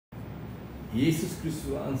යේසුස්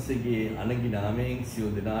ක්‍රිස්තුස් වහන්සේගේ අනගි නාමයෙන් සියලු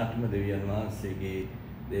දෙනාටම දෙවියන් වහන්සේගේ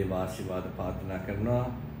දේව ආශිර්වාද ප්‍රාර්ථනා කරනවා.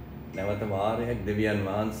 නැවත වාරයක් දෙවියන්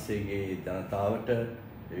වහන්සේගේ ජනතාවට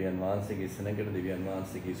දෙවියන් වහන්සේගේ සෙනඟට දෙවියන්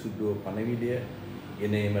වහන්සේගේ සුද්ධ පණවිඩය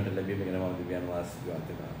ගෙන ඒමට ලැබීම ගැන මම දෙවියන් වහන්සේට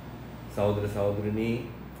අර්ථනා. සහෝදර සහෝදරිනි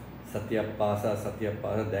සත්‍යපාසා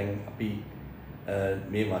දැන් අපි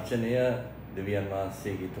මේ වචනය දෙවියන්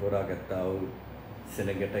වහන්සේගේ තෝරාගත්තා වූ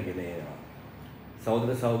සෙනඟට ගෙන එනවා.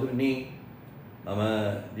 සහෝදර සහෝදරිනි මම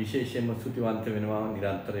විශේෂයෙන්ම ස්තුතිවන්ත වෙනවා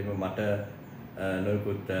නිරන්තරයෙන්ම මට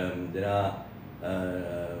නොයෙකුත් දෙනා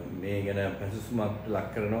මේ ගැන පැසසුමක්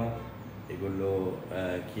ලක් කරනවා. ඒගොල්ලෝ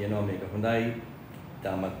කියනවා මේක හොඳයි.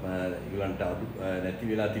 තාමත් ඒගොල්ලන්ට නැති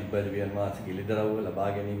වෙලා තිබ්බ දෙවියන් වහන්සේගේ ඉලිදරව්ව ලබා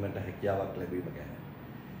ගැනීමට හැකියාවක් ලැබීම ගැන.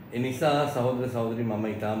 ඒ නිසා සහෝදර සහෝදරි මම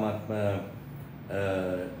ඊටාත්ම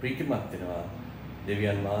ප්‍රීතිමත් වෙනවා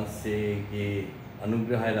දෙවියන් වහන්සේගේ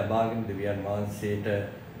අනුග්‍රහය ලබාගෙන දෙවියන් වහන්සේට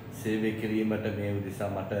සේවය කිරීමට මේ උදෙසා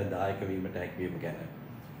මට දායක වීමට හැකියවීම ගැන.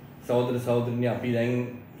 සහෝදර සහෝදරිනි අපි දැන්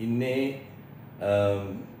ඉන්නේ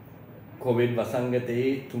කොවිඩ්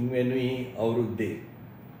වසංගතයේ 3 වෙනි අවුරුද්දේ.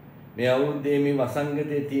 මේ අවුරුද්දේ මේ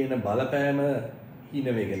වසංගතයේ තියෙන බලපෑම හින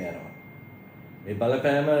වෙගෙන යනවා. මේ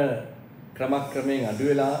බලපෑම ක්‍රමක්‍රමයෙන් අඩු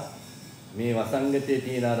වෙලා මේ වසංගතයේ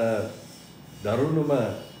තියෙන අර දරුණුම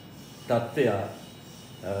තත්ත්වය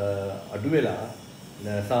අඩු වෙලා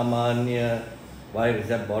සාමාන්‍ය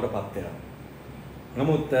වෛරසයක් බවට පත් වෙනවා.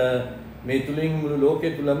 නමුත් මේ තුලින් මුළු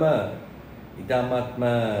ලෝකෙ තුලම ඊටාත්ම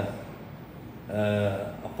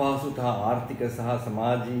අපහසුතා ආර්ථික සහ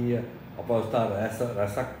සමාජීය අපහසුතා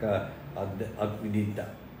රසක් අත්විඳින්න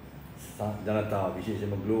ජනතාව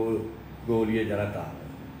විශේෂයෙන්ම ගෝලීය ජනතාව.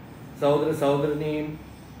 සහෝදර සහෝදරනි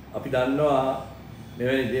අපි දන්නවා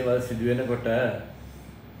මෙවැනි දේවල් සිදු වෙනකොට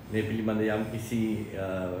මේ පිළිබඳ යම් කිසි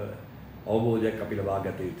අවබෝධයක් අපි ලබා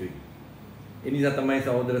ගත යුතුයි. ඒ නිසා තමයි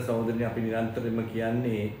සහෝදර සහෝදරනි අපි නිරන්තරයෙන්ම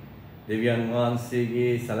කියන්නේ දෙවියන්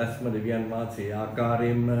වහන්සේගේ සලස්ම දෙවියන් වහන්සේ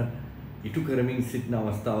ආකාරයෙන්ම ඉටු කරමින් සිටින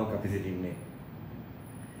අවස්ථාවක් අපි සිටින්නේ.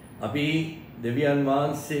 අපි දෙවියන්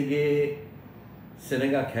වහන්සේගේ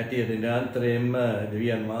සෙනඟක් හැටියට නිරන්තරයෙන්ම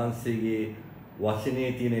දෙවියන් වහන්සේගේ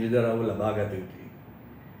වචනේ තියෙන එළිදරව්ව ලබා ගත යුතුයි.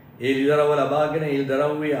 ඒ එළිදරව්ව ලබාගෙන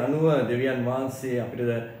එළිදරව්වේ අනුව දෙවියන් වහන්සේ අපිට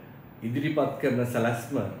ඉදිරිපත් කරන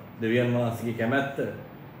සලස්ම දෙවියන් වහන්සේගේ කැමැත්ත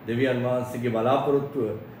දෙවියන් වහන්සේගේ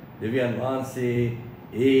බලාපොරොත්තුව දෙවියන් වහන්සේ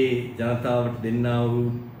ඒ ජනතාවට දෙන්නා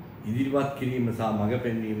වූ ඉදිරිපත් කිරීම සහ මඟ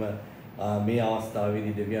පෙන්වීම මේ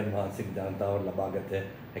අවස්ථාවේදී දෙවියන් වහන්සේගේ ජනතාවට ලබාගත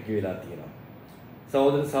හැකි වෙලා තියෙනවා.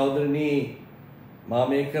 සහෝදර සහෝදරිනි මා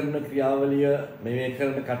මේ කරන ක්‍රියාවලිය මේ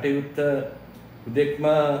කරන කටයුත්ත උදෙක්ම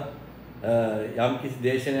යම් කිසි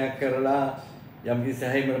දේශනයක් කරලා යම් කිසි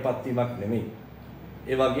සැහැීමකටපත් වීමක් නෙමෙයි.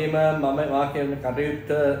 ඒ වගේම මම මා කරන කටයුත්ත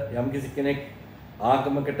යම් කිසි කෙනෙක්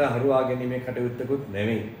ආගමකට හරුවා ගැනීමේ කටයුත්තකුත්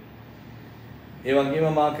නෙමෙයි. ඒ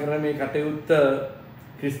වගේම මා කරන මේ කටයුත්ත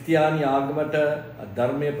ක්‍රිස්තියානි ආගමට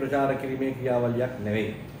ධර්මයේ ප්‍රචාර කිරීමේ ක්‍රියාවලියක්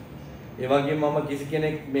නෙවෙයි. ඒ වගේම මම කිසි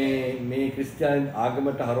කෙනෙක් මේ ක්‍රිස්තියානි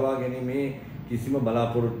ආගමට හරවා ගැනීමේ කිසිම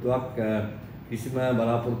බලාපොරොත්තුවක්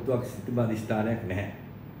සිතීම අධිෂ්ඨානයක් නැහැ.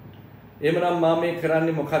 එහෙමනම් මම මේ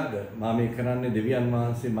කරන්නේ මොකද්ද? මම මේ කරන්නේ දෙවියන්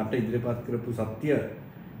වහන්සේ මට ඉදිරිපත් කරපු සත්‍ය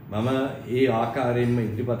මම ඒ ආකාරයෙන්ම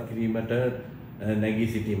ඉදිරිපත් කිරීමට නැගී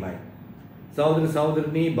සිටීමයි. සහෝදර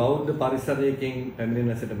සහෝදරනි බෞද්ධ පරිසරයකින්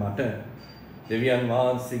පැමිණෙන සිට මට දෙවියන්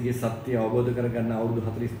වහන්සේගේ සත්‍ය අවබෝධ කරගන්න අවුරුදු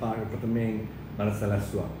 45ක ප්‍රථමයෙන් මනස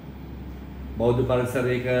සැලැස්සුවා. බෞද්ධ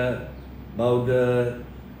පරිසරයක බෞද්ධ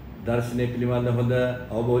දර්ශනය පිළිබඳ හොඳ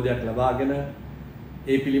අවබෝධයක් ලබාගෙන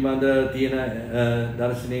ඒ පිළිබඳ තියෙන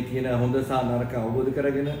දර්ශනයේ තියෙන හොඳ සහ නරක අවබෝධ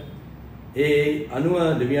කරගෙන ඒ අනුව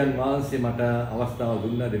දෙවියන් වහන්සේ මට අවස්ථාව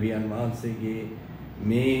දුන්නා දෙවියන් වහන්සේගේ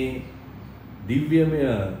මේ දිව්‍යමය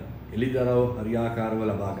එළිදරව් හරියාකාරව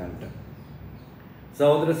ලබා ගන්නට.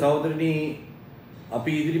 සහෝදර සහෝදරිනි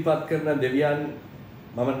අපි ඉදිරිපත් කරන දෙවියන්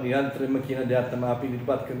මම නිරන්තරයෙන්ම කියන දෙයක් තමයි අපි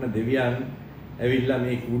ඉදිරිපත් කරන දෙවියන් ඇවිල්ලා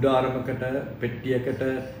මේ කුඩාරමකට පෙට්ටියකට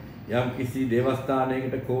යම් කිසි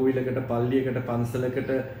දේවස්ථානයකට කෝවිලකට පල්ලියකට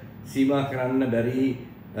පන්සලකට සීමා කරන්න බැරි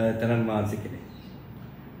තනන් වහන්සේ කෙනෙක්.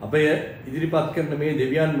 අපේ ඉදිරිපත් කරන මේ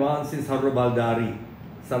දෙවියන් වහන්සේ සර්ව බලධාරී,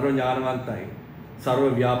 සර්ව ඥානවන්තයි,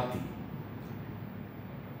 සර්ව ව්‍යාප්ති.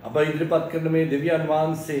 අප ඉදිරිපත් කරන මේ දෙවියන්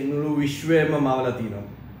වහන්සේ මුළු විශ්වයම මවලා තිනවා.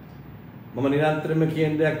 මම නිරන්තරයෙන්ම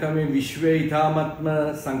කියන දෙයක් තමයි විශ්වය ඊ타ත්ම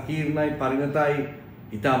සංකීර්ණයි, පරිණතයි,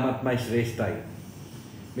 ඊ타ත්මයි ශ්‍රේෂ්ඨයි.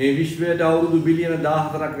 මේ විශ්වයට අවුරුදු බිලියන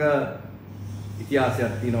 14ක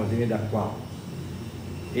ඉතිහාසයක් තියෙනවා දිනේ දක්වා.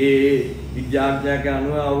 ඒ විද්‍යාඥයන්ගේ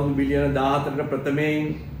අනුව අවුරුදු බිලියන 14ක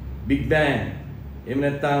ප්‍රථමයෙන් බිග් බෑන් එහෙම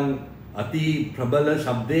නැත්නම් අති ප්‍රබල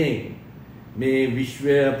ශබ්දයෙන් මේ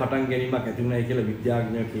විශ්වය පටන් ගැනීමක් ඇති වුණායි කියලා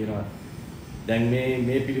විද්‍යාඥයෝ කියනවා. දැන්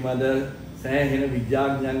මේ පිළිබඳ සෑහෙන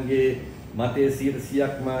විද්‍යාඥයන්ගේ මතයේ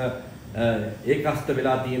 100%ක්ම ඒකස්ත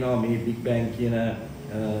වෙලා තියෙනවා මේ බිග් බෑන් කියන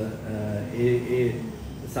ඒ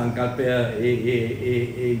සංකල්පය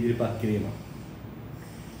ඒ ඉදිරිපත් කිරීම.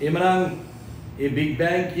 එමනම් ඒ බිග්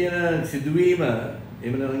බෑන් කියන සිදුවීම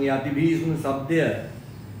එමනම් ඒ අතිවිශේෂ શબ્දය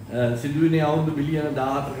සිදුවීමේ අවුරුදු බිලියන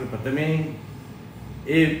 14කට ප්‍රථමයෙන්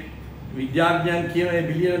ඒ විද්‍යාඥයන් කියන ඒ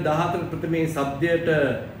බිලියන 14 ප්‍රථමයෙන් શબ્දයට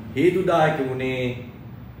හේතුදායක වුණේ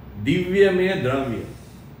දිව්‍යමය ද්‍රව්‍ය.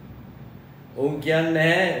 ඔවුන්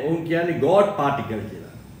කියන්නේ God particle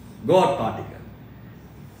කියලා. God particle.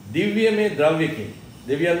 දිව්‍යමය ද්‍රව්‍යකින්.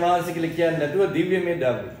 දෙවියන් වහන්සේ කියලා කියන්නේ නැතුව දිව්‍යමය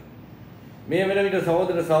ද්‍රව්‍ය. මේ වෙන විට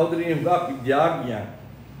සහෝදර සහෝදරියන් හුඟක්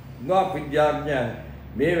විද්‍යාඥයන්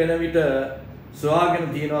මේ වෙන විට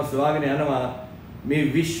සොයාගෙන යනවා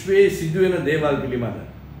මේ විශ්වයේ සිදුවෙන දේවල් පිළිබඳ.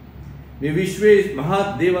 මේ විශ්වයේ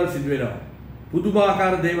මහත් දේවල් සිදු වෙනවා.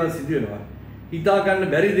 පුදුමාකාර දේවල් සිදු වෙනවා. හිතා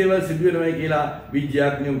ගන්න බැරි දේවල් සිදු වෙනවා කියලා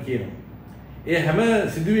විද්‍යාඥයෝ කියනවා. ඒ හැම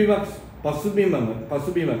සිදුවීමක්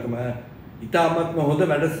පසුබිමකම ඉතාමත්ම හොඳ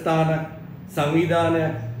වැඩසටහනක්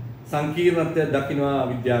සංවිධානයක් සංකීර්ණත්වයක් දකිනවා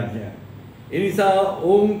විද්‍යාඥයෝ. ඒ නිසා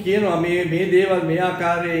ඔවුන් කියනවා මේ දේවල් මේ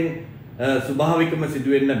ආකාරයෙන් ස්වභාවිකව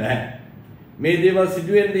සිදු වෙන්න බෑ. මේ දේවල්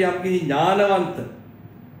සිදු වෙන්නේ යම්කිසි ඥානවන්ත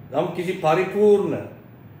යම්කිසි පරිපූර්ණ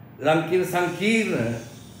ලංකින සංකීර්ණ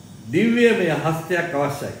දිව්‍යමය හස්තයක්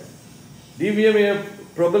අවශ්‍යයි. දිව්‍යමය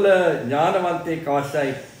ප්‍රබල ඥානවන්තයෙක්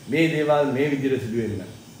අවශ්‍යයි මේ දේවල් මේ විදිහට සිදු වෙන්න.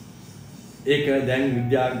 ඒක දැන්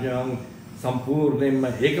විද්‍යාඥයන් සම්පූර්ණයෙන්ම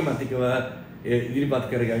ඒකමතිකව ඉදිරිපත්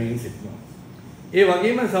කරගමින් සිටිනවා. ඒ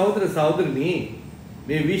වගේම සහෝදර සහෝදරනි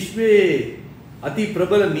මේ විශ්වයේ අති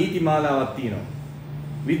ප්‍රබල නීතිමාලාවක් තියෙනවා.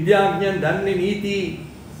 විද්‍යාඥයන් දන්නේ නීති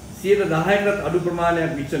 10%කටත් අඩු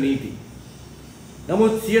ප්‍රමාණයක් විශ්ව නීති.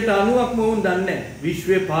 නමුත් 90%ක්ම වුන් දන්නේ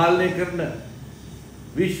විශ්වය පාලනය කරන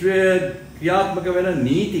විශ්වය ක්‍රියාත්මක වෙන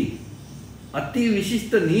නීති අති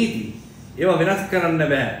විශිෂ්ට නීති ඒවා වෙනස් කරන්න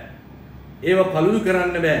බෑ. ඒවා පළුදු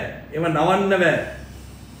කරන්න බෑ. ඒවා නවන්න බෑ.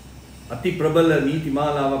 අති ප්‍රබල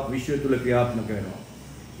නීතිමාලාවක් විශ්වය තුල ක්‍රියාත්මක වෙනවා.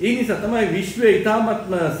 ඒ නිසා තමයි විශ්වය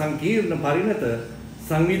ඉතාමත්ම සංකීර්ණ පරිණත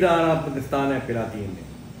සංවිධානාත්මක ස්ථානයක් වෙලා තියෙන්නේ.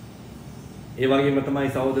 ඒ වගේම තමයි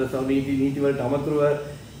සහෝදර සහෝදරී නීති වලට අමතරව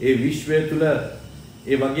ඒ විශ්වය තුල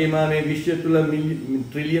ඒ වගේම මේ විශ්වය තුල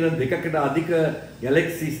ට්‍රිලියන 2කට අධික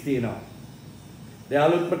ගැලැක්සිස් තියෙනවා. දැන්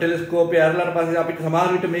අලුත්ම ටෙලස්කෝපය අරලාට පස්සේ අපිට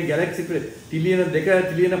සමහර විට මේ ගැලැක්සි ට්‍රිලියන 2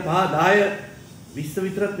 ට්‍රිලියන 5 10 20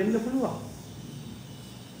 විතරක් වෙන්න පුළුවන්.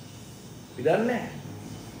 පිටන්නේ.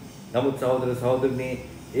 නමුත් සහෝදර සහෝදරනේ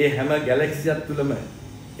ඒ හැම ගැලැක්සියක් තුලම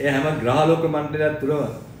ඒ හැම ග්‍රහලෝක මණ්ඩලයක් තුලම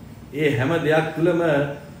ඒ හැම දෙයක් තුලම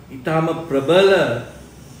ඊටාම ප්‍රබල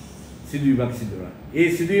සිදුවීමක් සිදු වෙනවා.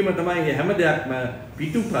 ඒ සිදුවීම තමයි මේ හැම දෙයක්ම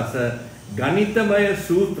පිටුපස ගණිතමය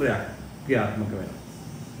සූත්‍රයක් ක්‍රියාත්මක වෙනවා.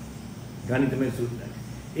 ගණිතමය සූත්‍රයක්.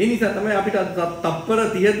 ඒ නිසා තමයි අපිට තප්පර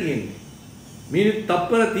 30 තියෙන්නේ.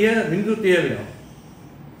 තප්පර 30 මිනිත්තු 30 වෙනවා.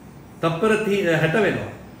 තප්පර 60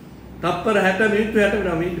 වෙනවා. තප්පර 60 මිනිත්තු 60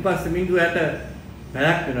 වෙනවා. ඊට පස්සේ මිනිත්තු 60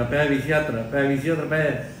 පැයක් වෙනවා. පැය 24 පැය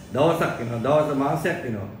දවසක් වෙනවා. දවස් මාසයක්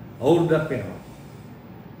වෙනවා. අවුරුද්දක් වෙනවා.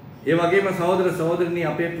 ඒ වගේම සහෝදර සහෝදරනි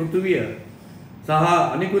අපේ පෘථුවිය සහ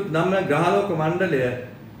අනිකුත් නම් ග්‍රහලෝක මණ්ඩලය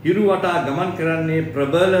හිරු වටා ගමන් කරන්නේ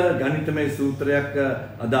ප්‍රබල ගණිතමය සූත්‍රයක්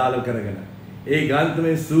අදාළ කරගෙන. ඒ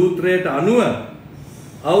ගණිතමය සූත්‍රයට අනුව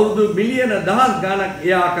අවුරුදු බිලියන දහස් ගණනක්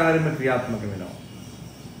ඒ ආකාරයෙන්ම ක්‍රියාත්මක වෙනවා.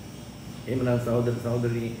 එහෙමනම් සහෝදර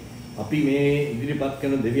සහෝදරනි අපි මේ ඉදිරිපත්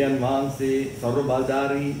කරන දෙවියන් වහන්සේ සර්ව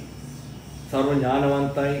බලධාරී, සර්ව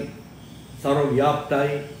ඥානවන්තයි, සර්ව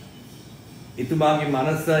ව්‍යාප්තයි. එතුමාගේ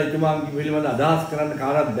මනස එතුමාගේ පිළිබඳ අදහස් කරන්න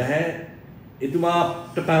කාටවත් බෑ.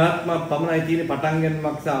 එතුමාට පැවැත්මක් පමණයි තියෙන්නේ, පටන්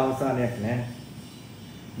ගැනීමක් සහ අවසානයක් නැහැ.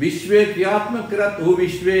 විශ්වයේ ක්‍රියාත්මක කරත් ඔහු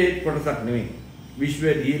විශ්වයේ කොටසක් නෙවෙයි.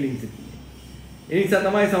 විශ්වයේ දීලින් සිටින්නේ. ඒ නිසා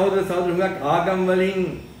තමයි සහෝදර සහෝදරියන්ගක් ආගම්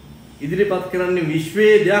වලින් ඉදිරිපත් කරන්නේ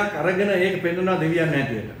විශ්වයේ දෙයක් අරගෙන ඒක පෙන්වනවා දෙවියන්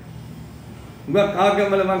හැටියට. උගක්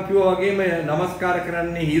ආගම් වල මම කිව්වා වගේම নমස්කාර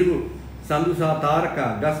කරන්නේ හිරු, සඳු සහ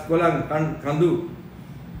තාරකා, ගස් කොළන්, කඳු,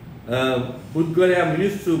 පුද්ගලයා,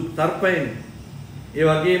 මිනිස්සු, සර්පයන්, ඒ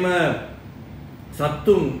වගේම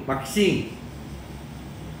සත්තුන්, පක්ෂීන්,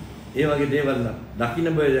 ඒ වගේ දේවල්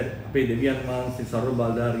දකින්න බය අපේ දෙවියන් වහන්සේ සර්ව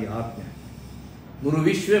බලධාරී ආත්මය. මුළු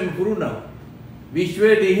විශ්වයම පුරුණා.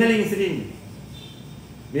 විශ්වයට ඉහළින් සිටින්නේ.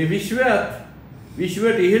 මේ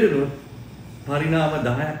විශ්වයට ඉහළින් පරිණාම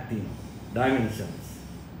 10ක් තියෙනවා. dimensions.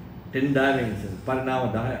 10 dimensions පරිණාම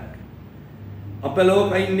 10ක්. අපේ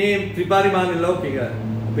ලෝකෙ ඉන්නේ ත්‍රිපරිමාණික ලෝකයක.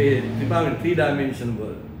 අපේ ත්‍රිපරිමාණික 3 dimension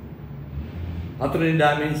world. හතරවෙනි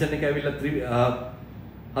dimension එක ඇවිල්ලා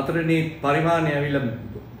හතරවෙනි පරිමාණය ඇවිල්ලා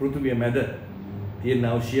පෘථිවිය මැද තියෙන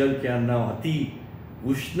අවශ්‍යල් කියනවා අති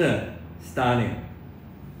උෂ්ණ ස්ථානය.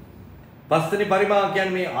 පස්වෙනි පරිමාණ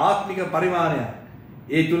කියන්නේ මේ ආත්මික පරිමාණය.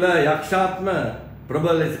 ඒ තුල යක්ෂාත්ම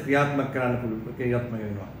ප්‍රබල ලෙස ක්‍රියාත්මක කරන්න පුළුවන් ක්‍රියාත්මක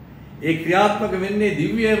වෙනවා. ඒ ක්‍රියාත්මක වෙන්නේ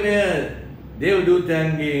දිව්‍යමය දේව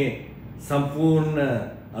දූතයන්ගේ සම්පූර්ණ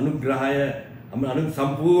අනුග්‍රහය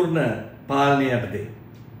සම්පූර්ණ පාලනය යටතේ.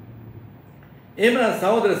 එහෙම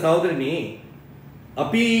සහෝදර සහෝදරනි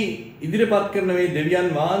අපි ඉදිරිපත් කරන මේ දෙවියන්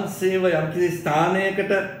වහන්සේව යම්කිසි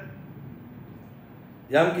ස්ථානයකට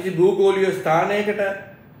යම්කිසි භූගෝලීය ස්ථානයකට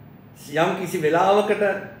යම්කිසි වෙලාවකට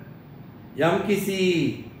යම්කිසි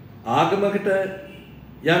ආගමකට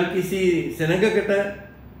යම්කිසි සෙනඟකට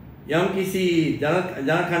යම්කිසි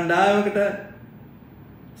ජන කණ්ඩායමකට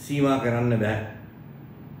සීමා කරන්න බෑ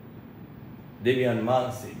දෙවියන්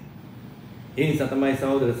වහන්සේ. ඒ නිසා තමයි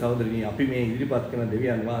සහෝදර සහෝදරිනි අපි මේ ඉදිරිපත් කරන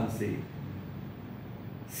දෙවියන් වහන්සේ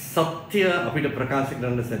සත්‍ය අපිට ප්‍රකාශ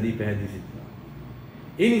කරන්න සැදී පැහැදී සිටිනවා.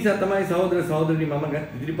 ඒ නිසා තමයි සහෝදර සහෝදරිනි මම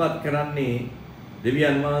ඉදිරිපත් කරන්නේ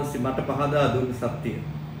දෙවියන් වහන්සේ මට පහදා දුන්න සත්‍යය.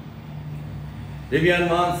 දෙවියන්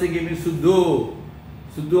වහන්සේගේ මේ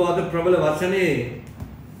සුද්ධ අද ප්‍රබල වචනේ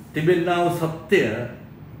තිබෙනා වූ සත්‍ය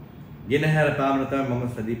ගෙනහැර පාමන තමයි මම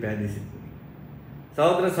සැදී පැහැදී සිටින්නේ.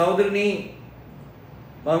 සහෝදර සහෝදරිනි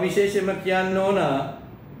මම විශේෂයෙන්ම කියන්න ඕන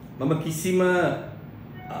මම කිසිම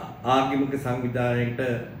ආගමික සංවිධානයකට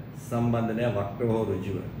සම්බන්ධ නැහැ වක්‍රව හෝ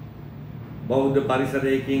ඍජුව. බෞද්ධ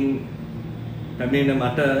පරිසරයකින් පැමිණෙන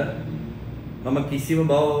මට මම කිසිම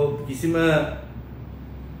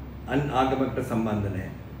ආගමකට සම්බන්ධ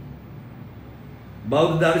නැහැ.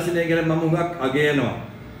 බෞද්ධ දර්ශනය ගැන මම හුඟක් අගයනවා.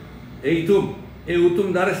 ඒ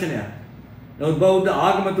උතුම් දර්ශනයක්. නමුත් බෞද්ධ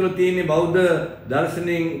ආගම තුළ තියෙන බෞද්ධ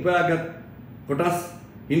දර්ශනයෙන් උපයාගත් කොටස්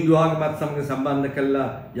හින්දු ආගමත් සමග සම්බන්ධ කළා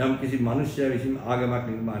යම්කිසි මිනිසයා විසින් ආගමක්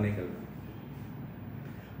නිර්මාණය කළා.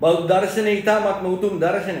 බෞද්ධ දර්ශනය ඊටමත්ම උතුම්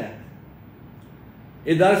දර්ශනයක්.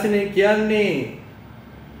 ඒ දර්ශනය කියන්නේ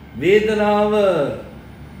වේදනාව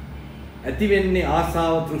ඇති වෙන්නේ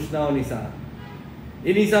ආසාව තෘෂ්ණාව නිසා.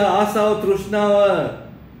 ඒ නිසා ආසාව තෘෂ්ණාව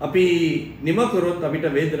අපි නිම කරොත් අපිට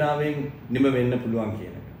වේදනාවෙන් නිම වෙන්න පුළුවන්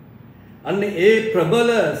කියන එක. අන්න ඒ ප්‍රබල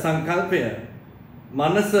සංකල්පය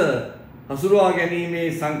මනස හසුරුවා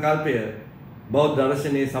ගැනීමේ සංකල්පය බෞද්ධ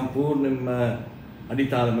දර්ශනයේ සම්පූර්ණයෙන්ම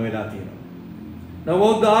අඩිතාලම වෙලා තියෙනවා.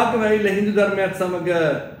 බෞද්ධ ආගම ඇවිල්ලා හින්දු ධර්මයත් සමග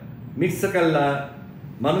මික්ස් කළා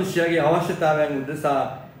මිනිස්යාගේ අවශ්‍යතාවයන්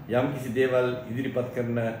උදෙසා යම්කිසි දේවල් ඉදිරිපත්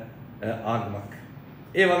කරන ආගමක්.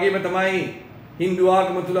 ඒ වගේම තමයි හින්දු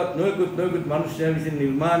ආගම තුලත් නොයෙකුත් මිනිස්යා විසින්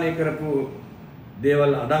නිර්මාණය කරපු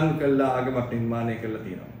දේවල් අඩංගු කළා ආගමක් නිර්මාණය කරලා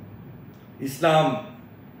තියෙනවා. ඉස්ලාම්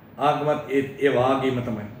ආගමත් ඒ වාගේම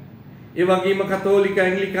තමයි. ඒ වගේම කතෝලික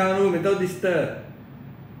ඇංග්ලිකානු මෙතොදිස්ත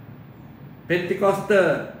පෙන්තිකොස්ත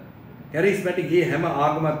කැරිස්මැටික් මේ හැම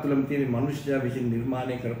ආගමක් තුළම තියෙන මිනිස්යා විසින්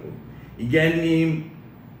නිර්මාණය කරපු ඉගැන්වීම්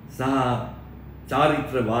සහ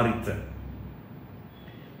චාරිත්‍ර වාරිත්‍ර.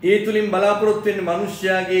 ඒ තුලින් බලාපොරොත්තු වෙන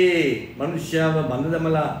මිනිස්යාව බඳ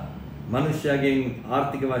දමලා මිනිස්යාගෙන්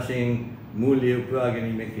ආර්ථික වශයෙන් මූල්‍ය උපයා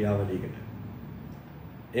ගැනීමේ ක්‍රියාවලියකට.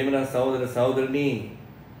 එමනම් සහෝදර සහෝදරනි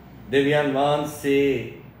දෙවියන් වහන්සේ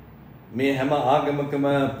මේ හැම ආගමකම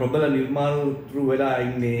ප්‍රබල නිර්මාණෘ වෙලා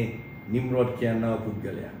ඉන්නේ නිම්රෝඩ් කියන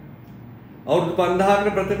පුද්ගලයා. අවුරුදු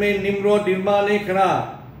 5000කට ප්‍රථමයෙන් නිම්රෝඩ් නිර්මාණය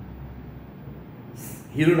කරා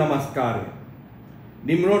හිරු නමස්කාරය.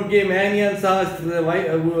 නිම්රෝඩ්ගේ මෑණියන් සහ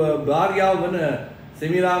භාර්යාව වන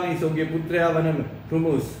සෙමිරාමිස්ගේ පුත්‍රයා වන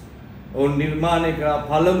ටුමුස් ඔවුන් නිර්මාණය කරා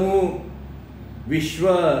පළමු විශ්ව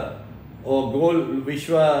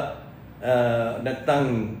නැත්තම්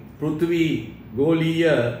පෘථිවි ගෝලීය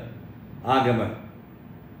ආගම.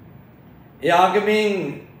 ඒ ආගමෙන්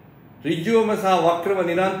ඍජුවම සහ වක්‍රව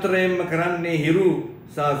නිරන්තරයෙන්ම කරන්නේ හිරු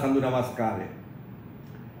සහ සඳු නමස්කාරය.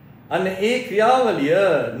 අන්න ඒ ක්‍රියාවලිය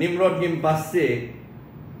නිම්රෝඩ්ගෙන් පස්සේ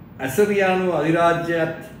ඇසරියානු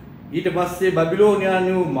අධිරාජ්‍යයත් ඊට පස්සේ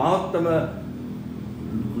බැබිලෝනියානු මහත්තම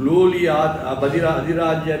ලෝලී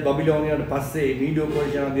අධිරාජ්‍යයත් බැබිලෝනියාට පස්සේ මීඩෝ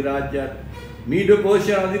පර්ෂියන් අධිරාජ්‍යයත් මීඩෝ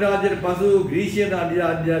පර්ෂියන් අධිරාජ්‍යයට පසු ග්‍රීසියන්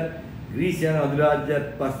අධිරාජ්‍යයත් ග්‍රීසියන් අධිරාජ්‍යයත්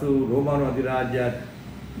පසු රෝමානු අධිරාජ්‍යයත්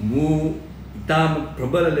ඉතාම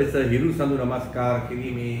ප්‍රබල ලෙස හිරු සඳු නමස්කාර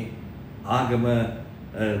කිරීමේ ආගම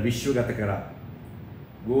විශ්වගත කරා.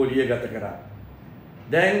 ගෝලීයගත කරා.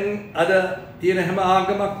 දැන් අද තියෙන හැම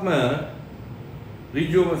ආගමක්ම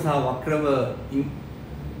ඍජුවම සහ වක්‍රව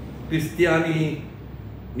ක්‍රිස්තියානි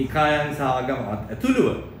නිකායන් සහ ආගම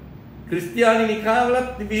ඇතුළුව ක්‍රිස්තියානි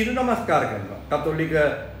නිකායවලත් හිරු නමස්කාර කරනවා. කතෝලික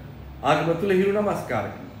ආගම තුල හිරු නමස්කාර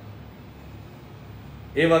කරනවා.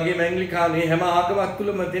 ඒ වගේම ඇංග්ලිකානු හැම ආගමක්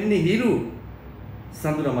තුලම දෙන්නේ හිරු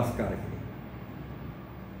සඳු නමස්කාර කිරීම.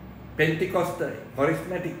 පෙන්තිකොස්ත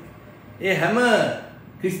කොරිස්මැටික් ඒ හැම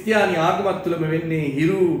ක්‍රිස්තියානි ආගමක් තුළම වෙන්නේ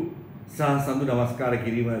හිරු සහ සඳු නමස්කාර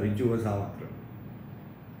කිරීම ඍජුව සහ වක්‍රව.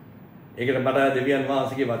 ඒකට වඩා දෙවියන්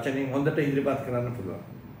වහන්සේගේ වචනෙන් හොඳට ඉදිරිපත් කරන්න පුළුවන්.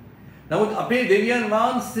 නමුත් අපේ දෙවියන්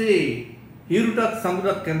වහන්සේ හිරුටත්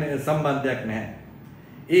සඳුටත් කරන සම්බන්ධයක් නැහැ.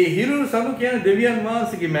 ඒ හිරු සඳු කියන්නේ දෙවියන්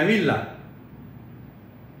වහන්සේගේ මැවිල්ලක්.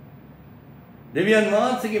 දෙවියන්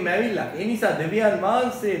වහන්සේගේ මැවිල්ලක්. ඒ නිසා දෙවියන්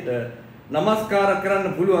වහන්සේට නමස්කාර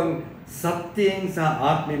කරන්න පුළුවන් සත්‍යයෙන් සහ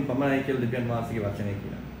ආත්මයෙන් පමණයි කියලා දෙවියන් වහන්සේගේ වචනේ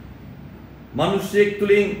කියනවා. මිනිසෙක්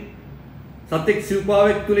තුලින්, සතෙක්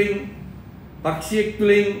සිව්පාවෙක් තුලින්, පක්ෂියෙක්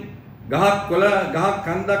තුලින්, ගහක් කොළ, ගහක්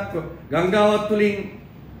කන්දක්, ගංගාවක් තුලින්,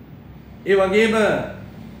 ඒ වගේම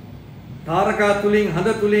තාරකා තුලින්,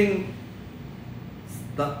 හඳ තුලින්,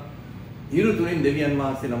 හිරු තුලින් දෙවියන්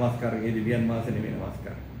වහන්සේ නමස්කාර කරේ. දෙවියන් වහන්සේ නෙමෙයි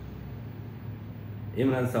නමස්කාර.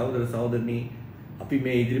 එහෙමනම් සහෝදර සහෝදරනි, අපි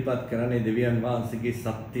මේ ඉදිරිපත් කරන්නේ දෙවියන් වහන්සේගේ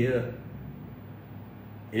සත්‍ය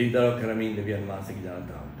එළිදරව් කරමින් දෙවියන් වහන්සේගේ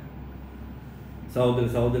ජනතාවට. සහෝදර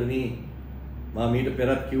සහෝදරනි, මා මීට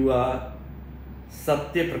පෙරත් කිව්වා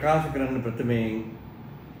සත්‍ය ප්‍රකාශ කරන්න ප්‍රථමයෙන්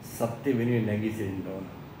සත්‍ය වෙනුවෙන් නැගී සිටින්න ඕන.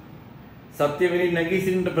 සත්‍ය වෙනුවෙන් නැගී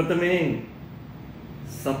සිටින්න ප්‍රථමයෙන්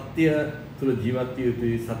සත්‍ය තුල ජීවත් විය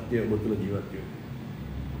යුතුයි. සත්‍ය ඔබ තුල ජීවත් විය යුතුයි.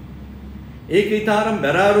 ඒක ඊතරම්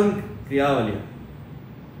බැරාරුම් ක්‍රියාවලිය.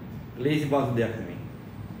 ලේසි පාසු දෙයක් නෙමෙයි.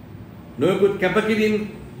 නොයෙකුත් කැපකිරීම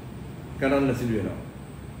කරන්න සිදු වෙනවා.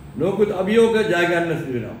 නොයෙකුත් අභියෝග ජය ගන්න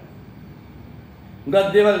සිදු වෙනවා.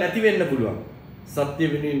 උගත් දේවල් නැති වෙන්න පුළුවන්.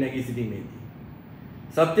 සත්‍ය වෙනුවෙන් නැගී සිටීමේදී.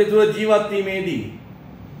 සත්‍ය තුල ජීවත් වීමේදී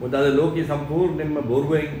මොකද අද ලෝකේ සම්පූර්ණයෙන්ම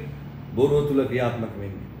බොරුව තුල ක්‍රියාත්මක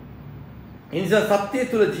වෙන්නේ. ඒ නිසා සත්‍ය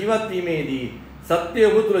තුල ජීවත් වීමේදී, සත්‍ය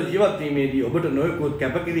ඔබ තුල ජීවත් වීමේදී ඔබට නොයෙකුත්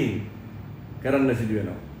කැපකිරීම කරන්න සිදු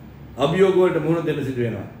වෙනවා. අභියෝග වලට මුහුණ දෙන්න සිදු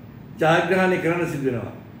වෙනවා. ජයග්‍රහණය කරන්න සිදු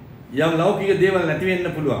වෙනවා. යම් ලෞකික දේවල් නැති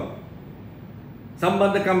වෙන්න පුළුවන්.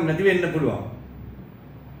 සම්බන්ධකම් නැති වෙන්න පුළුවන්.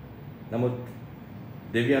 නමුත්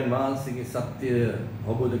දෙවියන් වහන්සේගේ සත්‍ය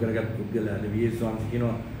අවබෝධ කරගත් පුද්ගලයා දෙවියන් වහන්සේ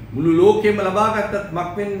කියනවා මුළු ලෝකෙම ලබාගත්තත්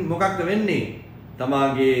මොකක්ද වෙන්නේ?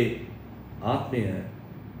 තමාගේ ආත්මය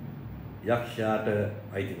යක්ෂයාට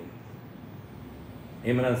අයිති වෙනවා.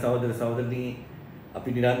 එහෙමනම් සහෝදර සහෝදරනි,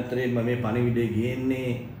 අපි නිරන්තරයෙන්ම මේ පණිවිඩය ගේන්නේ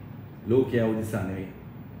ලෝකයා උදෙසා නෙවෙයි.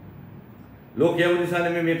 ලෝකයා උදෙසා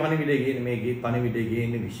නෙමෙයි මේ පණිවිඩය ගේන්නේ. මේ පණිවිඩය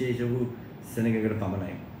ගේන්නේ විශේෂ වූ සෙනගකට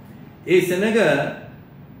පමණයි. ඒ සෙනග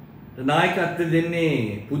නායකත්වය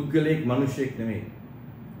දෙන්නේ පුද්ගලයෙක්, මිනිසෙක් නෙමෙයි.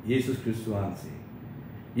 යේසුස් ක්‍රිස්තුස් වහන්සේ.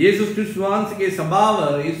 යේසුස් ක්‍රිස්තුස් වහන්සේගේ ස්වභාව,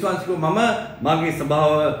 යේසුස් වහන්සේ මම මාගේ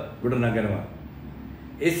ස්වභාව ගොඩනගනවා.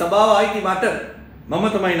 ඒ ස්වභාව අයිති මට. මම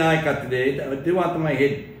තමයි නායකත්වය දෙන්නේ. ඒවා තමයි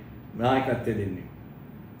හෙඩ් නායකත්වය දෙන්නේ.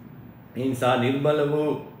 ඒ නිසා නිර්බල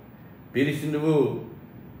වූ, පිරිසිදු වූ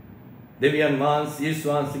දෙවියන් වහන්සේ යේසුස්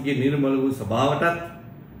වහන්සේගේ නිර්මල වූ ස්වභාවටත්,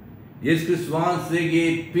 යේසුස් ක්‍රිස්තුස් වහන්සේගේ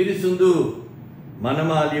පිරිසිදු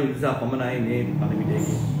මනමාලිය උදෙසා පමණයි මේ පණිවිඩය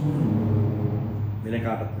වෙන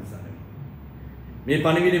කාටවත් නිසා නෙවෙයි. මේ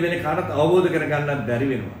පණිවිඩය වෙන කාටවත් අවබෝධ කරගන්නත් බැරි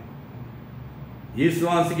වෙනවා. යේසුස්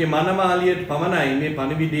වහන්සේගේ මනමාලියට පමණයි මේ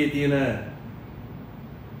පණිවිඩයේ තියෙන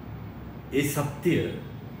ඒ සත්‍ය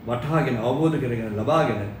වටහාගෙන, අවබෝධ කරගෙන,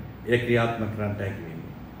 ලබාගෙන ඒ ක්‍රියාත්මක කරන්නට හැකි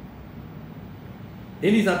වෙන්නේ.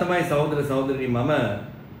 ඒ නිසා තමයි සහෝදර සහෝදරනි, මම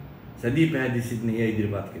සදී පැහැදිලි සිටිනේ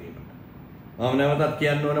ඉදිරිපත් කිරීමට. මම නැවතත්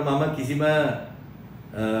කියන්න ඕන, මම කිසිම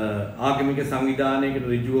ආගමික සංවිධානයකට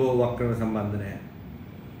ඍජුව වක්‍රව සම්බන්ධ නැහැ.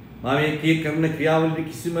 මම මේ කරන ක්‍රියාවලිය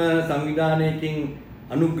කිසිම සංවිධානයකින්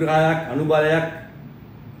අනුග්‍රහයක්, අනුබලයක්,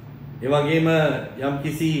 ඒ වගේම යම්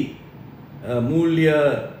කිසි මූල්‍ය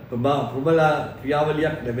ප්‍රබල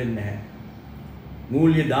ක්‍රියාවලියක් ලැබෙන්නේ නැහැ.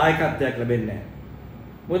 මූල්‍ය දායකත්වයක් ලැබෙන්නේ නැහැ.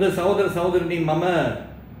 මොකද සහෝදර සහෝදරනි, මම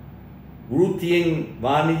වෘත්තියෙන්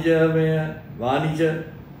වාණිජ්‍ය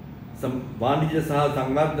සහ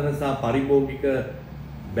සංවර්ධන සහ පරිභෝගික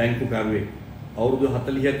බැංකුකරුවෙක්. අවුරුදු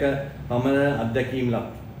 40ක පමණ අත්දැකීම් ලබා.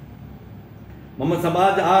 මම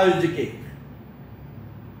සමාජ ආයෝජකෙක්.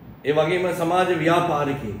 ඒ වගේම සමාජ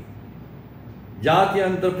ව්‍යාපාරිකයෙක්.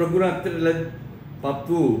 ජාත්‍යන්තර ප්‍රගුණත්වයට පත්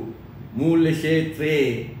වූ මූල්‍ය ක්ෂේත්‍රයේ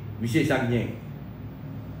විශේෂඥයෙක්.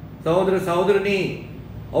 සහෝදර සහෝදරනි,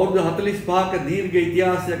 අවුරුදු 45ක දීර්ඝ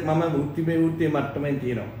ඉතිහාසයක් මම වෘත්තිමය මට්ටමින්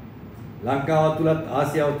තියෙනවා. ලංකාව තුලත්,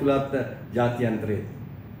 ආසියාව තුලත්, ජාත්‍යන්තරයේ.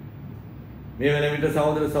 මේ වෙන විට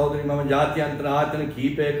සහෝදර සහෝදරි, මම ජාත්‍යන්තර ආයතන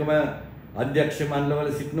කීපයකම අධ්‍යක්ෂ මණ්ඩලවල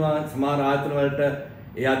සිටිනවා. සමහර ආයතන වලට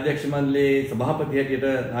ඒ අධ්‍යක්ෂ මණ්ඩලයේ සභාපති හැටියට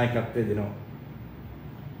නායකත්වය දෙනවා.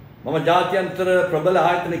 මම ජාත්‍යන්තර ප්‍රබල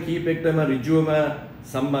ආයතන කීපයකටම ඍජුවම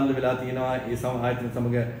සම්බන්ධ වෙලා තියෙනවා. ඒ ආයතන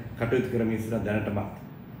සමග කටයුතු කරමින් සිටින දැනටමත්.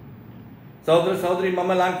 සහෝදර සහෝදරි,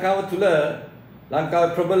 මම ලංකාව තුල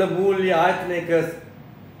ලංකාවේ ප්‍රබල මූල්‍ය ආයතනයක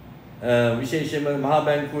විශේෂයෙන්ම මහා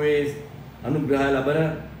බැංකුවේ අනුග්‍රහය ලබන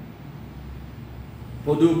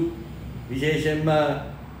පොදු විශේෂයෙන්ම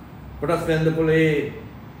කොටස් වෙළඳපොලේ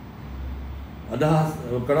අදහස්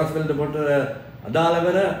කොටස් වලට පොට අදාළ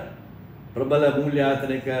වෙන ප්‍රබල මූල්‍ය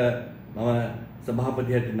ආයතනයක මම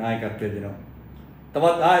සභාපති හැටියට නායකත්වය දෙනවා.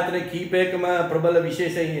 තවත් ආයතන කීපයකම ප්‍රබල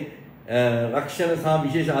විශේෂ රක්ෂණ සහ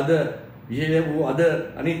විශේෂ වූ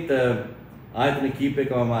අනිත් ආයතන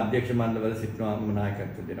කීපයකම අධ්‍යක්ෂ මණ්ඩලවල සිටිනවා මම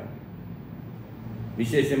නායකත්වය දෙනවා.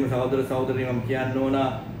 විශේෂයෙන්ම සහෝදර සහෝදරියන් මම කියන්න ඕන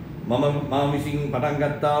මම විසින් පටන්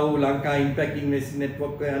ගත්තා වූ ලංකා ඉම්පැක්ට් ඉන්වෙස්ට්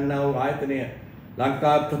නෙට්වර්ක් යනා වූ ආයතනය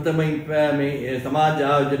ලංකා ප්‍රථම මේ සමාජ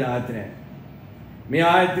ආයෝජන ආයතනය. මේ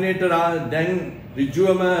ආයතනයට දැන්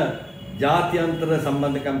ඍජුවම ජාත්‍යන්තර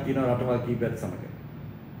සම්බන්ධකම් තියෙන රටවල් කීපයක් සමග.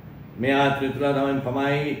 මේ ආයතනය තුළ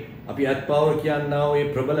තමයි අපි අත්පවර් කියනවා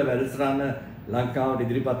මේ ප්‍රබල වැඩසටහන ලංකාවට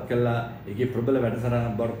ඉදිරිපත් කළා. ඒකේ ප්‍රබල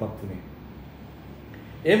වැඩසටහනක් බවට පත් වුණේ.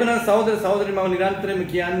 එහෙමනම් සහෝදර සහෝදරි මම නිරන්තරයෙන්ම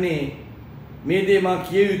කියන්නේ මේ දේ මම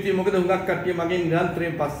කිය යුතුයි. මොකද හුඟක් කට්ටිය මගෙන්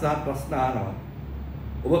නිරන්තරයෙන් ප්‍රශ්න අහනවා.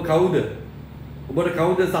 ඔබ කවුද? ඔබට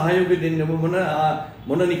කවුද සහයෝගය දෙන්නේ? ඔබ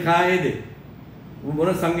මොන නිකායේද? ඔබ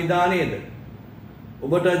මොන සංවිධානයේද?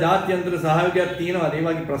 ඔබට ජාත්‍යන්තර සහයෝගයක් තියෙනවද? ඒ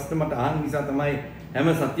වගේ ප්‍රශ්න මට අහන්න නිසා තමයි හැම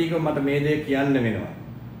සතියකම මට මේ දේ කියන්න වෙනවා.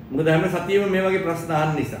 මොකද හැම සතියෙම මේ වගේ ප්‍රශ්න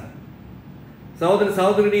අහන්න නිසා. සහෝදර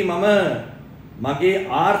සහෝදරිනි මම මගේ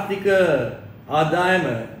ආර්ථික ආදායම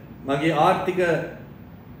මගේ ආර්ථික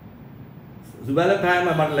සුබලපෑම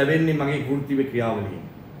මට ලැබෙන්නේ මගේ වෘත්තීය ක්‍රියාවලියෙන්.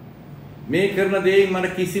 මේ කරන දේෙන්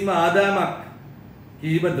මට කිසිම ආදායමක්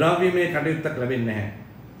කිසිම ද්‍රව්‍යමය කටයුත්තක් ලැබෙන්නේ නැහැ.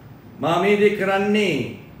 මා මේ දේ කරන්නේ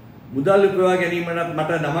මුදල් උපයවා ගැනීමකට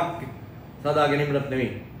මට නමක් සදා ගැනීමකට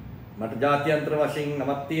නෙවෙයි. මට ජාත්‍යන්තර වශයෙන්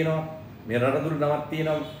නමක් තියෙනවා. මේ රට තුල නමක්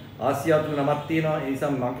තියෙනවා. ආසියාව තුල නමක් තියෙනවා. ඒ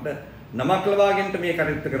නිසා මකට නමක් ලබා ගැනීමට මේ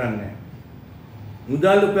කටයුත්ත කරන්නේ.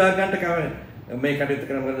 මුදල් උපයා ගන්නට මේ කටයුත්ත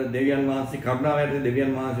කරන දෙවියන් වහන්සේ කරුණාවෙන්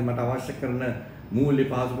දෙවියන් වහන්සේ මට අවශ්‍ය කරන මූල්‍ය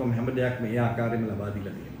පහසුකම් හැම දෙයක්ම ඒ ආකාරයෙන්ම ලබා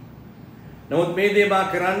දීලා තියෙනවා. නමුත් මේ දේ මා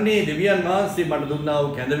කරන්නේ දෙවියන් වහන්සේ මට දුන්නා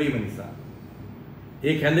වූ කැඳවීම නිසා.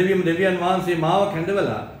 ඒ කැඳවීම දෙවියන් වහන්සේ මාව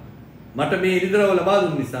කැඳවලා මට මේ ඉරිදරව ලබා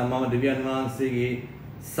දුන්න නිසා මම දෙවියන් වහන්සේගේ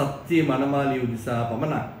සත්‍ය මනමාලිය උදෙසා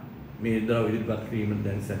පමණක් මේ ඉරිදරව ඉදිරිපත් කිරීමට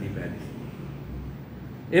දැන් සැදී පැහැදිලි.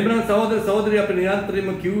 එබ්‍රහම් සහෝදර සහෝදරිය අපි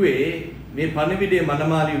නිරන්තරයෙන්ම කිව්වේ මේ පණිවිඩයේ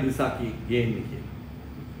මනමාලිය උදෙසා කියන්නේ කියලා.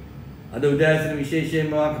 අද උදෑසන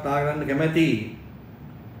විශේෂයෙන්ම කතා කරන්න කැමැති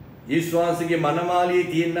ඊශ්වාසගේ මනමාලියේ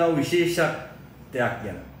තියෙන විශේෂත්වයක්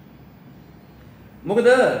ගැන. මොකද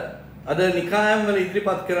අද නිකායම් වල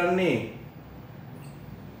ඉදිරිපත් කරන්නේ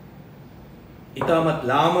ඊටමත්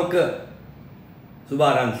ලාමක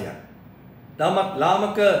සුභාරංශයක්. ඊටමත්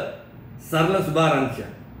ලාමක සරල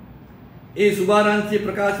සුභාරංශයක්. ඒ සුභාරංශය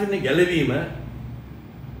ප්‍රකාශ වෙන්නේ ගැලවීම,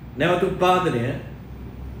 නැවත උත්පාදනය,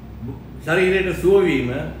 ශරීරයට සුව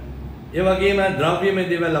වීම, ඒ වගේම ද්‍රව්‍යමය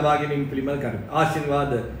දේවල් ලබා ගැනීම පිළිබඳ කරුණු.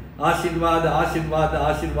 ආශිර්වාද ආශිර්වාද ආශිර්වාද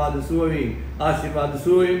ආශිර්වාද සුව වීම, ආශිර්වාද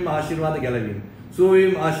සුව වීම, ආශිර්වාද ගැලවීම, සුව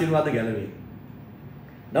වීම, ආශිර්වාද ගැලවීම.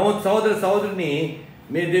 නමුත් සහෝදර සහෝදරනි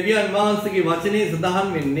මේ දෙවියන් වහන්සේගේ වචනේ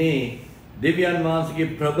සඳහන් වෙන්නේ දෙවියන්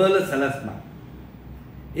වහන්සේගේ ප්‍රබල සැලැස්ම.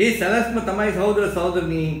 ඒ සැලැස්ම තමයි සහෝදර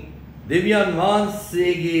සහෝදරනි දෙවියන්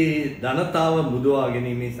වහන්සේගේ ධනතාව මුදවා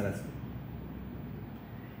ගැනීමේ සැලැස්ම.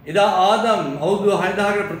 එදා ආදම් අවුරුදු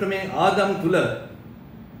 6000කට ප්‍රථමයෙන් ආදම් තුල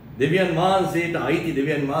දෙවියන් වහන්සේට අයිති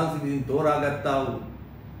දෙවියන් වහන්සේ විසින් තෝරාගත්තා වූ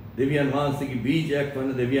දෙවියන් වහන්සේගේ බීජයක්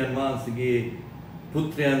වන දෙවියන් වහන්සේගේ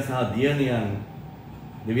පුත්‍රයන් සහ දියණියන්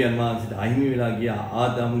දෙවියන් වහන්සේට අහිමි වෙලා ගියා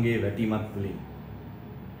ආදම්ගේ වැටීමත් තුලින්.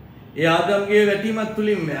 ඒ ආදම්ගේ වැටීමත්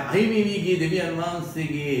තුලින් අහිමි වී ගිය දෙවියන්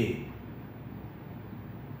වහන්සේගේ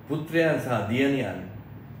පුත්‍රයන් සහ දියණියන්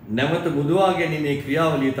නැවත මුදවා ගැනීමේ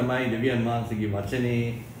ක්‍රියාවලිය තමයි දෙවියන් වහන්සේගේ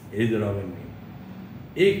වචනේ එළිදරව් වෙන්නේ.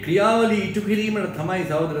 ඒ ක්‍රියාවලිය ඉටු කිරීමට තමයි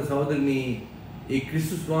සහෝදර සහෝදරනි ඒ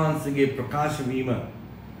ක්‍රිස්තුස් වහන්සේගේ ප්‍රකාශ වීම.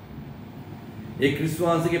 ඒ ක්‍රිස්තුස්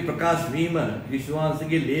වහන්සේගේ ප්‍රකාශ වීම, ක්‍රිස්තුස්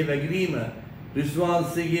වහන්සේගේ ලේ වැගිරීම, ක්‍රිස්තුස්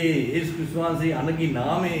වහන්සේගේ ක්‍රිස්තුස් වහන්සේගේ අනගි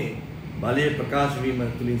නාමයේ බලය ප්‍රකාශ වීම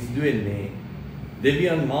තුලින් සිදුවෙන්නේ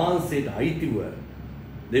දෙවියන් වහන්සේට අයිතිව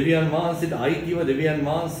දෙවියන් වහන්සේට අයිතිව දෙවියන්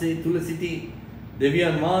වහන්සේ තුල සිටි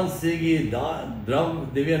දෙවියන් වහන්සේගේ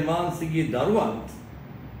දෙවියන් වහන්සේගේ දරුවන්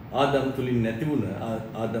ආදම් තුලින් නැති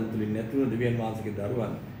වුණ දෙවියන් වහන්සේගේ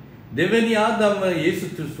දරුවන් දෙවෙනි ආදම් යේසුස්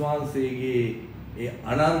ක්‍රිස්තුස් වහන්සේගේ ඒ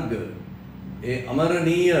අනර්ග ඒ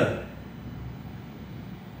අමරණීය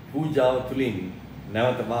පූජාව තුලින්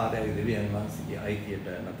නැවත බාරයි දෙවියන් වහන්සේගේ අයිතියට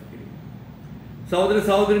නතු කිරීම. සහෝදර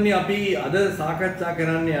සහෝදරිනි අපි අද සාකච්ඡා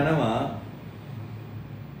කරන්න යනවා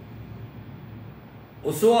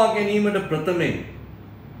ඔසවා ගැනීමට ප්‍රථමයෙන්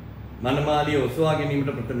මනමාලිය ඔසවා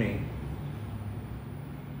ගැනීමට ප්‍රථමයෙන්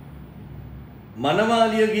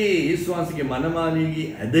මනමාලියගේ ඊශ්වාසිකේ මනමාලියගේ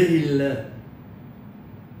ඇදහිල්ල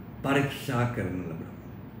පරීක්ෂා කරන ලබනවා.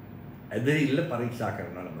 ඇදහිල්ල පරීක්ෂා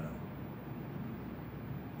කරන ලබනවා.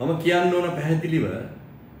 මම කියන්න ඕන පැහැදිලිව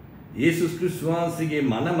යේසුස් ක්‍රිස්තුස් වහන්සේගේ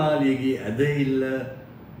මනමාලියගේ ඇදහිල්ල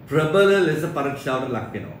ප්‍රබල ලෙස පරීක්ෂාවට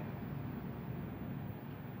ලක් වෙනවා.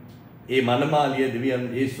 ඒ මනමාලිය දෙවියන්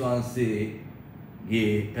යේසුස්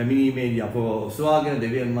වහන්සේගේ පැමිණීමේදී අපව ඔසවාගෙන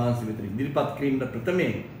දෙවියන් වහන්සේ වෙත ඉදිරිපත් කිරීමට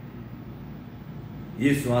ප්‍රථමයෙන්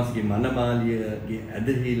යේසුස් වහන්සේගේ මනමාලියගේ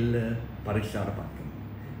ඇදහිල්ල පරීක්ෂාවට පත් කරනවා.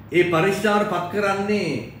 ඒ පරීක්ෂාවට පත්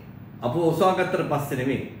කරන්නේ අපව ඔසවාගත්තට පස්සේ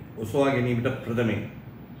නෙමෙයි. ඔසවා ගැනීමට ප්‍රථමයෙන්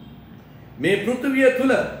මේ පෘථිවිය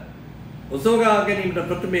තුල ඔසවා ගැනීමට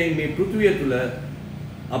ප්‍රථමයෙන් මේ පෘථිවිය තුල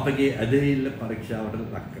අපගේ ඇදහිල්ල පරීක්ෂාවට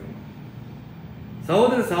ලක් කරනවා.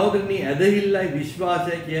 සහෝදර සහෝදරනි, ඇදහිල්ලයි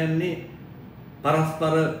විශ්වාසය කියන්නේ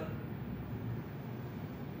පරස්පර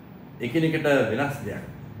එකිනෙකට වෙනස් දෙයක්.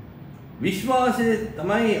 විශ්වාසය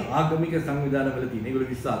තමයි ආගමික සංවිධානවල තියෙන. ඒගොල්ලෝ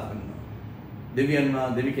විශ්වාස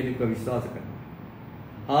කරනවා. දෙවි කෙනෙක්ව විශ්වාස කරනවා.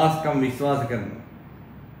 ආස්කම් විශ්වාස කරනවා.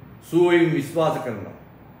 සුවයෙන් විශ්වාස කරනවා.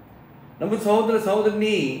 නමුත් සහෝදර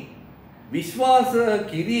සහෝදරනි, විශ්වාස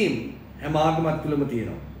කිරීම හැම ආගමක් තුළම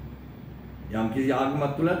තියෙනවා. යම් කිසි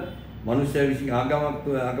ආගමක් තුළ මනුෂ්‍ය විසින්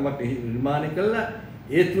ආගමක් නිර්මාණය කළා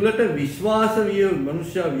ඒ තුළට විශ්වාස විය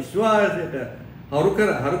මනුෂ්‍ය විශ්වාසයට හරු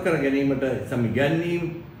කර ගැනීමට සමිගැන්වීම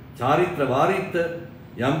චාරිත්‍ර වාරිත්‍ර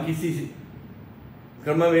යම් කිසි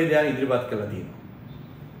ක්‍රමවේදයන් ඉදිරිපත් කළා තියෙනවා.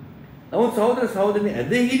 නමුත් සහෝදර සහෝදරනි,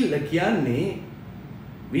 ඇදහිල්ල කියන්නේ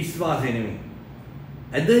විශ්වාසය නෙමෙයි.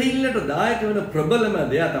 ඇදහිල්ලට දායක වෙන ප්‍රබලම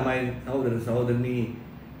දෙය තමයි සහෝදර සහෝදරනි,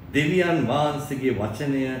 දෙවියන් වහන්සේගේ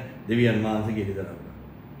වචනය, දෙවියන් වහන්සේගේ ඉදිරියට.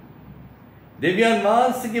 දෙවියන්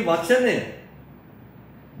වහන්සේගේ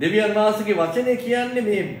වචනය කියන්නේ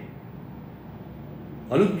මේ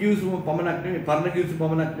අලුත් ගිවිසුම පමණක් නෙමෙයි, පරණ ගිවිසුම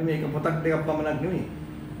පමණක් නෙමෙයි, ඒක පොතක් දෙකක් පමණක් නෙමෙයි.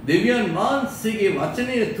 දෙවියන් වහන්සේගේ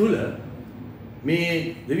වචනය තුල,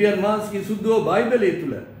 මේ දෙවියන් වහන්සේගේ සුද්ධෝ බයිබලයේ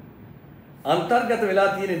තුල අන්තර්ගත වෙලා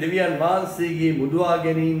තියෙන දෙවියන් වහන්සේගේ මුදවා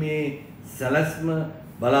ගැනීමේ සැලැස්ම,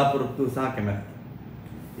 බලාපොරොත්තු සහ කැමැත්ත.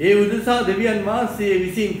 ඒ උදෙසා දෙවියන් වහන්සේ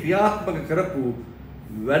විසින් ක්‍රියාත්මක කරපු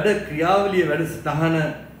වැඩ ක්‍රියාවලිය වැඩසටහන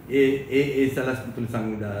ඒ සැලැස්ම තුල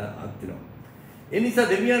සංවිධානය වෙනවා. ඒ නිසා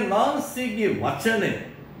දෙවියන් වහන්සේගේ වචනය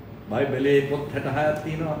බයිබලයේ පොත් 66ක්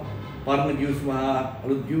තියෙනවා. පරණ ගිවිසුම හා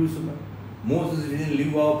අලුත් ගිවිසුම. මෝසස් විසින්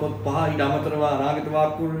ලිව්වා පොත් 5 ඊට අමතරව අනාගත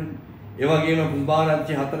වාක්‍යවල, ඒ වගේම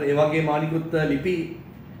පුස්බාරච්චි 4, ඒ වගේම අනිකුත් ලිපි.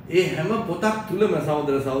 ඒ හැම පොතක් තුලම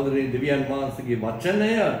සහෝදර සහෝදරයන් දෙවියන් වහන්සේගේ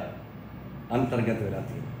වචනය අන්තර්ගත වෙලා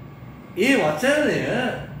තියෙනවා. ඒ වචනය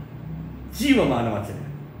ජීවමාන වචනය.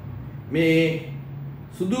 මේ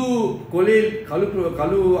සුදු කොලේ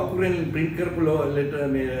කළු අකුරෙන් print කරපු ලෙටර්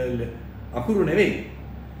මේ අකුරු නෙවෙයි.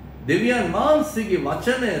 දෙවියන් වහන්සේගේ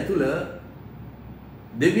වචනය තුල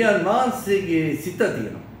දෙවියන් වහන්සේගේ සිත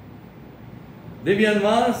තියෙනවා. දෙවියන්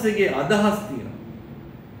වහන්සේගේ අදහස් තියෙනවා.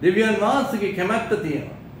 දෙවියන් වහන්සේගේ කැමැත්ත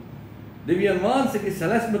තියෙනවා. දෙවියන් වහන්සේගේ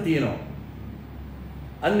සැලැස්ම තියෙනවා.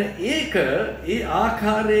 අන්න ඒක ඒ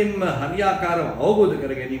ආකාරයෙන්ම හරියාකාරව අවබෝධ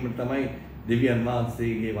කර ගැනීම තමයි දෙවියන්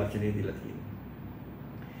වහන්සේගේ වචනේ දීලා තියෙන්නේ.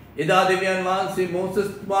 එදා දෙවියන් වහන්සේ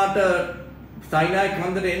මෝසස්තුමාට සයිනායි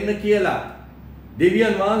කන්දට එන්න කියලා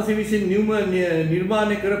දෙවියන් වහන්සේ විසින්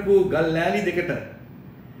නිර්මාණය කරපු ගල් ලෑලි දෙකට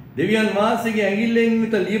දෙවියන් වහන්සේගේ ඇඟිල්ලෙන්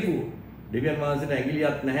විතර ලියපු, දෙවියන් වහන්සේට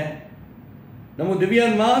ඇඟිලියක් නැහැ. නමුත්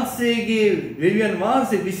දෙවියන්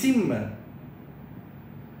වහන්සේ විසින්ම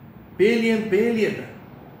පේලියෙන් පේලියට,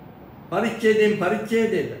 පරිච්ඡේදයෙන්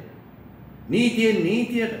පරිච්ඡේදයට, නීතියෙන්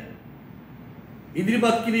නීතියට,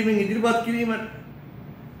 ඉදිරිපත් කිරීමට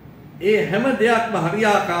ඒ හැම දෙයක්ම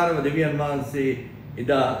හරියාකාරව දෙවියන් වහන්සේ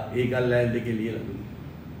එදා ඒ ගල් ලෑලි දෙකේ ලියලා දුන්නා.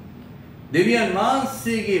 දෙවියන්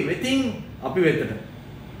වහන්සේගේ වෙතින් අපි වෙතට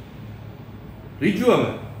ඍජුවම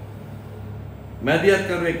මැදිහත්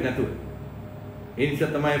කරුවෙක් නැතුව. ඒ නිසා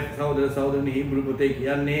තමයි සහෝදර සහෝදරනි හීබ්‍රු පොතේ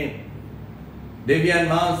කියන්නේ දෙවියන්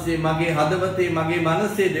වහන්සේ මගේ හදවතේ, මගේ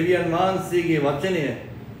මනසේ දෙවියන් වහන්සේගේ වචනය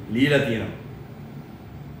লীලා තියෙනවා.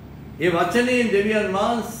 ඒ වචනයෙන් දෙවියන්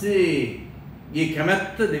වහන්සේගේ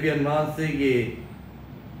කැමැත්ත, දෙවියන් වහන්සේගේ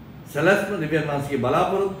සැලැස්ම, දෙවියන් වහන්සේගේ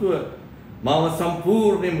බලාපොරොත්තුව මාව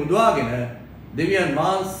සම්පූර්ණයෙන් මුදවාගෙන දෙවියන්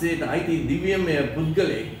වහන්සේට අයිති දිව්‍යමය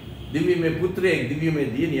පුද්ගලයෙක්, දිව්‍යමය පුත්‍රයෙක්, දිව්‍යමය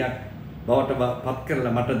දියණියක් බවට පත්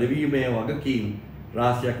කරලා මට දිව්‍යමය වගකීම්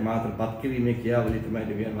රාශියක් මාතර පත් කිරීමේ ක්‍රියාවලිය තමයි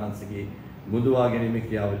දෙවියන් වහන්සේගේ මුදවා ගැනීමේ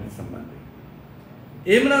ක්‍රියාවලියට සම්බන්ධයි.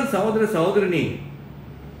 එහෙමනම් සහෝදර සහෝදරනි,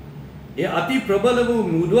 ඒ අති ප්‍රබල වූ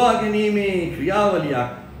මුදවා ගැනීමේ ක්‍රියාවලියක්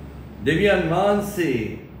දෙවියන්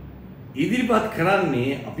වහන්සේ ඉදිරිපත්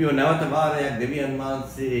කරන්නේ අපිව නැවත වාරයක් දෙවියන්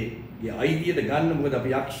වහන්සේගේ අයිතියට ගන්න. මොකද අපි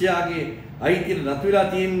යක්ෂයාගේ අයිතියට නතු වෙලා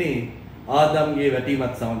තියෙන්නේ ආදම්ගේ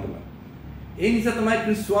වැටීමත් සමගම. ඒ නිසා තමයි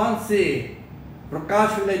ක්‍රිස්තුස් වහන්සේ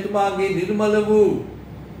ප්‍රකාශ වුණ එතුමාගේ නිර්මල වූ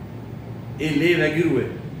ඒ ලේ වැගිරුවේ,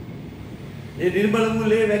 ඒ නිර්මල වූ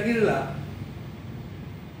ලේ වැగిරලා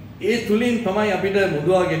ඒ තුලින් තමයි අපිට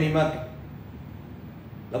මුදවා ගැනීමක්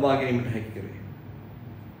ලබා ගැනීමට හැකි කරේ.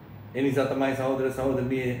 ඒ නිසා තමයි සහෝදර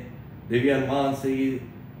සහෝදරිය දෙවියන් වහන්සේගේ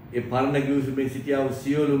ඒ පරණ ගිවිසුමේ සිටියා වූ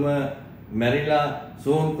සියලුම මැරිලා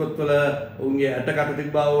සෝන්කොත්වල උන්ගේ ඇටකට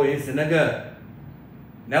තිබ්බා වූ ඒ සෙනග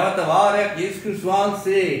නැවත වාරයක් යේසුස් ක්‍රිස්තුස්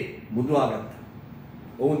වහන්සේ මුදවා ගත්තා.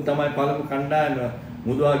 ඔවුන් තමයි පළමු කණ්ඩායම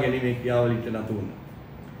මුදවා ගැනීමේ ක්‍රියාවලියට නතු වුණා.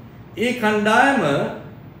 ඒ කණ්ඩායම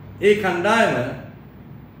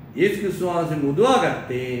යේසුස් ක්‍රිස්තුස් වහන්සේ මුදවා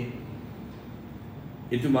ගත්තේ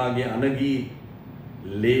එතුමාගේ අනගී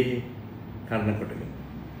ලේ කරන කොටගෙන.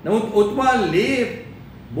 නමුත් ඔතුමා ලේ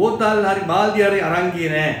බෝතල් හරි බාල්දිය හරි අරන් ගියේ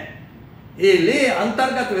නෑ. ඒ ලේ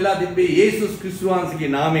අන්තර්ගත වෙලා තිබ්බේ යේසුස් ක්‍රිස්තුස් වහන්සේගේ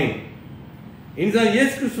නාමයෙන්. ඒ නිසා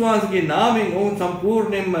යේසුස් ක්‍රිස්තුස් වහන්සේගේ නාමයෙන් ඔවුන්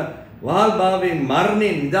සම්පූර්ණයෙන්ම වහල්භාවයෙන්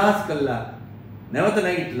මරණයෙන් නිදහස් කළා. නැවත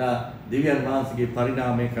නැගිටලා දෙවියන් වහන්සේගේ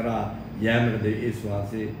පරිණාමය කරා යෑමට යේසුස්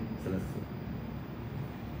වහන්සේ සැලැස්සුවා.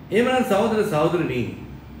 එහෙමනම් සහෝදර සහෝදරනි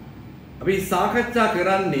අපි සාකච්ඡා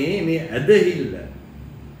කරන්නේ මේ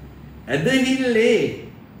ඇදහිල්ලේ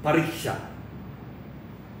පරීක්ෂා.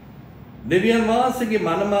 දෙවියන් වහන්සේගේ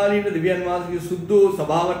මනමාලීට දෙවියන් වහන්සේගේ සුද්ධෝ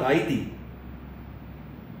ස්වභාවයට අයිති.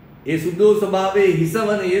 ඒ සුද්ධෝ ස්වභාවයේ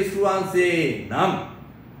හිසවන යේසුස් වහන්සේ නම්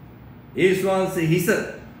යේසුස් වහන්සේ හිස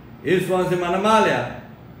යේසුස් වහන්සේ මනමාලය.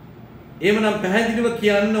 එහෙමනම් පැහැදිලිව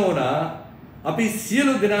කියන්න ඕන අපි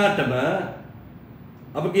සියලු දෙනාටම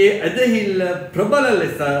අපගේ ඇදහිල්ල ප්‍රබල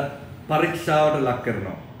ලෙස පරීක්ෂාවට ලක්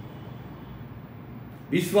කරනවා.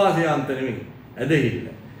 විශ්වාසය අන්ත නෙමෙයි ඇදහිල්ල.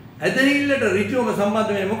 ඇදහිල්ලට ඍජුවම සම්බන්ධ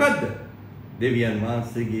වෙන්නේ මොකද්ද? දෙවියන්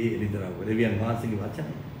වහන්සේගේ එළිදරව්ව, දෙවියන් වහන්සේගේ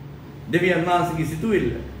වචනය, දෙවියන් වහන්සේගේ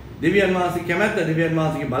සිතුවිල්ල, දෙවියන් වහන්සේගේ කැමැත්ත, දෙවියන්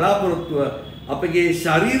වහන්සේගේ බලාපොරොත්තුව අපගේ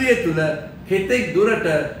ශාරීරිය තුල කෙතෙක් දුරට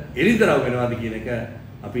එළිදරව් වෙනවාද කියන එක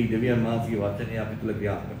අපි දෙවියන් වහන්සේගේ වචනය අපි තුල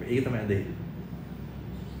ක්‍රියාත්මක වෙයි. ඒක තමයි ඇදහිල්ල.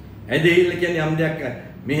 ඇදහිල්ල කියන්නේ යම් දෙයක්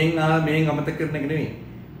මෙහෙන් අමතක කරන එක නෙමෙයි.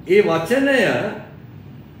 ඒ වචනය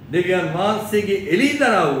දෙවියන් වහන්සේගේ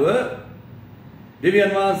එළිදරව්ව,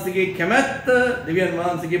 දෙවියන් වහන්සේගේ කැමැත්ත, දෙවියන්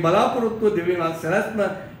වහන්සේගේ බලාපොරොත්තුව, දෙවියන් වහන්සේ සැලැස්ම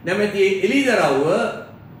නැමැති එළිදරව්ව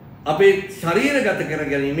අපේ ශරීරගත කර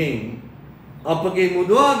ගැනීමෙන් අපගේ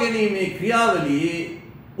මුදවා ගැනීමේ ක්‍රියාවලියේ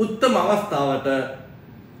උත්තම අවස්ථාවට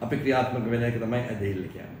අපි ක්‍රියාත්මක වෙන එක තමයි ඇදහිල්ල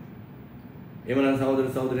කියන්නේ. එවනම් සහෝදර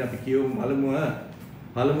සහෝදරිය අපි කියමු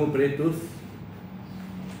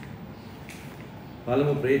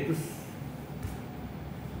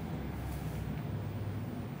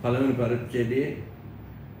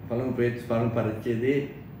පළමු පේතුස් පළමු පරිච්ඡේදයේ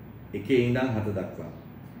 1 ඉඳන් 7 දක්වා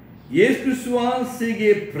යේසුස් ක්‍රිස්තුස්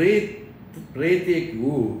වහන්සේගේ ප්‍රේතෙක්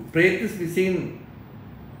වූ ප්‍රේතස් විසින්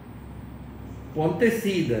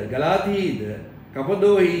පොන්තෙසීද, ගලාතියේද,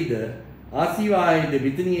 කපදෝහියේද, ආසියායේද,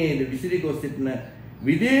 බිතනියේද විසිරි ගොස් සිටින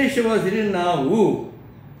විදේශව සිටිනා වූ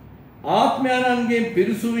ආත්මයන්ගෙන්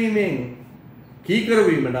පිරිසුවීමෙන් කීකර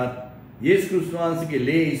වීමටත් යේසුස් ක්‍රිස්තුස් වහන්සේගේ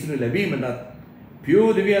ලේ ඉසුරු ලැබීමටත්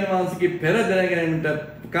පියෝ දෙවියන් වහන්සේගේ පෙර දැනගැනීමට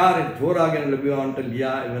ප්‍රකාරයෙන් තෝරාගෙන ලැබුවාන්ට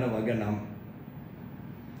ලියා එවන වග නම්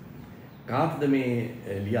කාටද මේ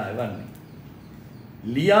ලියා එවන්නේ?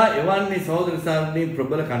 ලියා එවන්නේ සහෝදර සහෝදරනි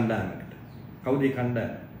ප්‍රබල කණ්ඩායමකට. කවුද ඒ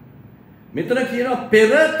කණ්ඩායම? මෙතන කියනවා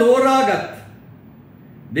පෙර තෝරාගත්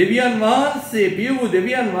දෙවියන් වහන්සේ, පියෝ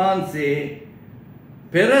දෙවියන් වහන්සේ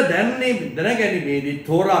පෙර දැනගැනීමේදී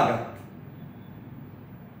තෝරාගත්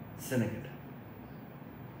සෙනගට.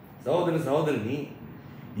 සහෝදර සහෝදරනි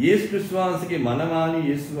යේසුස් ක්‍රිස්තුස් වහන්සේගේ මනමාලී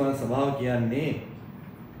යේසුස් වහන්සේ ස්වභාව කියන්නේ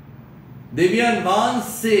දෙවියන්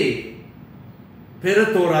වහන්සේ පෙර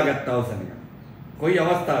තෝරාගත් අවසනක. කොයි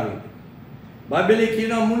අවස්ථාවේද? බයිබලයේ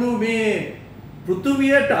කියන මුළු මේ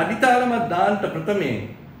පෘථුවියට අඩිතාලම දාන්න ප්‍රථමයෙන්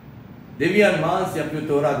දෙවියන් වහන්සේ අපිව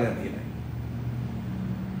තෝරාගෙන තියෙනවා.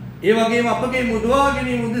 ඒ වගේම අපගේ මුදවා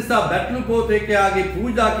ගැනීම උදෙසා බැටළු පොතේකයාගේ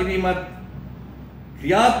පූජා කිරීමත්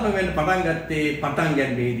ක්‍රියාත්මක වෙන්න පටන් ගත්තේ පටන්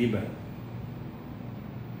ගැනීමේදී බව.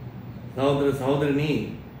 සහෝදර සහෝදරනි,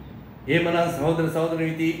 එහෙමනම් සහෝදර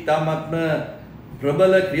සහෝදරනි තාමත්ම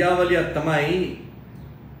ප්‍රබල ක්‍රියාවලියක් තමයි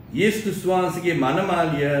යේසුස් වහන්සේගේ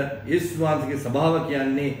මනමාලිය, යේසුස් වහන්සේගේ ස්වභාව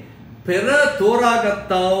කියන්නේ පෙර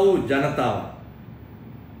තෝරාගත්තා වූ ජනතාව.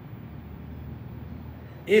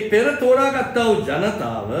 ඒ පෙර තෝරාගත්තා වූ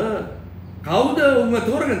ජනතාව කවුද උන්ව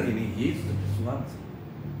තෝරගෙන තියෙන්නේ? යේසුස් වහන්සේ.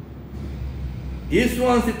 යේසුස්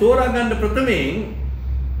වහන්සේ තෝරා ගන්න ප්‍රථමයෙන්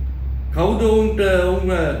කවුද උන්ව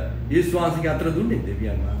යේසුස් වහන්සේගේ අතර දුන්නේ?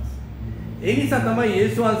 දෙවියන් වහන්සේ. ඒ නිසා තමයි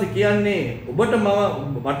යේසුස් වහන්සේ කියන්නේ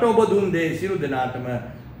මට ඔබ දුන් දේ සියලු දෙනාටම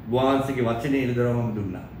වහන්සේගේ වචනේ ඉදරවම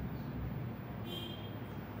දුන්නා.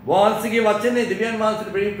 වහන්සේගේ වචනේ දෙවියන්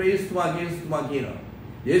වහන්සේට ප්‍රේස්තුමා කියනවා.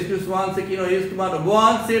 යේසුස් වහන්සේ කියනවා යේසුස්තුමාට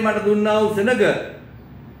වහන්සේ මට දුන්නා වූ සෙනග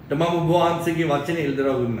මම ඔබ වහන්සේගේ වචනේ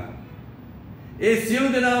එල්දරව් දුන්නා. ඒ සියලු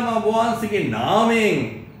දෙනාම ඔබ වහන්සේගේ නාමයෙන්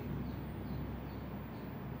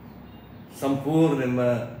සම්පූර්ණයෙන්ම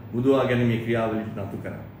බුදුවා ගැනීමේ ක්‍රියාවලියට නතු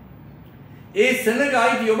කරා. ඒ සෙනග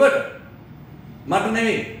අයිති ඔබට, මට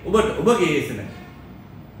නෙවෙයි, ඔබට, ඔබගේ ඒ සෙනග.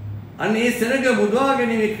 අන්න ඒ සෙනග බුදුවා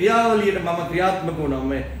ගැනීමේ ක්‍රියාවලියට මම ක්‍රියාත්මක වුණා.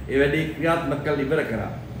 මම ඒ වැඩේ ක්‍රියාත්මක කරලා ඉවර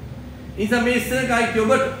කරා. නිසා මේ සෙනග අයිති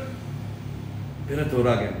ඔබට පෙර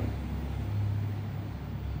තෝරා ගැනීම.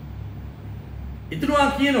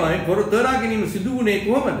 ඉතුරුවා කියනවා මේ පොර තෝරා ගැනීම සිදු වුණේ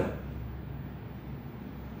කොහොමද?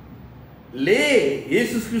 ලේ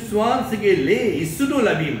යේසුස් ක්‍රිස්තුස් වහන්සේගේ ලේ ඉස්සුණු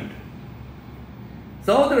ලැබීමට.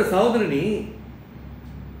 සහෝදර සහෝදරනි,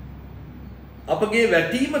 අපගේ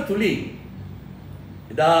වැටීම තුලින්,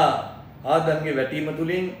 එදා ආදම්ගේ වැටීම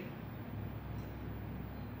තුලින්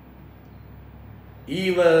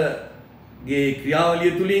ඊවගේ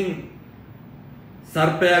ක්‍රියාවලිය තුලින්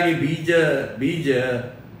සර්පයාගේ බීජ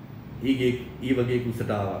ඊවගේ කුසට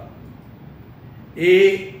ආවා.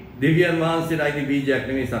 ඒ දෙවියන් වහන්සේට අයිති බීජයක්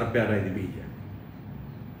නෙමෙයි, සර්පයාට අයිති බීජයක්.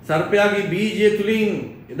 සර්පයාගේ බීජය තුලින්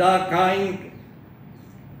එදා කායින්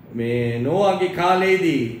මේ නෝවාගේ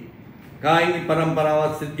කාලයේදී කායින්ගේ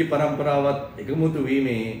પરම්පරාවත් සිද්ගේ પરම්පරාවත් එකමුතු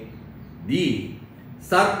වීමේදී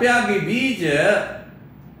සර්පයාගේ බීජ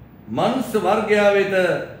මනුස්ස වර්ගයා වෙත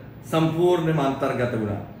සම්පූර්ණයෙන්ම අන්තර්ගත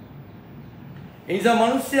වුණා. ඒ නිසා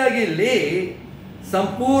මිනිස්යාගේ ලේ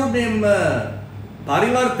සම්පූර්ණයෙන්ම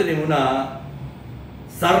පරිවර්තනය වුණා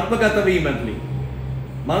සර්පගත වීම තුළින්.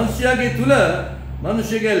 මිනිස්යාගේ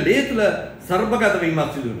ලේ තුල සර්පගත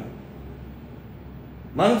වීමක් සිදු වුණා.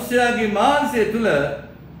 මිනිස්යාගේ මාංශය තුල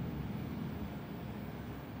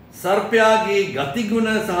සර්පයාගේ ගතිගුණ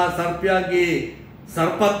සහ සර්පයාගේ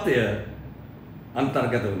සර්පත්වය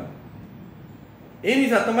අන්තර්ගත වුණා. ඒ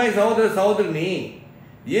නිසා තමයි සහෝදර සහෝදරනි,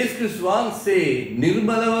 යේසුස් ක්‍රිස්තුස් වහන්සේ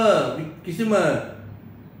නිර්මලව කිසිම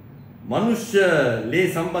මනුෂ්‍ය ලේ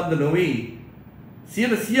සම්බන්ධ නොවි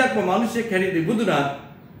 100%ක්ම මිනිසෙක් හැටියට ඉපදුණා.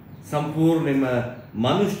 සම්පූර්ණයෙන්ම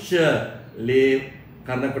මනුෂ්‍ය ලේ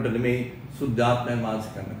කරනකොට නෙමෙයි, සුද්ධාත්මයන්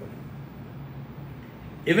වහන්සේ කරනකොට.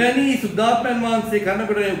 එවැනි සුද්ධාත්මයන් වහන්සේ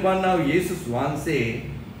කරනකොට උපන්නා වූ යේසුස් වහන්සේ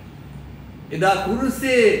එදා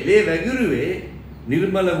කුරුසේ ලේ වැගිරුවේ,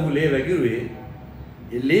 නිර්මල වූ ලේ වැගිරුවේ.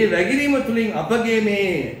 ලේ වැගිරීම තුලින් අපගේ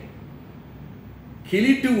මේ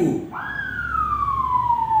කිලිටු වූ,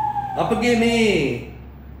 අපගේ මේ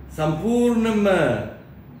සම්පූර්ණම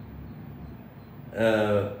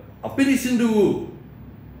අපිරිසිදු වූ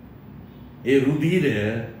ඒ රුධිරය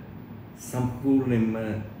සම්පූර්ණයෙන්ම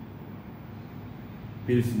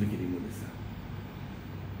පිරිසිදු කිරීම නිසා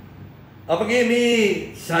අපගේ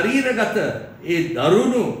මේ ශරීරගත ඒ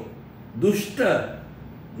දරුණු දුෂ්ට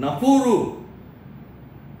නපුරු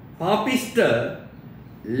පාපිෂ්ඨ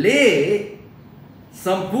ලේ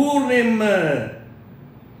සම්පූර්ණයෙන්ම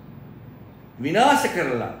විනාශ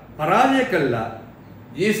කරලා පරාජය කළා.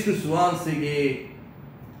 යේසුස් ක්‍රිස්තුස් වහන්සේගේ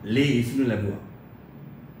ලේ ඉසුණු ලැබුවා.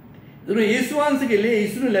 ඒතර යේසුස් වහන්සේගේ ලේ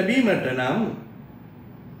ඉසුණු ලැබීමට නම්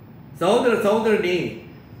සහෝදර සහෝදරනි,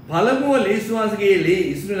 පළමුව යේසුස් වහන්සේගේ ලේ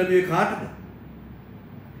ඉසුණු ලැබුවේ කාටද?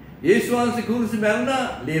 යේසුස් වහන්සේ කුරුසි මැරුණා,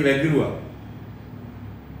 ලේ වැගිරුවා.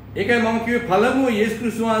 ඒකයි මම කිව්වේ පළමුව යේසුස්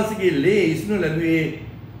ක්‍රිස්තුස් වහන්සේගේ ලේ ඉසුණු ලැබුවේ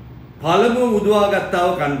පළමුව මුදවාගත්තා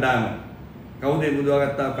වූ කණ්ඩායම. කවුද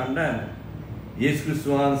මුදවාගත්තා වූ කණ්ඩායම? යේසුස් ක්‍රිස්තුස්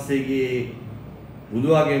වහන්සේගේ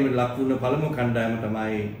බුදුආගමේ ලක් වුණ පළමු කණ්ඩායම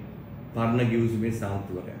තමයි පරණ ගිවිසුමේ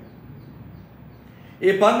සාන්තුවරයන්.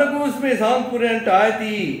 ඒ පරණ ගිවිසුමේ සාන්තුවරයන්ට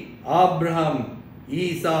ආйти ආබ්‍රහම්,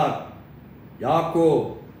 ඊසාක්, යාකෝබ්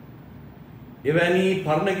එවැනි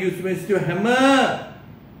පරණ ගිවිසුමේ සිටි හැම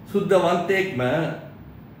සුද්ධවන්තයෙක්ම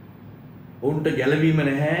ඔවුන්ට ගැලවීම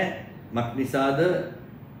නැහැ. මක් නිසාද?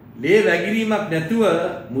 ලේ වැගිරීමක් නැතුව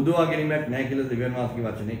මුදවා ගැනීමක් නැහැ කියලා දෙවියන්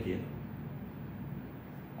වහන්සේගේ වචනේ කියනවා.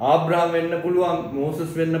 ආබ්‍රහම් වෙන්න පුළුවන්,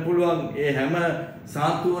 මෝසස් වෙන්න පුළුවන්, ඒ හැම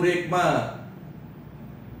සාන්තුවරයෙක්ම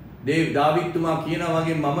දාවිත්තුමා කියනවා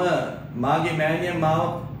වගේ මම මාගේ මෑණියන්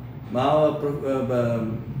මාව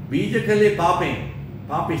බීජ කළේ පාපෙන්,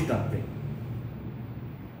 පාපිෂ්ඨත්වයෙන්.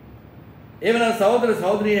 එවනම් සහෝදර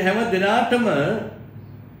සහෝදරිය හැම දිනාටම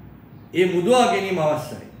ඒ මුදවා ගැනීම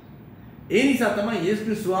අවශ්‍යයි. ඒ නිසා තමයි යේසුස්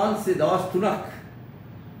ක්‍රිස්තුස් වහන්සේ දවස් 3ක්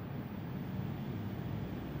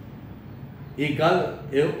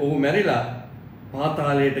ඔහු මැරිලා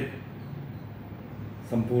පාතාලයට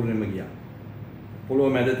සම්පූර්ණයෙන්ම ගියා.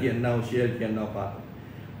 පොළොව මැද තියෙනා ඔෂියල් කියනවා පාතාල.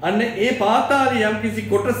 අන්න ඒ පාතාලයේ යම්කිසි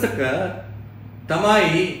කොටසක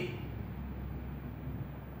තමයි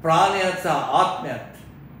ප්‍රාණයත් සහ ආත්මයත්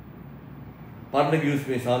පරණ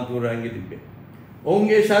ගිවිසුමේ සාන්තුවරයන්ගේ තිබ්බේ.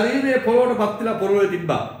 ඔවුන්ගේ ශරීරය පොළොවට පත් වෙලා පොළොවේ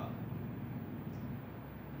තිබ්බා.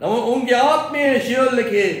 නමුත් ඔවුන්ගේ ආත්මයේ ෂියල්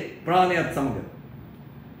එකේ ප්‍රාණයත් සමග.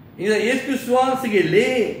 ඉතින් යේසුස් වහන්සේගේ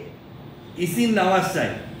ලේ ඉසින් අවශ්‍යයි.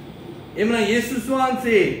 එමනම් යේසුස්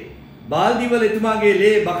වහන්සේ බාල්දි වල එතුමාගේ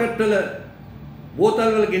ලේ බකට් වල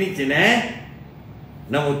බෝතල් වල ගෙනිච්චේ නෑ.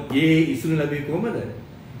 නමුත් ඒ ඉසුරු ලැබෙන්නේ කොහමද?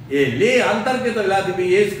 ඒ ලේ අන්තර්ගත වෙලා තිබේ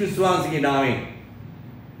යේසුස් වහන්සේගේ නාමයෙන්.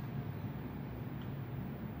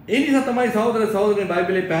 ඒ නිසා තමයි සහෝදර සහෝදරයන්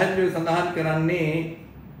බයිබලයේ පැහැදිලිව සඳහන් කරන්නේ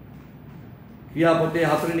ක්‍රියාපොතේ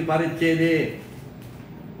 4 වෙනි පරිච්ඡේදයේ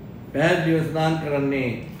පැහැදිලිව සඳහන්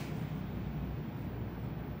කරන්නේ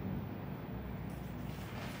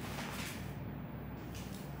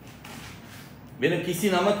වෙන කිසි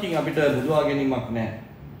නමකින් අපිට මුදවා ගැනීමක් නැහැ.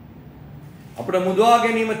 අපිට මුදවා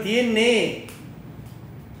ගැනීම තියෙන්නේ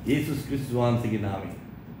යේසුස් ක්‍රිස්තුස් වහන්සේගේ නාමයෙන්.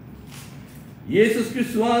 යේසුස්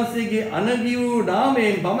ක්‍රිස්තුස් වහන්සේගේ අනගි වූ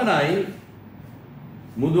නාමයෙන් පමණයි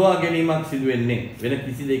මුදවා ගැනීමක් සිදු වෙන්නේ. වෙන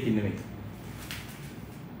කිසි දෙයකින් නෙමෙයි.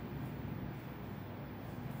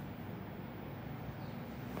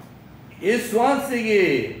 යේසුස්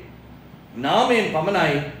වහන්සේගේ නාමයෙන්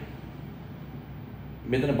පමණයි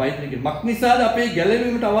මෙතන බයිබලයේ මක්නිසාද අපේ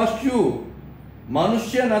ගැලවීමට අවශ්‍ය වූ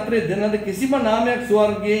මිනිස්යන් අතරේ දෙනද කිසිම නාමයක්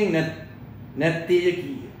ස්වර්ගයෙන් නැත්තේ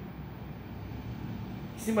කීය.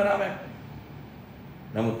 කිසිම නාමයක්.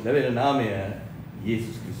 නමුත් ලැබෙන නාමය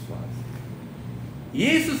යේසුස් ක්‍රිස්තුස් වහන්සේ.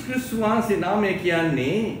 යේසුස් ක්‍රිස්තුස් වහන්සේ නාමය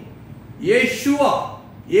කියන්නේ යේෂුවා.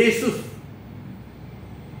 යේසුස්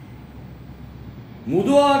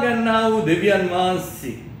මුදවා ගන්නා වූ දෙවියන්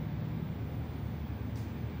වහන්සේ.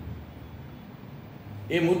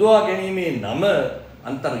 ඒ මුදවා ගැනීමේ නම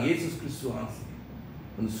අන්තර් යේසුස් ක්‍රිස්තුස් වහන්සේ.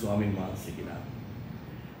 උන් ස්වාමීන් වහන්සේගේ නාමය.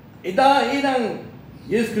 එදා ඊළඟ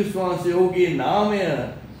යේසුස් ක්‍රිස්තුස් වහන්සේ ඔහුගේ නාමය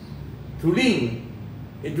තුලින්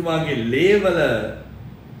එතුමාගේ ලේවල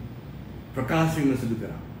ප්‍රකාශ වීම සිදු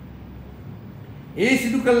කරා. ඒ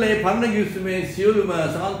සිදු කළ ඒ පරණ ගිවිසුමේ සියලුම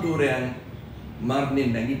සාන්තුරයන්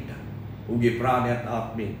මරණයෙන් නැගිට්ටා. ඔහුගේ ප්‍රාණයත්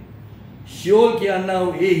ආත්මයෙන්. ෂියෝල් කියනා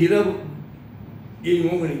වූ ඒ හිර ගේ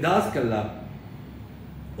මොම නිදාස් කළා.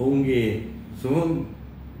 ඔවුන්ගේ සෝම්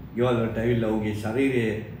ගෙවල් වලට ඇවිල්ලා ඔහුගේ ශරීරය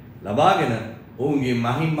ලබාගෙන ඔවුන්ගේ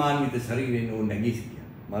මහිමාන්විත ශරීරයෙන් ඔවුන් නැගී සිටියා.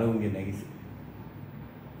 මලවුන්ගේ නැගී සිටියා.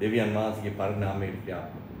 දෙවියන් වහන්සේගේ පරිණාමයේ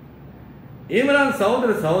ක්‍රියාත්මක. එහෙමනම්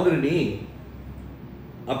සහෝදර සහෝදරනි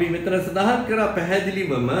අපි මෙතන සඳහන් කරා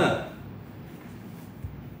පැහැදිලිවම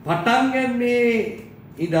පටන් ගන්නේ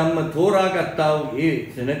ඉදම්ම තෝරාගත්තා වූ ඒ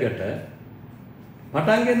සෙනගට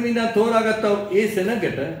පටන් ගන්න ඉඳන් තෝරාගත්තා වූ ඒ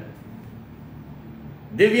සෙනගට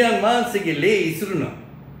දෙවියන් වහන්සේගේ ලේ ඉසුරුණා.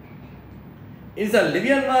 ඒ නිසා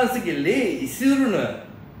දෙවියන් වහන්සේගේ ලේ ඉසුරුණ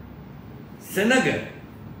සෙනග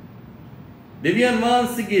දෙවියන්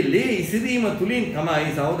වහන්සේගේ ලේ ඉසිරීම තුලින්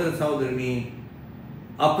තමයි සහෝදර සහෝදරනි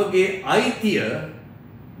අපගේ අයිතිය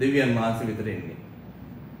දෙවියන් වහන්සේ වෙතට එන්නේ.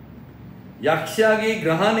 යක්ෂයාගේ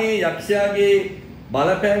ග්‍රහණේ යක්ෂයාගේ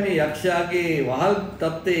බලපෑමේ යක්ෂයාගේ වහල්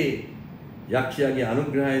තත්ත්වේ යක්ෂයාගේ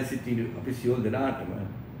අනුග්‍රහය සිටි අපි සියලු දෙනාටම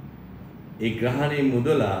ඒ ග්‍රහණේ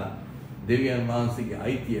මුදලා දෙවියන් වහන්සේගේ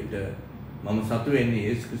අයිතියට මම සතු වෙන්නේ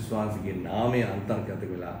යේසුස් ක්‍රිස්තුස් වහන්සේගේ නාමය අන්තර්ගත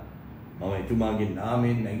වෙලා මම එතුමාගේ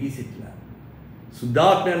නාමයෙන් නැගී සිටිලා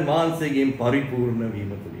සුද්ධාත්මයන් වහන්සේගෙන් පරිපූර්ණ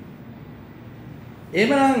වීම තුලින්.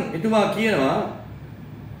 එහෙමනම් එතුමා කියනවා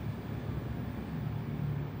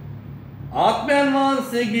ආත්මයන්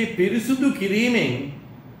වහන්සේගේ පිරිසුදු කිරීමෙන්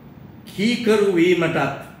කීකරු වීමටත්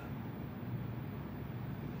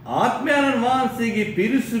ආත්මයන් වහන්සේගේ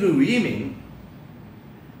පිරිසුදු වීමෙන්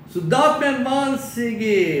සුද්ධාත්මයන්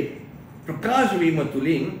වහන්සේගේ ප්‍රකාශ වීම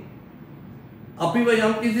තුලින් අපිව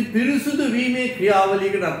යම්කිසි පිරිසුදු වීමේ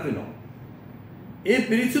ක්‍රියාවලියකට අත් වෙනවා. ඒ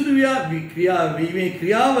පිරිසුදු වීමේ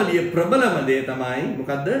ක්‍රියාවලිය ප්‍රබලම දේ තමයි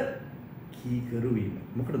මොකද්ද? කීකරු වීම.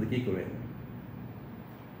 මොකටද කීකරු වෙන්නේ?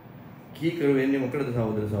 කීකරු වෙන්නේ මොකටද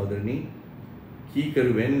සහෝදර සහෝදරනි?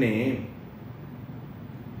 කීකරු වෙන්නේ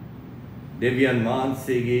දෙවියන්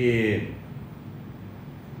වහන්සේගේ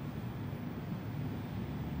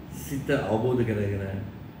සිත අවබෝධ කරගෙන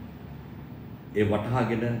ඒ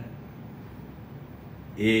වටහාගෙන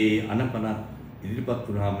ඒ අනපනත් ඉදිරිපත්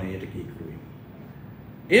වුණාම ඒකට කීකරු වෙනවා.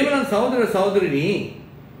 එහෙමනම් සහෝදර සහෝදරිනි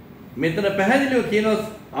මෙතන පැහැදිලිව කියනවා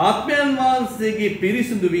ආත්මයන් වහන්සේගේ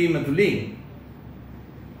පිරිසිදු වීම තුලින්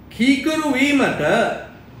කීකරු වීමට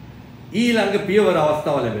ඊළඟ පියවර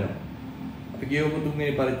අවස්ථාව ලැබෙනවා. අපි කියවමු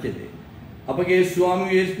තුන්වෙනි පරිච්ඡේදය. අපගේ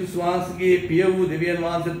ස්වාමී යේසුස් වහන්සේගේ පිය වූ දෙවියන්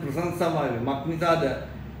වහන්සේට ප්‍රශංසාව මක්නිසාද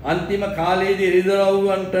අන්තිම කාලයේදී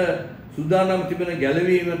එළිදරව්වන්ට සූදානම් තිබෙන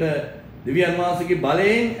ගැලවීමට දෙවියන් වහන්සේගේ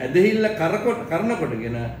බලයෙන් ඇදහිල්ල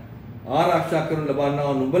කරනකොටගෙන ආරක්ෂා කරන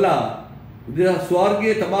ලබන්නා නුඹලා උදේ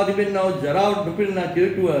ස්වර්ගයේ තබා තිබෙනා වූ ජරාවට නොපිළෙනා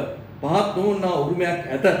කිරටුව පහත් නොවුනා උරුමයක්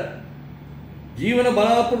ඇත. ජීවන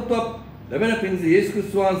බලාපොරොත්තුවක් ලැබෙන පිණිස යේසුස්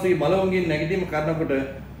ක්‍රිස්තුස් වහන්සේගේ මලවුන්ගෙන් නැගිටීම කරනකොට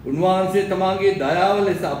උන්වහන්සේ තමාගේ දයාව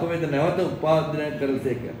ලෙස අප වෙත නැවත උපාදානය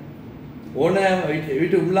කරසේක. ඕනෑම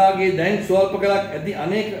විට උන්ලාගේ දැන් ස්වල්ප කලක් ඇති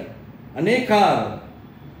අනේකාර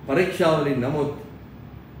පරීක්ෂාවලින් නමුත්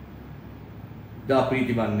දා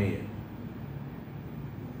ප්‍රීති වන්නේය.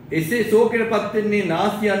 එසේ ශෝකයටපත් වෙන්නේ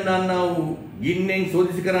නාස්තියන් යන්නා වූ ගින්නෙන්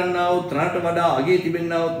සෝදිසි කරන්නා වූ තරණට වඩා අගේ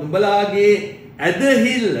තිබෙන්නා වූ නුඹලාගේ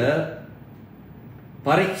ඇදහිල්ල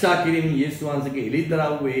පරීක්ෂා කිරීම යේසුස් වහන්සේගේ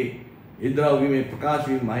එළිදරව් වීමේ ප්‍රකාශ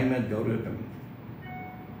වීම මහිමත් ගෞරව කරමි.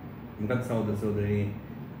 මොකද සහෝදර සහෝදරයනි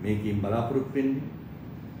මේකෙන් බලාපොරොත්තු වෙන්නේ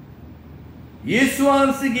යේසුස්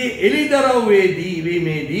වහන්සේගේ එළිදරව්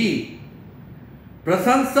වීමේදී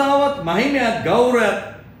ප්‍රශංසාවත් මහිමයත් ගෞරවයත්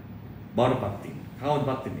බාරපත් වීම.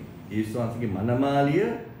 කවදාවත් වෙන්නේ යේසුස් වහන්සේගේ මනමාලිය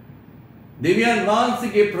දෙවියන්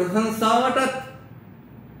වහන්සේගේ ප්‍රශංසාවටත්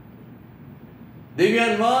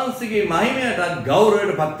දෙවියන් වහන්සේගේ මහිමයටත්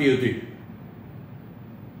ගෞරවයටපත් විය යුතුයි.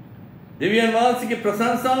 දෙවියන් වහන්සේගේ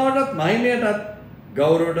ප්‍රශංසාවටත් මහිමයටත්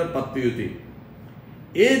ගෞරවයටපත් විය යුතුයි.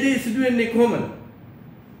 ඒ දේ සිදු වෙන්නේ කොහොමද?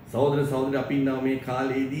 සහෝදර සහෝදරි අපි ඉන්නවා මේ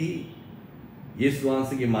කාලේදී යේසුස්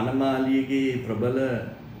වහන්සේගේ මනමාලියගේ ප්‍රබල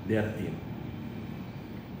දෙයක් තියෙනවා.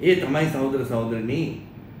 ඒ තමයි සහෝදර සහෝදරනි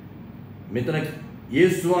මෙතන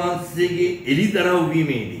යේසුස් වහන්සේගේ එළිදරව්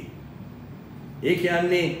වීමේදී ඒ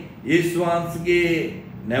කියන්නේ යේසුස් වහන්සේගේ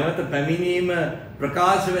නැවත පැමිණීම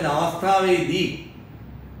ප්‍රකාශ වෙන අවස්ථාවේදී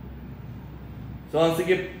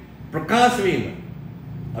ස්වාංශිකේ ප්‍රකාශ වීම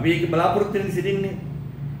අපි ඒක බලාපොරොත්තු වෙමින් සිටින්නේ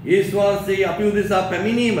යේසුස් වහන්සේ අපි උදෙසා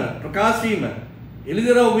පැමිණීම ප්‍රකාශ වීම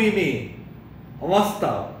එළිදරව් වීමේ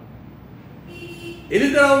අවස්ථාව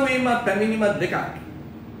එළිදරව් වීම පැමිණීම දෙකක්.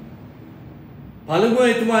 පළමුව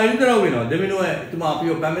එතුමා එළිදරව් වෙනවා. දෙවෙනුව එතුමා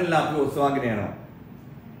අපිව පැමිණලා අපිව ඔසවාගෙන යනවා.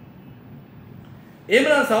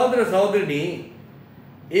 එහෙමනම් සහෝදර සහෝදරනි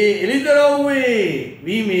ඒ එළිදරව්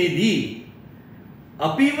වීමේදී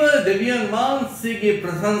අපිව දෙවියන් වහන්සේගේ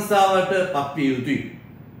ප්‍රශංසාවට පත්විය යුතුයි.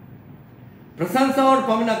 ප්‍රශංසාවට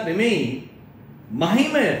පමණක් නෙමෙයි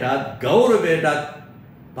මහිමයටත් ගෞරවයටත්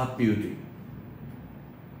පත්විය යුතුයි.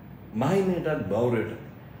 මහිමයටත් ගෞරවයටත්.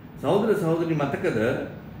 සහෝදර සහෝදරි මතකද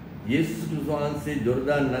යේසුස් වහන්සේ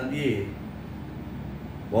ජෝර්දාන් නදියේ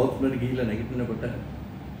බෞද්ධමර ගිහිල්ලා නැගිටිනකොට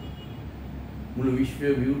මුළු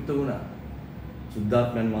විශ්වය විවෘත වුණා.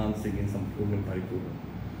 සුද්ධාත්මයන් වහන්සේගෙන් සම්පූර්ණ පරිපූර්ණ.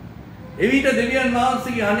 එවිට දෙවියන්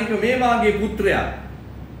වහන්සේගේ අනෙක මේ වාගේ පුත්‍රයා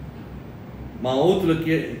මා ඔහු තුල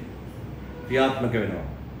ක්‍රියාත්මක වෙනවා.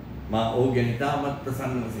 මා ඔහු ගැන ඉතාමත්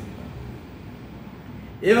ප්‍රසන්නව සිටිනවා.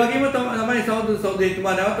 ඒ වගේම තමයි සහෝදර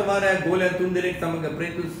සහෝදරිතුමා නැවත වාරයක් ගෝලයන් තුන් දෙනෙක් සමග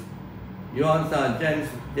ප්‍රේතුස් යෝහන් සහ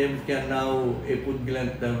ජේම්ස් කියනා වූ ඒ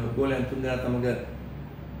පුද්ගලයන් ගෝලයන් තුන් දෙනා සමග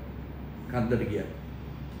කන්දට ගියා.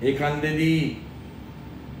 ඒ කන්දේදී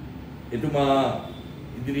එතුමා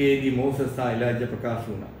ඉදිරියේදී මෝසස් සහ එලිජා ප්‍රකාශ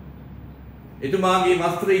වුණා. එතුමාගේ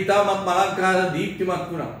වස්ත්‍රය ඉතාමත් අලංකාර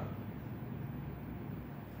දීප්තිමත් වුණා.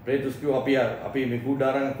 ප්‍රේතුස් කිව්වා අපි මේ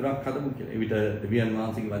කුඩාරන් තුනක් හදමු කියලා. එවිට දෙවියන්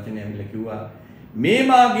වහන්සේගේ වචනය ඇවිල්ලා කිව්වා මේ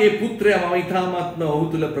මාගේ පුත්‍රයා මම ඉතාමත්ම ඔහු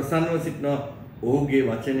තුල ප්‍රසන්නව සිටිනවා. ඔහුගේ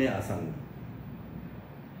වචනය අසන්න.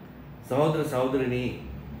 සහෝදර සහෝදරනි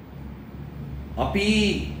අපි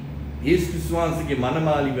යේසුස් වහන්සේගේ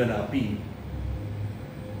මනමාලි වෙන අපි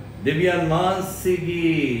දෙවියන්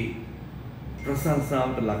වහන්සේගේ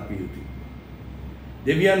ප්‍රශංසාවට ලක් විය යුතුයි.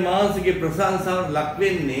 දෙවියන් වහන්සේගේ ප්‍රශංසාවට ලක්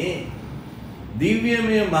වෙන්නේ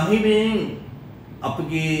දිව්‍යමය මහිමෙන්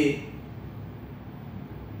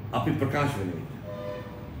අපි ප්‍රකාශ වෙන විට.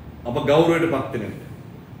 අප ගෞරවයටපත් වෙන විට.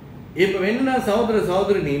 ඒක වෙන්න සහෝදර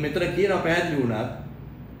සහෝදරනි මෙතන කියන පැහැදිලි වුණත්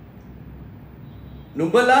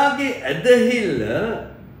නුඹලාගේ ඇදහිල්ල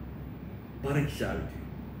පරීක්ෂා විට.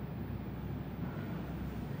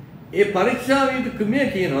 ඒ පරීක්ෂා විට ක්‍රමය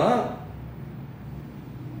කියනවා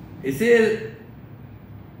එසේ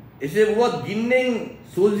වුවත් ගින්නෙන්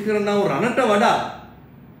සෝදිසි කරනව රණට වඩා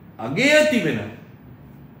අගය තිබෙන.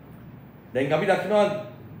 දැන් අපි දක්නවා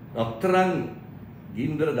රත්තරන්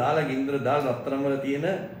ගින්දර දාලා රත්තරන් වල තියෙන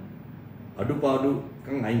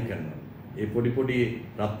අඩුපාඩුකම් අයින් කරනවා. ඒ පොඩි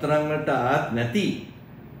රත්තරන් වලට ආත් නැති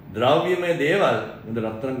ද්‍රව්‍යමය දේවල් මොකද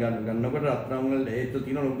රත්තරන් ගන්නකොට රත්තරන් වල හේතු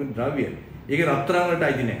තියෙන ලොකු ද්‍රව්‍ය. ඒක රත්තරන් වලට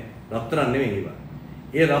අයිති නෑ. රත්තරන් නෙමෙයි ඒවා.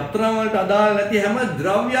 ඒ රත්තරන් වලට අදාළ නැති හැම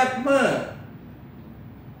ද්‍රව්‍යයක්ම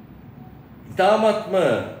ඉතාමත්ම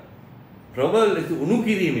ප්‍රබල ලෙස උණු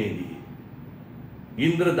කිරීමේදී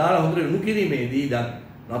ගින්දර දාලා හොඳට උණු කිරීමේදී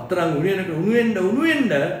රත්තරන් උණු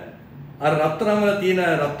වෙන්න අර රත්තරන් වල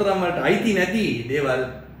තියෙන රත්තරන් වලට අයිති නැති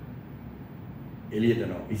දේවල් එළියට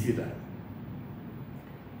යනවා විසිරනවා.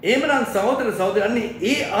 එහෙමනම් සහෝදර සහෝදරයනි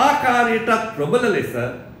ඒ ආකාරයටත් ප්‍රබල ලෙස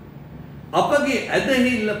අපගේ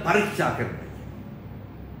ඇදහිල්ල පරීක්ෂා කරනවා.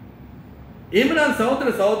 එහෙමනම්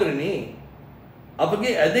සහෝදර සහෝදරනි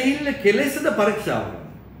අපගේ ඇදහිල්ල කෙලෙසද පරීක්ෂා කරනවා.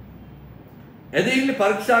 ඇදහිල්ල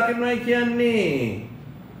පරීක්ෂා කරනවා කියන්නේ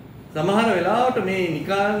සමහර වෙලාවට මේ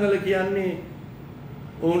නිකායන් වල කියන්නේ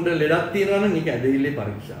ඔවුන්ට ලෙඩක් තියෙනවා නම් ඒක ඇදහිල්ලේ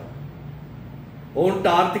පරීක්ෂාව. ඔවුන්ට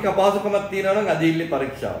ආර්ථික අපහසුකමක් තියෙනවා නම් ඇදහිල්ලේ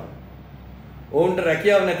පරීක්ෂාව. ඔවුන්ට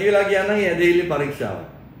රැකියාව නැති වෙලා ගියා නම් ඇදහිල්ලේ පරීක්ෂාව.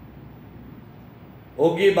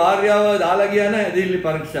 ඔහුගේ භාර්යාව දාලා ගියා නම් ඇදහිල්ලේ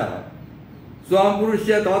පරීක්ෂාව. ස්වාම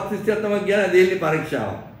පුරුෂයා තවත් ස්ත්‍රියක් තමයි ගියා නම් ඇදහිල්ලේ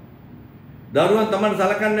පරීක්ෂාව. දරුවන් Taman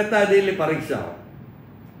සලකන්නේ නැත්නම් ඇදහිල්ලේ පරීක්ෂාව.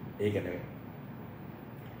 ඒක නෙවෙයි.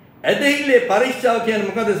 ඇදහිල්ලේ පරීක්ෂාව කියන්නේ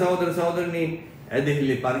මොකද සහෝදර සහෝදරනි?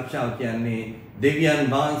 ඇදහිල්ලේ පරීක්ෂාව කියන්නේ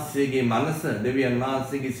දෙවියන් වහන්සේගේ මනස, දෙවියන්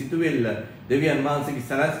වහන්සේගේ සිතුවිල්ල, දෙවියන් වහන්සේගේ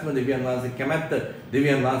සැලැස්ම, දෙවියන් වහන්සේගේ කැමැත්ත,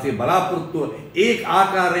 දෙවියන් වහන්සේගේ බලාපොරොත්තුව ඒ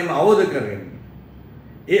ආකාරයෙන්ම අවබෝධ කරගන්න.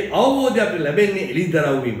 ඒ අවබෝධය අපිට ලැබෙන්නේ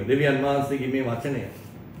එළිදරව් වීම. දෙවියන් වහන්සේගේ මේ වචනය.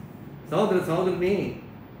 සහෝදර සහෝදරනි,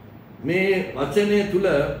 මේ වචනය තුල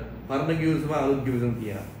පරණ කිවිසම අලුත් කිවිසම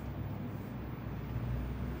කියනවා.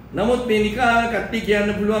 නමුත් මේ නිකාය කට්ටිය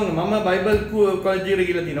කියන්න පුළුවන් මම බයිබල් කොලෙජ් එකට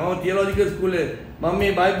ගිහලා තිනවා. මම තියොලොජිකල් ස්කූලේ මම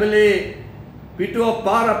මේ බයිබලේ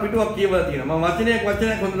පිටුවක් කියවලා තියෙනවා. මම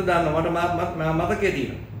වචනයක් හොඳට දන්නවා. මට මතකයේ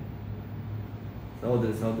තියෙනවා.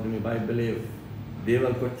 සහෝදර සහෝදරි මේ බයිබලයේ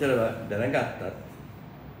දේවල් කොච්චර දැනගත්තත්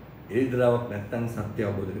එළිදරව්වක් නැත්තම් සත්‍ය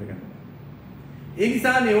අවබෝධ කරගන්න. ඒ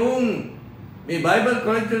නිසානේ වුන් මේ බයිබල්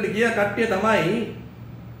කොලෙජ් වලට ගිය කට්ටිය තමයි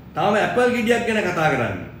තාම ඇපල් ගෙඩියක් ගැන කතා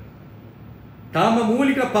කරන්නේ. තාම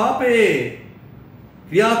මූලික පාපයේ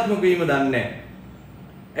ක්‍රියාත්මක වීම දන්නේ නැහැ.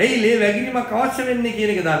 ඇයි ලේ වැගිරීමක් අවශ්‍ය වෙන්නේ කියන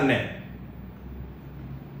එක දන්නේ නැහැ.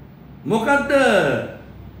 මොකද්ද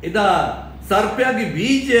එදා සර්පයාගේ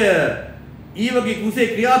බීජ ඊවගේ කුසේ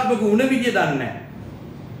ක්‍රියාත්මක වුණ විදිය දන්නේ නැහැ.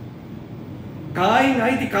 කායින්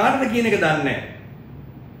අයිති කාටද කියන එක දන්නේ නැහැ.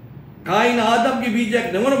 කායින් ආදම්ගේ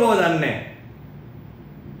බීජයක් නෙවන බව දන්නේ නැහැ.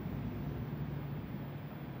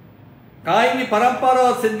 කායින්ගේ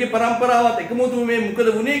පරම්පරාවත් සෙත්ගේ පරම්පරාවත් එකමුතු මේ මොකද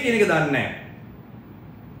වුනේ කියන එක දන්නේ නැහැ.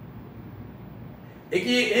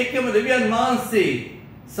 ඒකම දෙවියන් වහන්සේ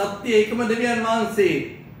සත්‍ය ඒකම දෙවියන්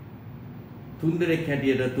වහන්සේ තුන්දෙනෙක්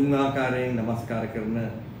හැටියට තුන් ආකාරයෙන් নমස්කාර කරන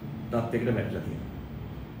තත්යකට වැටලා තියෙනවා.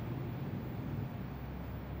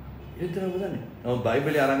 ඒතරම දන්නේ. නමුත්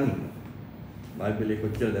බයිබලේ අරන් ඉන්නවා. බයිබලේ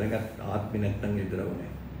කොච්චර දැනගත් ආත්මෙ නැත්තම් ඉදරව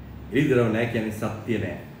නැහැ. ඉදරව නැහැ කියන්නේ සත්‍ය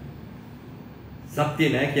නැහැ. සත්‍ය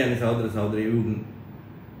නැහැ කියන්නේ සහෝදර සහෝදරියෝ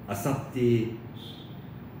අසත්‍ය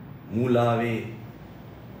මූලාවේ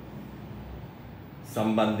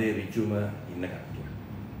සම්බන්ධයේ ඍජුම ඉන්න කට්ටිය.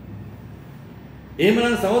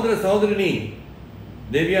 එහෙමනම් සහෝදර සහෝදරිනි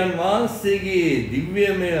දෙවියන් වහන්සේගේ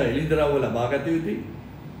දිව්‍යමය එළිදරව්ව ලබා ගත යුතුයි.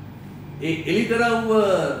 ඒ එළිදරව්ව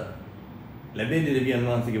ලැබෙන්නේ දෙවියන්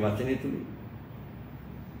වහන්සේගේ වචනය තුලින්.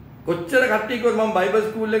 කොච්චර කට්ටියකෝ මම බයිබල්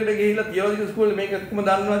ස්කූල් එකට ගිහිල්ලා තියොලොජි ස්කූල් මේකක්ම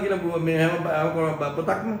දන්නවා කියලා මේ හැම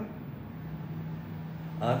පොතක්ම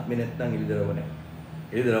ආත්මෙ නැත්තම් එළිදරව් නැහැ.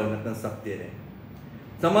 එළිදරව් නැත්තම් සත්‍ය නැහැ.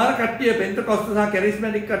 සමහර කට්ටිය පෙන්තකොස්ත සහ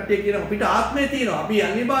කැරිස්මැටික් කට්ටිය කියන අපිට ආත්මය තියෙනවා. අපි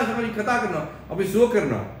අන්‍ය භාෂා වලින් කතා කරනවා. අපි සුව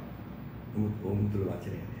කරනවා. නමුත් ඔවුන්තුල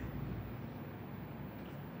වචනය නැහැ.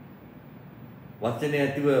 වචනය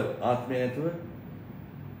ඇතිව ආත්මය නැතුව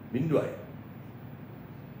බිඳුවයි.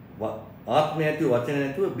 ආත්මය ඇතිව වචනය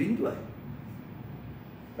නැතුව බිඳුවයි.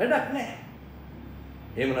 වැඩක් නැහැ.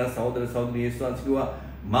 එහෙමනම් සහෝදර සහෝදරි යේසුස් වහන්සේ කිව්වා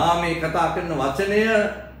මා මේ කතා කරන වචනය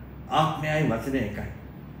ආත්මයයි වචනය එකයි.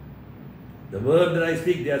 The word that I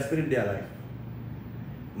speak, their spirit, their life.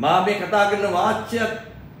 මා මේ කතා කරන වාක්‍යයත්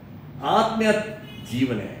ආත්මයත්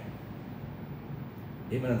ජීවනයයි.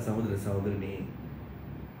 එහෙමනම් සහෝදර සහෝදරිනි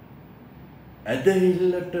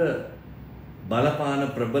ඇදහිල්ලට බලපාන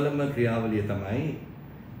ප්‍රබලම ක්‍රියාවලිය තමයි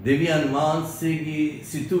දෙවියන් වහන්සේගේ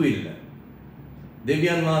සිතුවිල්ල.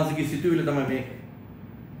 දෙවියන් වහන්සේගේ සිතුවිල්ල තමයි මේක.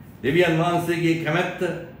 දෙවියන් වහන්සේගේ කැමැත්ත,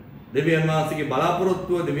 දෙවියන් වහන්සේගේ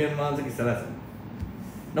බලාපොරොත්තුව, දෙවියන් වහන්සේගේ සැලැස්ම.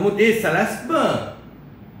 නමුත් මේ සැලැස්ම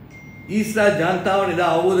ඊශ්‍රායල් ජනතාවට එදා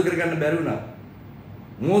අවබෝධ කරගන්න බැරි වුණා.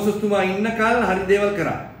 මෝසස් තුමා ඉන්න කාලේ හරි දේවල්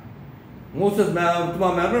කරා. මෝසස්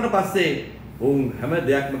තුමා මැරුණාට පස්සේ වුන් හැම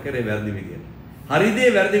දෙයක්ම කරේ වැරදි විදියට. හරි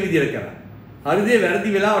දේ වැරදි විදියට කරා. හරි දේ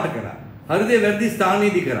වැරදි වෙලාවට කරා. හරි දේ වැරදි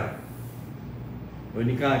ස්ථානයේදී කරා. ඔය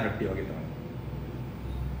නිකාය කට්ටිය වගේ තමයි.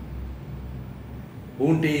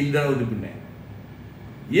 උන්ට ඉල්දරව් දුන්නේ නැහැ.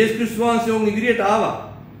 යේසුස් ක්‍රිස්තුස් වහන්සේ උන් ඉදිරියට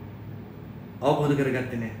ආවා. අවබෝධ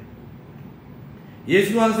කරගත්තේ නැහැ.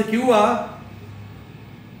 යේසුස් වහන්සේ කිව්වා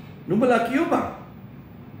නුඹලා කියෝපන්.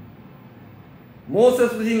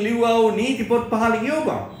 මෝසස් විසින් ලිව්වා වූ නීති පොත් පහළ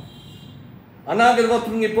කියෝපන්. අනාගත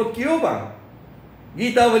වතුන්ගේ පොත් කියෝපන්.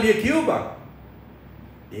 ගීතාවලිය කියෝපන්.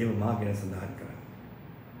 ඒව මා ගැන සඳහන් කරන්න.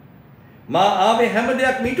 මා ආවේ හැම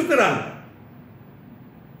දෙයක්ම ඉටු කරන්න.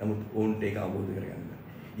 නමුත් ඕන්ට ඒක අවබෝධ කරගන්න.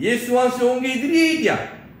 යේසුස් වහන්සේ ඔවුන්ගේ ඉදිරියේ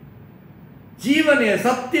හිටියා. ජීවනය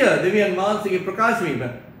සත්‍ය දෙවියන් වහන්සේගේ ප්‍රකාශ වීම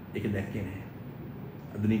ඒක දැක්කේ නැහැ.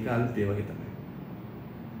 ආධුනික කාලෙත් ඒ වගේ තමයි.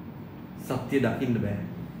 සත්‍ය දකින්න බෑ.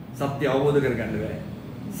 සත්‍ය අවබෝධ කරගන්න බෑ.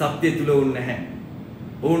 සත්‍ය තුල උන් නැහැ.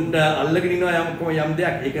 උන්ට අල්ලගෙන ඉනවා යම්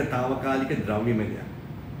දෙයක්. ඒක తాවකාලික ද්‍රව්‍යමය දෙයක්.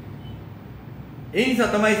 ඒ නිසා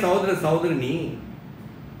තමයි සහෝදර සහෝදරනි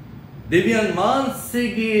දෙවියන්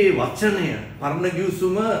වහන්සේගේ වචනය පරණ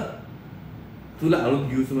ගිවිසුම තුල අලුත්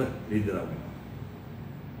ගිවිසුම රිදරා වෙනවා.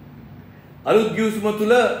 අලුත් ගිවිසුම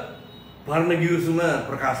තුල පරණ ගිවිසුම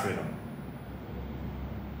ප්‍රකාශ වෙනවා.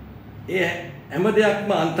 ඒ හැම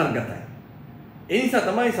දෙයක්ම අන්තර්ගතයි. ඒ නිසා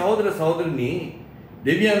තමයි සහෝදර සහෝදරනි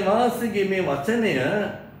දෙවියන් වහන්සේගේ මේ වචනය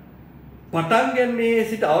පටන් ගැනීමේ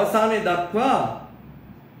සිට අවසානයේ දක්වා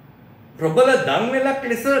ප්‍රබල දන්වැලක්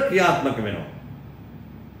ලෙස ක්‍රියාත්මක වෙනවා.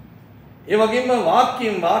 ඒ වගේම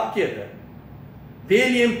වාක්‍යයෙන් වාක්‍යයට,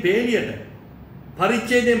 පේලියෙන් පේලියට,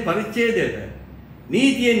 පරිච්ඡේදයෙන් පරිච්ඡේදයට,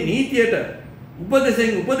 නීතියෙන් නීතියට,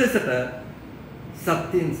 උපදේශයෙන් උපදේශයට,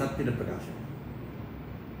 සත්‍යයෙන් සත්‍යයට ප්‍රකාශ වෙනවා.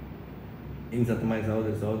 ඉන් සත්‍යමයි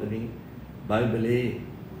සහෝදර සහෝදරනි බයිබලයේ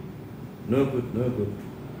නොකුත්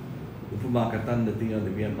උපමා කතන්දර තියෙන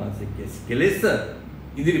දෙවියන් වහන්සේ කෙලෙස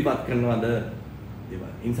ඉදිරිපත් කරනවාද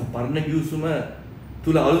දේවල්. ඉන්ස පරණ ගිවිසුම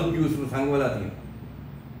තුල අලුත් ගිවිසුම සංගවලා තියෙනවා.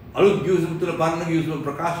 අලුත් ගිවිසුම තුල පරණ ගිවිසුම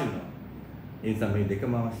ප්‍රකාශ වෙනවා. ඒ නිසා මේ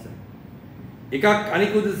දෙකම අවශ්‍යයි. එකක්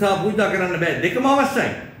අනිකුත් සහ පූජා කරන්න බෑ. දෙකම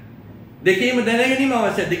අවශ්‍යයි. දෙකේම දැනගැනීම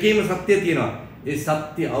අවශ්‍යයි. දෙකේම සත්‍ය තියෙනවා. ඒ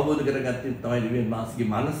සත්‍ය අවබෝධ කරගත්තේ තමයි දෙවියන් වහන්සේගේ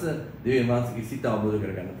මනස, දෙවියන් වහන්සේගේ සිත අවබෝධ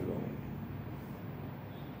කරගන්න පුළුවන්.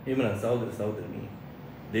 එහෙමනම් සහෝදර සහෝදරනි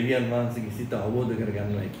දෙවියන් වහන්සේගේ සිත අවබෝධ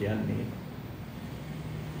කරගන්නවා කියන්නේ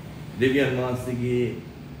දෙවියන් වහන්සේගේ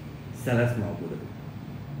සැලැස්ම අවබෝධ කරගන්න.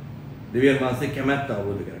 දෙවියන් වහන්සේ කැමැත්ත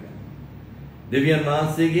අවබෝධ කරගන්න. දෙවියන්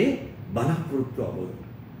වහන්සේගේ බලාපොරොත්තු අවබෝධ කරගන්න.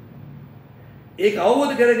 ඒක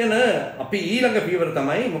අවබෝධ කරගෙන අපි ඊළඟ පියවර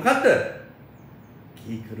තමයි මොකද්ද?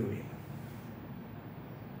 කීකරු වීම.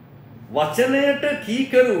 වචනයට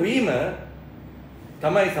කීකරු වීම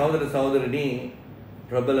තමයි සහෝදර සහෝදරනි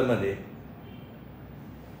ප්‍රබලම දේ.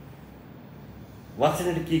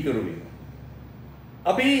 වචනයට කීකරු වීම.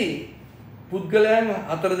 අපි පුද්ගලයන්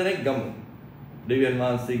 4 දෙනෙක් ගමු. දෙවියන්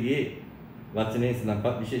වහන්සේගේ වචනේ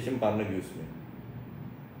සඳහන් විශේෂයෙන් පරණ ගිවිසුමේ.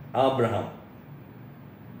 ආබ්‍රහම්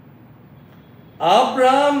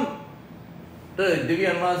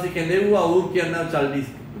දෙවියන් වහන්සේ කෙනෙව්වා ඌර් කියන චල්ඩීස්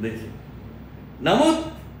ප්‍රදේශේ. නමුත්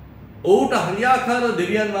ඌට හරියාකාර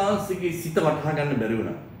දෙවියන් වහන්සේගේ සිත වටහා ගන්න බැරි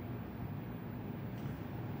වුණා.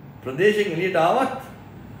 ප්‍රදේශයෙන් එළියට ආවත්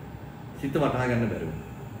සිත වටහා ගන්න බැරි වුණා.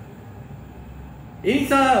 ඒ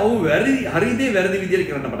නිසා ඌ හරි දේ වැරදි විදියට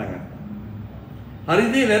කරන්න පටන් ගත්තා. හරි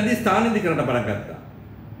දේ වැරදි ස්ථානෙදී කරන්න පටන් ගත්තා.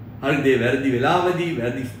 හරි දේ වැරදි වෙලාවදී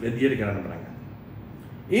වැරදි විදියට කරන්න පටන් ගත්තා.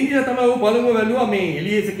 ඒ නිසා තමයි ඌ පළමුව වැළුවා මේ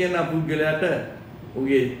එලියේස කියන පුද්ගලයාට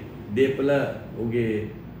ඌගේ දීපල ඌගේ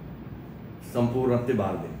සම්පූර්ණත්වය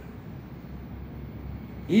බාර දෙන්න.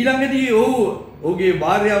 ඊළඟදී ඌගේ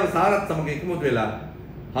භාර්යාව සාරත් සමග එකමුතු වෙලා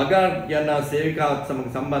හගාර් කියන සේවිකාවත් සමග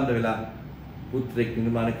සම්බන්ධ වෙලා පුත්‍රෙක්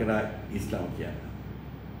නිර්මාණය කරා ඉස්ලාම් කියන්නේ.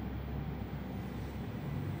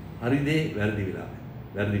 හරි දේ වැරදි වෙලා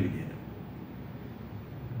වැරදි විදියට.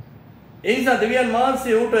 ඒ නිසා දෙවියන්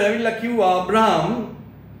වහන්සේ ඌට ඇවිල්ලා කිව්වා අබ්‍රහම්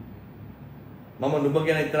මම නුඹ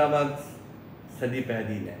ගැන තරමවත් සැදී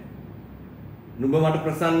පැහැදී නැහැ. නුඹ මට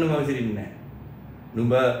ප්‍රසන්නව විසිරින්නේ නැහැ.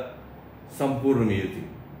 නුඹ සම්පූර්ණ මේ යුතුයි.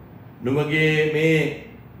 නුඹගේ මේ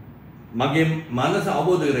මගේ මනස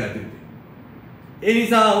අවබෝධ කරගන්න යුතුයි. ඒ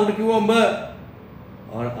නිසා ඌට කිව්වා උඹ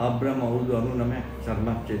අබ්‍රහම් අවුරුදු 99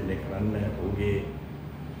 චර්මච්ඡේදනය කරන්න ඌගේ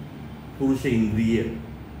පුරුෂ ඉන්ද්‍රිය.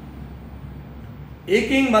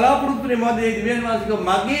 ඒකෙන් බලාපොරොත්තු වෙන්නේ මොකද? ඒ දිව්‍යන් වාසික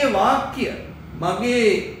මගේ වාක්‍ය මගේ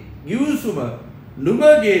ගිවිසුම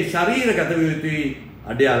නුඹගේ ශරීරගත විය යුතුයි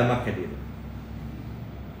අඩයාලමක් හැටියට.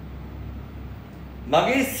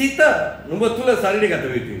 මගේ සිත නුඹ තුල ශරීරගත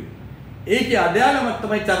විය යුතුයි. ඒකේ අඩයාලමක්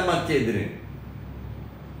තමයි චර්මච්ඡේදනය.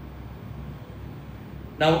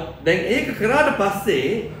 දැන් ඒක කරාට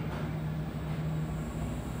පස්සේ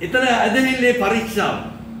එතන ඇදහිල්ලේ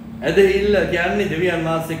පරීක්ෂාව. ඇදහිල්ල කියන්නේ දෙවියන්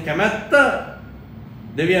වහන්සේ කැමැත්ත,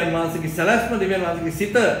 දෙවියන් වහන්සේගේ සැලැස්ම, දෙවියන් වහන්සේගේ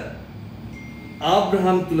සිත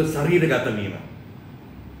ආබ්‍රහම් තුල ශරීරගත වීම.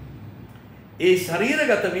 ඒ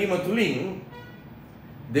ශරීරගත වීම තුලින්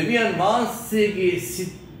දෙවියන් වහන්සේගේ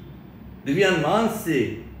සිත්, දෙවියන්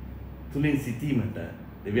වහන්සේ තුලින් සිටීමට,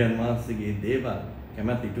 දෙවියන් වහන්සේගේ දේවල්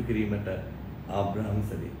කැමැත්ත ඉටු කිරීමට ආබ්‍රහම්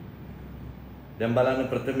සැදී. දැන් බලන්න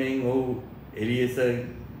ප්‍රථමයෙන් ඔහු එලියේස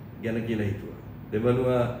ගැන කියලා හිතුවා. දෙවනුව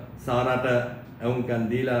සාරාට අවුන්කන්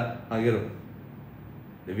දීලා අගර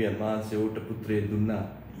දෙවියන් වහන්සේ ඌට පුත්‍රයෙක් දුන්නා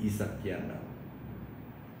ඊසක් කියනවා.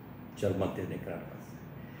 චර්මත්‍යනේ කරාස්.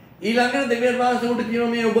 ඊළඟට දෙවියන් වහන්සේ ඌට කියනවා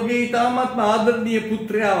මේ ඔබගේ ඊ타ත්ම ආදරණීය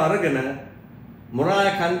පුත්‍රයාව අරගෙන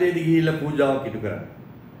මොරාය කන්දේදී ගිහිල්ලා පූජාවක් ඉටු කරන්න.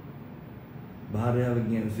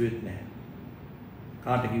 භාර්යාවගෙන් ඇසුවෙත් නැහැ.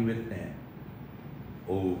 කාට කිව්වෙත් නැහැ.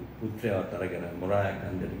 ඔව් පුත්‍රයාට අරගෙන මොරායා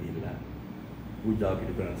කන්දට ගිහිල්ලා පූජාව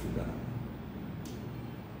පිටු කරන සූදානම්.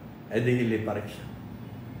 ඇදහිල්ලේ පරීක්ෂා.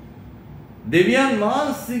 දෙවියන්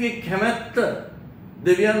වහන්සේගේ කැමැත්ත,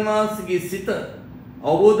 දෙවියන් වහන්සේගේ සිත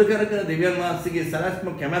අවබෝධ කරගෙන දෙවියන් වහන්සේගේ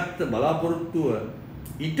සලස්ම කැමැත්ත බලාපොරොත්තුව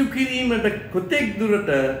ඉටු කිරීමට කොතෙක් දුරට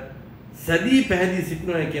සැදී පැහැදී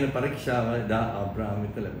සිටිනවා කියන පරීක්ෂාව එදා ආබ්‍රහාම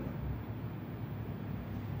වෙත ලැබුණා.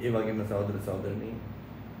 ඒ වගේම සහෝදර සහෝදරනි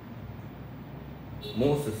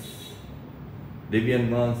මෝසස් දෙවියන්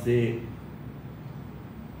වහන්සේ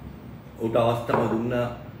උට අවස්ථාව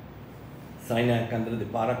දුන්නා සයිනායි කන්දර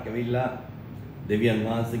දෙපාරක් ඇවිල්ලා දෙවියන්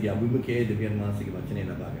වහන්සේගේ අභිමුඛයේ දෙවියන් වහන්සේගේ වචනේ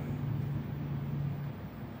ලබා ගන්න.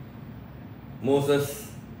 මෝසස්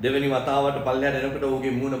දෙවෙනි වතාවට පල්ලෙහාට එනකොට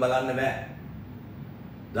ඌගේ මූණ බලන්න බෑ.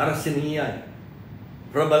 දර්ශනීයයි,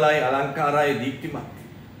 ප්‍රබලයි, අලංකාරයි, දීප්තිමත්.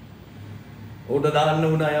 උඩ දාන්න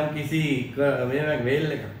උනා යම් කිසි මේවක්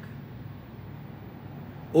වේල් එකක්.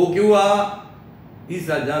 ඌ කිව්වා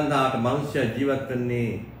ඊසාල් ජන්දාට මිනිස්සු ජීවත්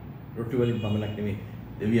වෙන්නේ රොටි වලින් පමණක් නෙමෙයි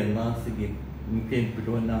දෙවියන් වහන්සේගේ මුඛයෙන්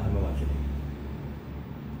පිටවන හැම වචනයකින්.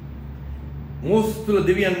 මෝසස් තුළ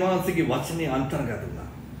දෙවියන් වහන්සේගේ වචනේ අන්තර්ගත වුණා.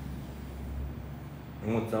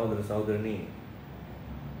 මොහොත සහෝදර සහෝදරනි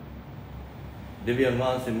දෙවියන්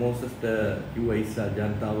වහන්සේ මෝසස්ට කිව්වා ඊසාල්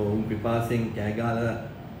ජනතාව උන් පිපාසෙන් කෑ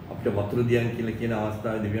ගහලා අපිට වතුර දියන් කියලා කියන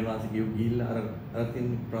අවස්ථාවේ දෙවියන් වහන්සේ ගිහිල්ලා අර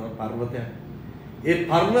තින් පර්වතය ඒ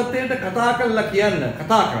පර්වතයට කතා කරලා කියන්න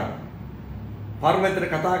කතා කරා. පර්වතයට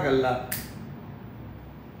කතා කළා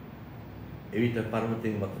එවිට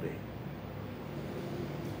පර්වතයෙන් වතුරේ.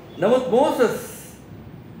 නමුත් මෝසස්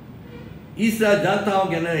ඊසාල් ජනතාව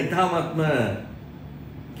ගැන ඉතාමත්ම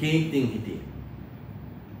කේන්තියෙන් හිටියේ.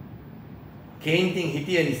 කේන්තියෙන්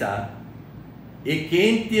හිටිය නිසා ඒ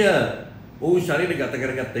කේන්තිය ඔහු ශරීරගත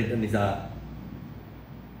කරගත්ත නිසා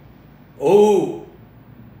ඔහු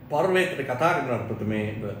පර්වතයට කතා කරනකොට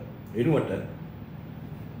ප්‍රථමේ වෙනුවට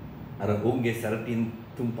අර ඔවුන්ගේ සැරටින්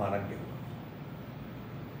 3 පාරක් ගෙවුවා.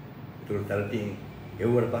 ඒතර සැරටින්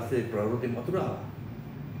ගෙවුවට පස්සේ ප්‍රවෘත්තිය වතුර ආවා.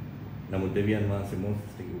 නමුත් දෙවියන් වහන්සේ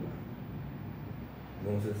මෝසස්ට කිව්වා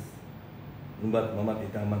මෝසස් නුඹත් මමත්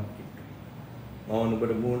ඉතාමත් කිට්ටු. මම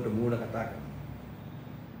නුඹට මූණ කතා කරනවා.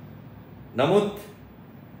 නමුත්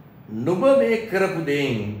නුඹ මේ කරපු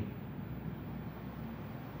දෙයින්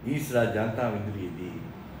ඊශ්‍රායල් ජනතාව ඉදිරියේදී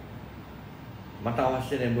මට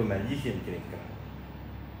අවශ්‍ය නැහැ ඔබ මැජිෂියන් කෙනෙක් කරන්න.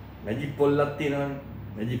 මැජික් පොල්ලක් තියෙනවනේ.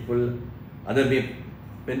 මැජික් පොල් අද මේ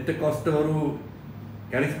පෙන්තකොස්ත වරු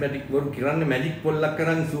කැරිස්මැටික් වරු කරන්නේ මැජික් පොල්ලක්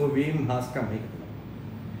කරන් සුව වීම හාස්කම් මේක තමයි.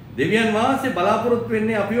 දෙවියන් වහන්සේ බලාපොරොත්තු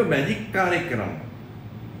වෙන්නේ අපිව මැජික් කාර්යයක් කරන්න.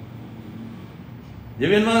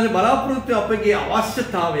 දෙවියන් වහන්සේ බලාපොරොත්තු අපගේ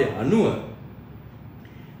අවශ්‍යතාවය අනුව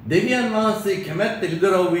දෙවියන් වහන්සේ කැමැත්ත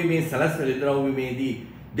ඉදරව් වීමේ සලස්වල ඉදරව් වීමේදී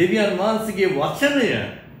දෙවියන් වහන්සේගේ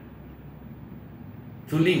වචනය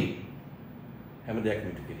තුලින් හැම දෙයක්ම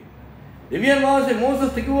ඉටු කිරීම. දෙවියන් වහන්සේ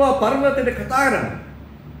මෝසස් කිව්වා පර්වතයට කතා කරන්න.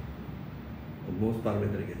 මෝසස්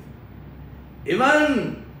පර්වතයට ගියා.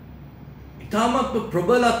 එවන් ඉතාමත්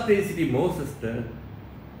ප්‍රබලත්වයේ සිටි මෝසස්ට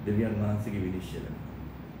දෙවියන් වහන්සේගේ විනිශ්චය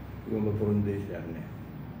ලැබුණා. ඔබ පොරොන්දු දෙන්නේ.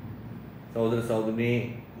 සහෝදර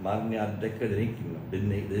සහෝදරනේ මාර්ගය අධ්‍යක්ෂ දෙනෙක් ඉන්නවා.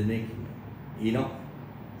 දෙන්නෙක් ඉන්නවා. ඊනෝ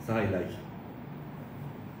සහ ඉලයිෂා.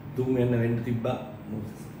 තුන් වෙන්න තිබ්බා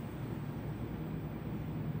මෝසස්.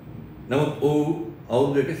 නමුත් ඔව්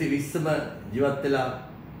අවුරුදු 120ම ජීවත්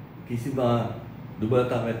වෙලා කිසිම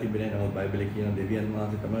දුබලතාවයක් තිබෙන්නේ නැහැ. නමුත් බයිබලයේ කියන දෙවියන්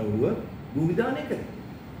වහන්සේ තමයි ඌව භූමි දානය කරේ.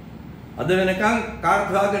 අද වෙනකන් කාට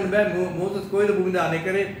හොයාගන්න බෑ මෝසස් කොහෙද භූමි දානය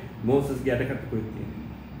කරේ? මෝසස්ගේ යටකට කොහෙද තියෙන්නේ?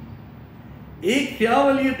 ඒ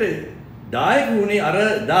ක්‍රියාවලියට දායක වුණේ අර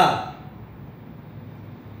දා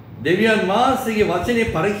දෙවියන් වහන්සේගේ වචනේ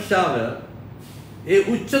පරීක්ෂාව ඒ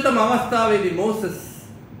උච්චතම අවස්ථාවේදී මෝසස්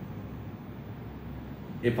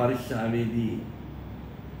ඒ පරීක්ෂාවේදී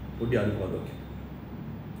පොඩි අඩුපාඩුවක්.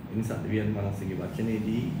 ඒ නිසා දෙවියන් වහන්සේගේ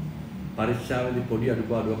වචනේදී පරීක්ෂාවේදී පොඩි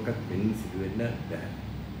අඩුපාඩුවක්වත් වෙන්න සිදු වෙන්න බෑ.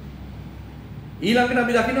 ඊළඟට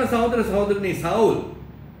අපි දකිනවා සහෝදර සහෝදරනි සවුල්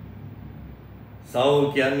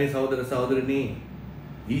කියන්නේ සහෝදර සහෝදරනි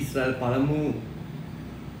ඊශ්‍රායල් පළමු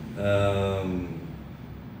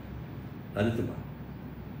රජතුමා.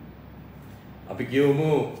 අපි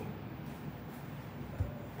කියමු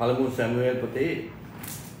පළමු සැමුවෙල් පොතේ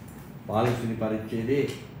 15 වෙනි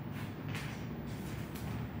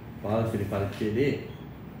පරිච්ඡේදයේ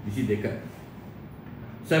 22.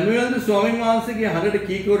 සැමුවෙල්ද ස්වාමීන් වහන්සේගේ හඬට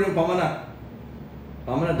කීකරුවෙන්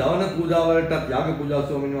පමණ දවන පූජාවලටත් යාග පූජා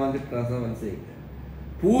ස්වාමීන් වහන්සේ ප්‍රසන්නවන්සේ.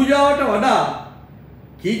 පූජාවට වඩා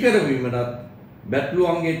කීකර වීමටත්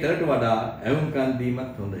බැටළුවන්ගේ තරට වඩා ඇවුම්කන්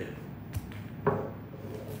දීමත් හොඳය.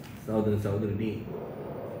 සහෝදර සහෝදරනි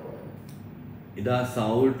ඉදා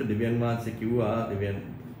සාවුල්ට දෙවියන් වහන්සේ කිව්වා දෙවියන්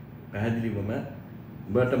පැහැදිලිවම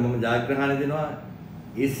උඹට මම ජයග්‍රහණය දෙනවා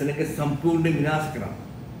ඒ සෙනඟ සම්පූර්ණයෙන් විනාශ කරන්න.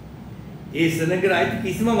 ඒ සෙනඟට අයිති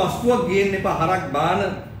කිසිම වස්තුවක් ගේන්න එපා. හරක් බාන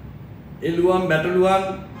එළුවන් බැටළුවන්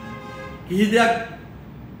කිසි දෙයක්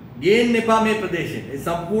ගේන්න එපා මේ ප්‍රදේශෙට. ඒ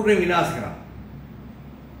සම්පූර්ණයෙන් විනාශ කරන්න.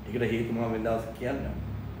 ඒකට හේතු මම වෙනදාස් කියන්නේ.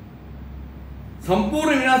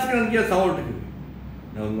 සම්පූර්ණ විනාශ කරන්න කියලා සාවුල්ට කිව්වේ.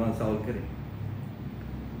 නමුත් සාවුල් කරේ.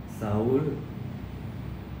 සාවුල්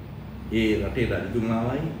ඒ රටේ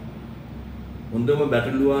රජතුමාවයි හොඳම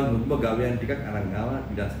බැටළුවන් හොඳම ගවයන් ටිකක් අරන් ආවා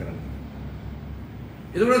විනාශ කරන්න.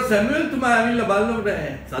 එතකොට සැමුවෙල් තුමා ඇවිල්ලා බලනකොට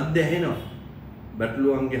සද්ද ඇහෙනවා.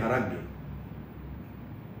 බැටළුවන්ගේ හරක්ගේ.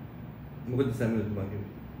 මොකද සැමුවෙල් තුමා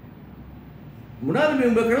කිව්වේ? මොනවාද මේ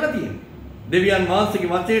උඹ කරලා තියෙන්නේ? දෙවියන් වහන්සේගේ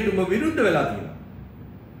වචනයට උඹ විරුද්ධ වෙලා තියෙනවා.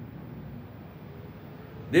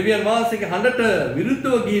 දෙවියන් වහන්සේගේ හඬට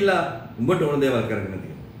විරුද්ධව ගිහිල්ලා උඹට ඕන දේවල් කරගෙන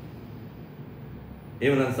තියෙනවා.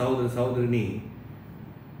 එවනම් සහෝදර සහෝදරනි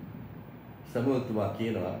සමුතුමා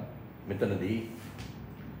කියනවා මෙතනදී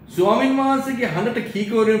ස්වාමින් වහන්සේගේ හඬට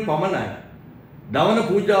කීකරුවෙන් පමණයි දවන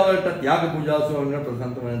පූජාවලට ත්‍යාග පූජාව ස්වාමීන් වහන්සේ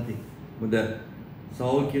ප්‍රසන්නව නැති. මොකද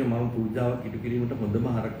සෞල් කියන මම පූජාව කිටු කිරීමට හොඳම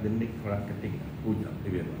හරක් දෙන්නේ හරක් කටේ පූජා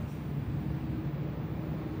දෙවියන් වහන්සේ.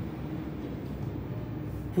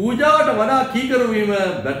 පූජාවට වඩා කීකරු වීම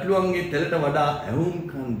බැටළුවන්ගේ තෙලට වඩා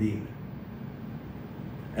ඇහුම්කන් දීම.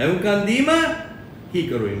 ඇහුම්කන් දීම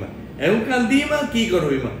කීකරු වීම. ඇහුම්කන් දීම කීකරු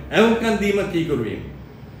වීම. ඇහුම්කන් දීම කීකරු වීම.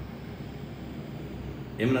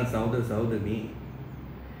 එමනම් සහෝදර සහෝදරනි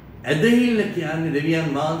ඇදහිල්ල කියන්නේ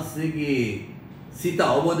දෙවියන් වහන්සේගේ සිත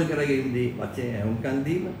අවබෝධ කර ගැනීමදී වචනේ ඇහුම්කන්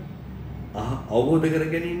දීම අවබෝධ කර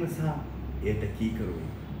ගැනීම සහ ඒට කීකරු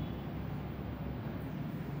වීම.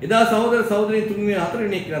 එදා සහෝදර සහෝදරයන් තුන්වෙනි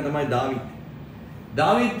හතරවෙනි කෙනා තමයි දාවිත්.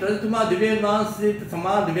 දාවිත් රජතුමා දෙවියන් වහන්සේට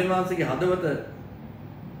සමාන දෙවියන් වහන්සේගේ හදවත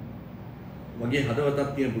වගේ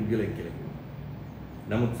හදවතක් තියෙන පුද්ගලෙක් කියලා කිව්වා.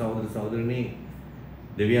 නමුත් සහෝදර සහෝදරනි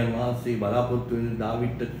දෙවියන් වහන්සේ බලාපොරොත්තු වෙන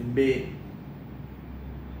දාවිත්ට තිබේ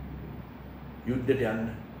යුද්ධයට යන්න.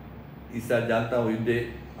 ඉස්රායල් ජනතාව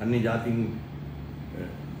යුද්ධේ අන්‍ය ජාතීන්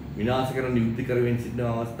විනාශ කරන යුද්ධ කරමින් සිටින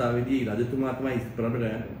අවස්ථාවේදී රජතුමා තමයි ඉස්පරබල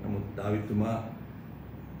යන්නේ. නමුත් දාවිත්තුමා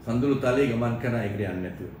සඳුළු තලයේ ගමන් කරන එකට යන්නේ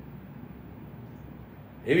නැතුව.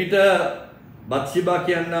 එවිට බත්ෂිබා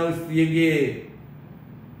කියනා වූ ස්ත්‍රියගේ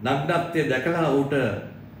නග්නත්වය දැකලා ඌට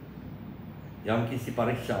යම්කිසි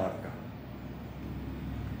පරීක්ෂාවක්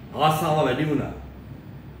ආසාව වැඩි වුණා.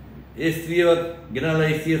 ඒ ස්ත්‍රියව ගෙනලා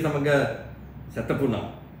ඒ ස්ත්‍රිය සමග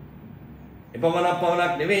සැතපුණා.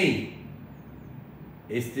 එපමණක් නෙවෙයි.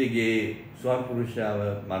 ඒ ස්ත්‍රියගේ ස්වාමි පුරුෂයාව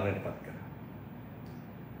මරණයටපත් කරා.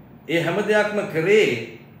 ඒ හැම දෙයක්ම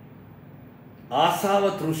කරේ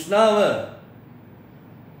ආසාව තෘෂ්ණාව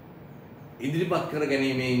ඉදිරිපත් කර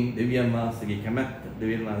ගැනීමෙන් දෙවියන් වහන්සේගේ කැමැත්ත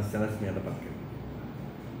දෙවියන් වහන්සේ සැලැස්මියටපත් කරනවා.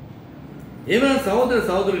 එවන සහෝදර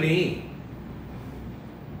සහෝදරනි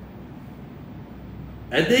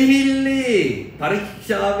ඇදහිල්ලේ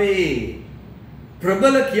පරීක්ෂාවේ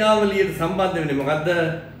ප්‍රබල ක්‍රියාවලියට සම්බන්ධ වෙන්නේ මොකද්ද?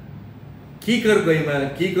 කීකරු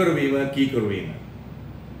වීම.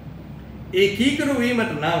 ඒ කීකරු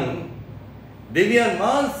වීමට නම් දෙවියන්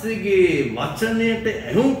වහන්සේගේ වචනයට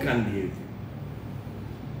ඇහුම්කන් දිය යුතුයි.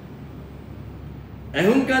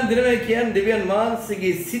 ඇහුම්කන් දෙනවා කියන්නේ දෙවියන්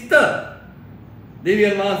වහන්සේගේ සිත,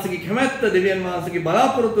 දෙවියන් වහන්සේගේ කැමැත්ත, දෙවියන් වහන්සේගේ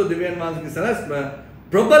බලාපොරොත්තු, දෙවියන් වහන්සේගේ සැලැස්ම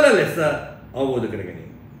ප්‍රබල ලෙස අවබෝධ කර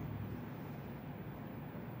ගැනීම.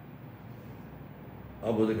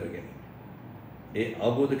 ඒ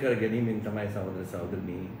අවබෝධ කර ගැනීමෙන් තමයි සහෝදර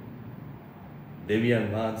සහෝදරනි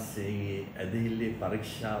දෙවියන් වහන්සේගේ ඇදහිල්ලේ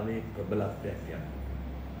පරීක්ෂාවේ ප්‍රබලත්වයක් යනවා.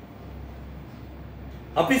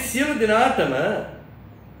 අපි සියලු දෙනාටම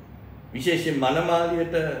විශේෂයෙන්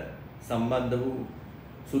මනමාලියට සම්බන්ධ වූ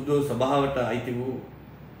සුදු ස්වභාවයට අයිති වූ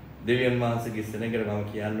දෙවියන් වහන්සේගේ සෙනඟට මම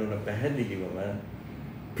කියන්න ඕන පැහැදිලිවම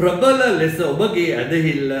ප්‍රබල ලෙස ඔබගේ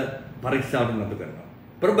ඇදහිල්ල පරීක්ෂාවට නතු කරනවා.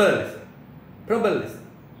 ප්‍රබල ලෙස.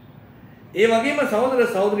 ඒ වගේම සහෝදර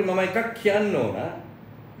සහෝදරි මම එකක් කියන්න ඕන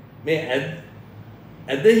මේ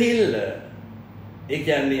ඇදහිල්ල ඒ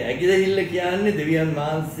කියන්නේ ඇදහිල්ල කියන්නේ දෙවියන්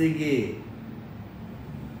වහන්සේගේ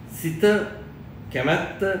සිත,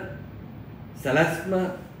 කැමැත්ත, සැලැස්ම,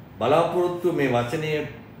 බලාපොරොත්තු මේ වචනය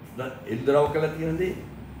ඉදරව් කළ තියෙන දේ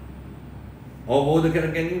අවබෝධ කර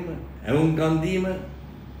ගැනීම, ඇහුම්කන් දීම,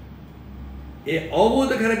 ඒ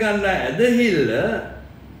අවබෝධ කරගන්න ඇදහිල්ල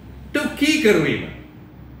කීකරු වීම.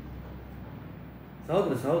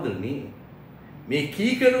 සහෝදර සහෝදරනි මේ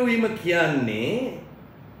කීකරු වීම කියන්නේ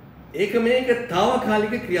මේක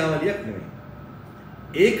తాවකාලික ක්‍රියාවලියක් නෙවෙයි.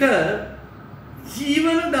 ඒක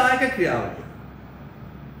ජීවනදායක ක්‍රියාවලියක්.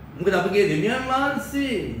 මොකද අපගේ දෙවියන්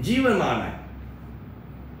වහන්සේ ජීවමානයි.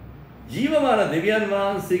 ජීවමාන දෙවියන්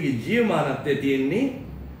වහන්සේගේ ජීවමානත්වයේ තියෙන්නේ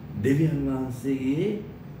දෙවියන් වහන්සේගේ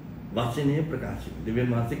වචනය ප්‍රකාශය. දෙවියන්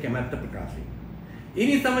වහන්සේ කැමැත්ත ප්‍රකාශය. ඒ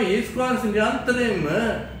නිසා තමයි යේසුස් ක්‍රිස්තුස් නිරන්තරයෙන්ම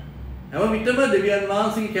හැම විටම දෙවියන්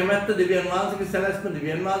වහන්සේගේ කැමැත්ත, දෙවියන් වහන්සේගේ සැලැස්ම,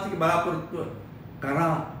 දෙවියන් වහන්සේගේ බලාපොරොත්තුව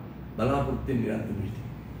කරා බලාපොරොත්තු නිරන්තරව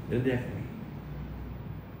සිටියේ. ඒ දෙයක් නෙවෙයි.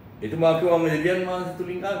 එතුමා කිව්වා මම දෙවියන් වහන්සේ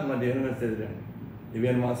තුලින් ආවා මම දෙවියන් වහන්සේ දෙවියන්.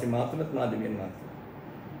 දෙවියන් වහන්සේ මාතුලත් නා දෙවියන් වහන්සේ.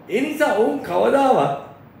 ඒ නිසා ඔවුන් කවදාවත්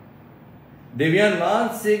දෙවියන්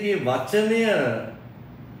වහන්සේගේ වචනය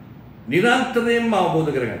නිරන්තරයෙන්ම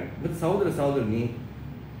අවබෝධ කරගන්න. මොකද සහෝදර සහෝදරනි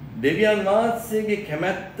දෙවියන් වහන්සේගේ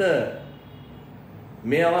කැමැත්ත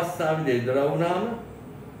මේ අවස්ථාවේදී ඉදරා වුණාම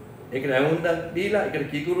ඒකට ඇවුම්දක් දීලා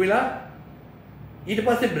ඒකට කීකුරු වෙලා ඊට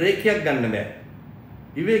පස්සේ බ්‍රේක් එකක් ගන්න බෑ.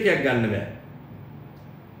 විවේකයක් ගන්න බෑ.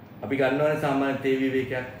 අපි ගන්නවනේ සාමාන්‍ය තේ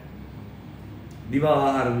විවේකයක්, දිවා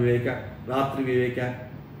ආහාර විවේකයක්, රාත්‍රී විවේකයක්,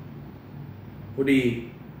 පොඩි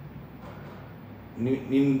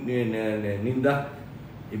නින්දා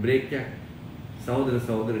බ්‍රේක් එකක්. සහෝදර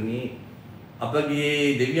සහෝදරනි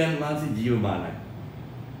අපගේ දෙවියන් වහන්සේ ජීවමානයි.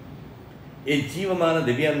 ඒ ජීවමාන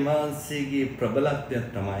දෙවියන් වහන්සේගේ ප්‍රබලත්වය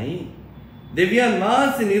තමයි දෙවියන්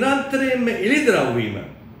වහන්සේ නිරන්තරයෙන්ම එළිදරව් වීම.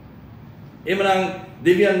 එමනම්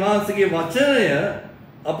දෙවියන් වහන්සේගේ වචනය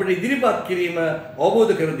අපිට ඉදිරිපත් කිරීම,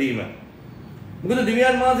 අවබෝධ කර දීම. මොකද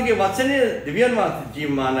දෙවියන් වහන්සේගේ වචනය දෙවියන් වහන්සේ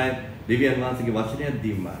ජීවමානයි, දෙවියන් වහන්සේගේ වචනය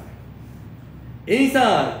ජීවමානයි. ඒ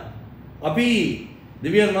නිසා අපි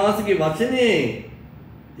දෙවියන් වහන්සේගේ වචනේ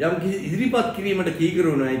යම් ඉදිරිපත් කිරීමට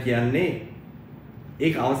කීකරු වෙනවා කියන්නේ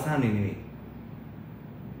ඒක අවසානය නෙවෙයි.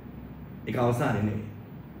 ඒක අවසානය නෙවෙයි.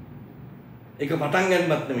 ඒක පටන්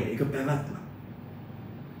ගන්නවත් නෙවෙයි. ඒක පැවැත්ම.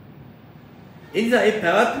 ඒ නිසා ඒ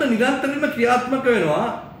පැවැත්ම නිරන්තරයෙන්ම ක්‍රියාත්මක වෙනවා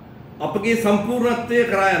අපගේ සම්පූර්ණත්වය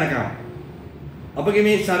කරා යනකම්. අපගේ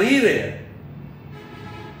මේ ශරීරය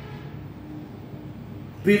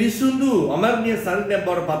පිරිසුදු අමරණීය ශරීරයක්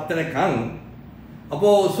බවට පත් වෙනකම් අපව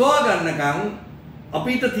ඔසවා ගන්නකම්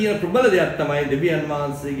අපිට තියෙන ප්‍රබල දෙයක් තමයි දෙවියන්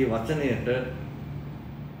වහන්සේගේ වචනයට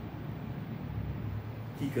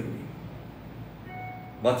කීකරු වීම.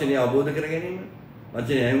 වචනය අවබෝධ කර ගැනීම,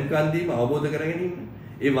 වචනය අයුම්කන් දීම අවබෝධ කර ගැනීම.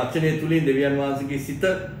 ඒ වචනය තුලින් දෙවියන් වහන්සේගේ සිත,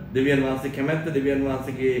 දෙවියන් වහන්සේ කැමැත්ත, දෙවියන්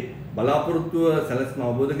වහන්සේගේ බලාපොරොත්තුව සැලැස්ම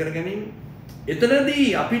අවබෝධ කර ගැනීම.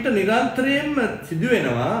 එතනදී අපිට නිරන්තරයෙන්ම සිදු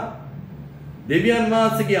වෙනවා දෙවියන්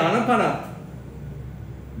වහන්සේගේ අනපනත්,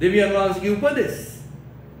 දෙවියන් වහන්සේගේ උපදෙස්,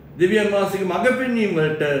 දෙවියන් වහන්සේගේ මඟ පෙන්වීම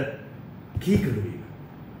වලට කීකරු වීම.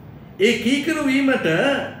 ඒ කීකරු වීමට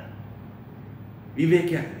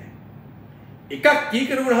විවේකයක් නැහැ. එකක්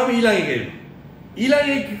කීකරු වුණාම ඊළඟ එක එනවා. ඊළඟ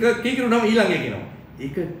එක කීකරු වුණාම ඊළඟ එක එනවා.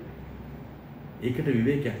 ඒකට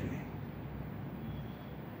විවේකයක් නැහැ.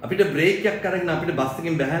 අපිට බ්‍රේක් එකක් අරගෙන අපිට බස්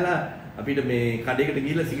එකෙන් බැහැලා අපිට මේ කඩේකට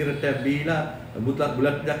ගිහිල්ලා සිගරට් එකක් බීලා බුලත්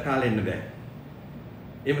ටිකක් කාලා එන්න බෑ.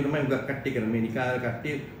 එහෙම තමයි උගක් කට්ටිය කරන්නේ. මේ නිකාය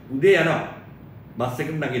කට්ටිය උදේ යනවා. බස්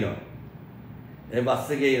එකට නගිනවා. ඒ බස්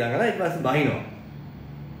එකේ ළඟලා ඊට පස්සේ බහිනවා.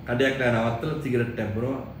 කඩයක් නවත්තලා සිගරට් එකක්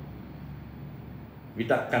බොනවා.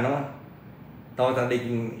 විතක් කනවා. තව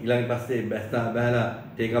තඩේකින් ඊළඟ පස්සේ බැහැලා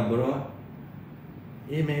ටේ එකක් බොනවා.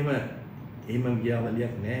 එහෙම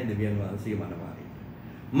ගියාවලියක් නෑ දෙවියන් වහන්සේගේ මනමාරියට.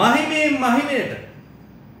 මහිමෙන් මහිමයට,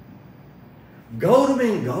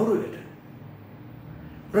 ගෞරවයෙන් ගෞරවයට,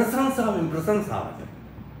 ප්‍රශංසාවෙන් ප්‍රශංසාවට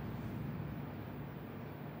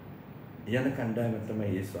යන කණ්ඩායම තමයි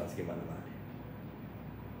යේසුස් වහන්සේගේ මනමාරිය.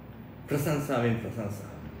 ප්‍රශංසාවෙන්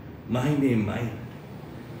ප්‍රශංසාවට, මහිමෙන් මහිමයට.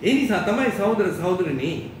 ඒ නිසා තමයි සහෝදර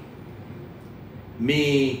සහෝදරනි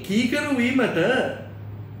මේ කීකරු වීමට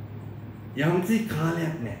යම්කිසි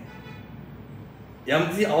කාලයක් නැහැ.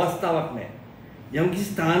 යම්කිසි අවස්ථාවක් නැහැ. යම්කිසි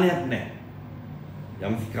ස්ථානයක් නැහැ.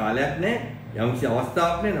 යම්කිසි කාලයක් නැහැ. යම්කිසි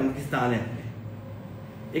අවස්ථාවක් නැහැ. යම්කිසි ස්ථානයක් නැහැ.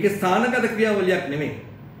 ඒක ස්ථානගත ක්‍රියාවලියක් නෙමෙයි.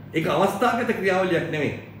 ඒක අවස්ථාගත ක්‍රියාවලියක්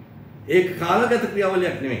නෙමෙයි. ඒක කාලගත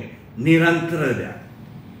ක්‍රියාවලියක් නෙමෙයි. නිරන්තර දෙයක්.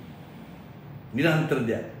 නිරන්තර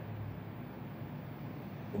දෙයක්.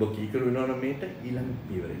 ඔබ කීකරු වෙනවා නම් මේට ඊළඟ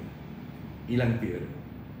පියවරෙන්. ඊළඟ පියවර.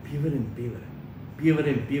 පියවරෙන් පියවර.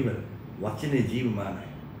 පියවරෙන් පියවර. වචනේ ජීවමානයි.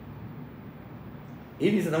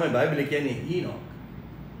 ඒ නිසා තමයි බයිබලයේ කියන්නේ ඊනොක්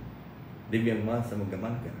දෙවියන් වහන්සේම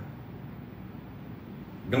ගමන් කරා.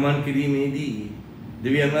 ගමන් කිරීමේදී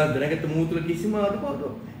දෙවියන් වහන්සේ දැනගත්ත මූතුල කිසිම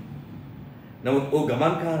අඩුපාඩුවක් නැහැ. නමුත් ਉਹ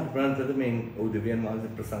ගමන් කරන ප්‍රාන්තයෙන් ਉਹ දෙවියන්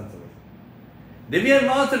වහන්සේ ප්‍රසන්න වෙනවා. දෙවියන්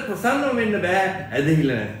වහන්සේ ප්‍රසන්න වෙන්න බෑ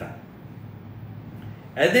ඇදහිල්ල නැත්තම්.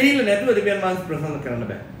 ඇදහිල්ල නැතුව දෙවියන් වහන්සේ ප්‍රසන්න කරන්න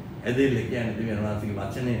බෑ. ඇදහිල්ල කියන්නේ දෙවියන් වහන්සේගේ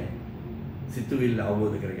වචනය සිතුවිල්ල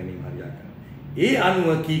අවබෝධ කර ගැනීම හරියට. ඒ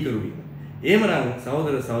අනුව කීකරු වීම. එහෙමනම්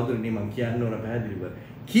සහෝදර සහෝදරිනි මම කියන්න ඕන පැහැදිලිව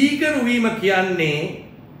කීකරු වීම කියන්නේ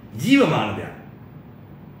ජීවමාන දෙයක්.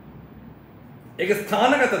 ඒක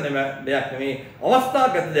ස්ථානගත දෙයක් නෙමෙයි,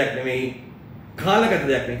 අවස්ථාගත දෙයක් නෙමෙයි, කාලගත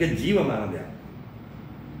දෙයක් නෙමෙයි. ඒක ජීවමාන දෙයක්.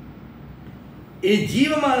 ඒ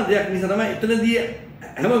ජීවමාන දෙයක් නිසා තමයි එතනදී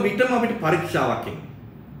හැම විටම අපිට පරීක්ෂාවක් එන්නේ.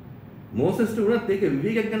 මෝසස්ට උනත් ඒක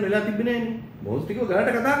විවේකයක් ගන්න වෙලා තිබෙන්නේ නෑනේ. මෝසස් ටිකව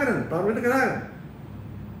ගලට කතා කරන්නේ, පර්වතයට කතා කරන්නේ.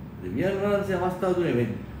 දෙවියන් වහන්සේ අවස්ථාව දුන්නේ මේ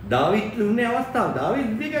දාවිත් දුන්නේ අවස්ථාව. දාවිත්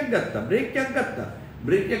විවේකයක් ගත්තා, බ්‍රේක් එකක් ගත්තා.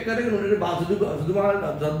 බ්‍රේක් එකක් කරගෙන උඩට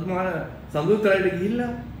සුදුමාන සඳුතරයට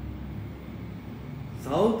ගිහිල්ලා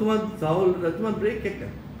සාවුල් රජතුමා බ්‍රේක් එකක්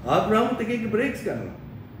ගත්තා. ආබ්‍රහම් එකේ බ්‍රේක්ස් ගන්නවා.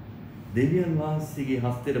 දෙවියන් වහන්සේගේ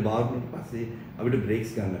හස්තයට බාර දුන්නාට පස්සේ අපිට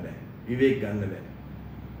බ්‍රේක්ස් ගන්න බෑ. විවේක ගන්න බෑ.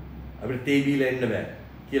 අපිට තේ බීලා එන්න බෑ.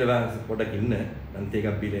 කියලා වහන්ස පොඩක් ඉන්න මම තේ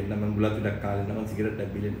එකක් බීලා එන්න මම බුලත් ටිකක් කාලා ඉන්න මම සිගරට්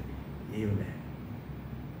එකක් බීලා එන්න ඒව නෑ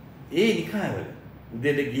ඒ නිකායවල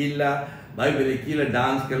උදේට ගිහිල්ලා බයිබලේ කියලා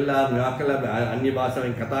ඩාන්ස් කරලා මේවා කරලා අන්‍ය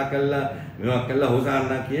භාෂාවෙන් කතා කරලා මේවා කරලා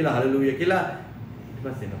හොසාන්නා කියලා හලෙලූයා කියලා ඊට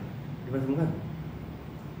පස්සේ මොකද්ද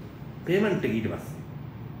පේමන්ට් එක ඊට පස්සේ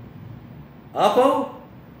ආපහු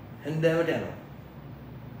හන්දෑවට යනවා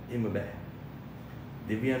එහෙම බෑ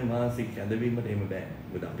දෙවියන් වහන්සේ කැඳවීමට එහෙම බෑ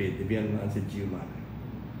මොකද අපේ දෙවියන් වහන්සේ ජීවමානයි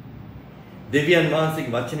දෙවියන්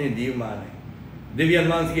වහන්සේගේ වචනේ ජීවමානයි. දෙවියන්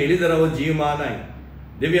වහන්සේගේ එළිදරව් ජීවමානයි.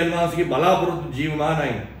 දෙවියන් වහන්සේගේ බලාපොරොත්තු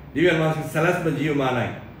ජීවමානයි. දෙවියන් වහන්සේගේ සැලැස්ම ජීවමානයි.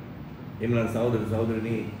 එම්නම් සහෝදර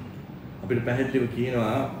සහෝදරනි අපිට පැහැදිලිව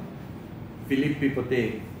කියනවා ෆිලිප්පි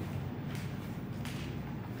පොතේ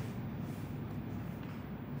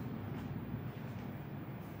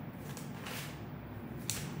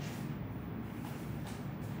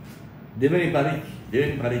දෙවෙනි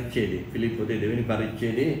පරිච්ඡේදයේ ෆිලිප්පි පොතේ දෙවෙනි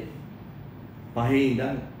පරිච්ඡේදයේ 5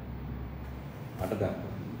 ඉඳන් 8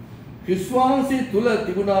 දක්වා ක්‍රිස්තුවන්සේ තුල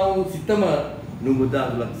තිබුණා වූ සිතම නුඹදා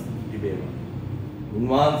තුල තිබේවා.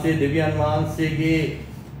 උන්වහන්සේ දෙවියන් වහන්සේගේ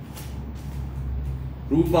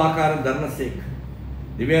රූපාකාර ධර්මසේක.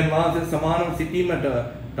 දෙවියන් වහන්සේ සමානව සිටීමට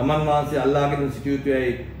තමන් වහන්සේ අල්ලාහගෙන සිටිය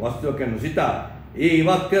යුතුයි වස්තුවක් නොසිතා. ඒ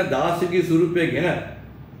ඉවත් කර දාසගේ ස්වරූපයගෙන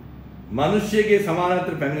මිනිස්යගේ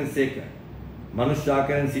සමානත්වයට පැමිණෙසේක.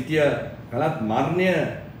 මනුෂ්‍යාකරණ සිටිය කලත්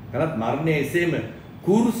මරණය එසේම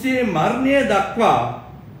කුරුසියේ මරණය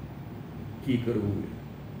දක්වා කීකරු වූ.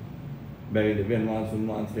 බැරි දෙවියන්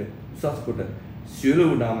වහන්සේ උසස් කොට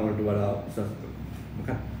සියලු නාම වලට වඩා උසස් කොට.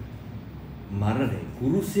 මොකක්ද? මරණය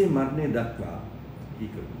කුරුසියේ මරණය දක්වා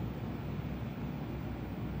කීකරු.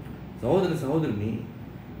 සහෝදර සහෝදරනි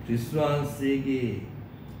ක්‍රිස්තුවන්සේගේ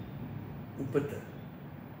උපත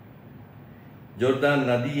ජෝර්දාන්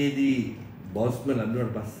නදියේදී බොස්ම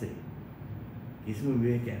ලැබුණාට පස්සේ කිසිම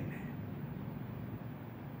විවේකයක් නැහැ.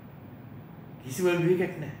 කිසිම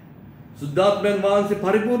විවේකයක් නැහැ. සුද්ධාත්මයන් වහන්සේ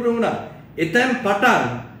පරිපූර්ණ වුණා. එතෙන් පටන්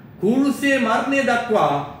කුරුසියේ මරණය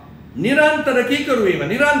දක්වා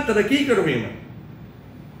නිරන්තර කීකරු වීම.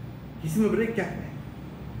 කිසිම බ්‍රේක් එකක් නැහැ.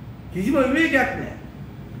 කිසිම විවේකයක් නැහැ.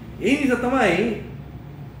 ඒ නිසා තමයි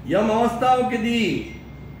යම් අවස්ථාවකදී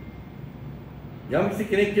යම්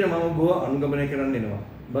කෙනෙක් කියන මම ඔබව අනුගමනය කරන්න එනවා.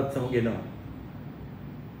 බත් සමගෙනවා.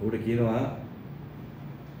 උඩ කියනවා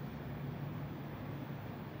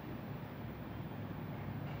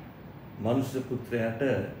මනුෂ්‍ය පුත්‍රයාට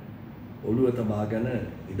ඔළුව තබාගෙන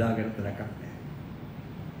ඉදාගෙන තැනක් නැහැ.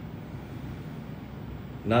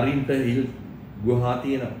 නරින්ට හිල් ගුහා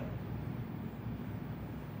තියෙනවා.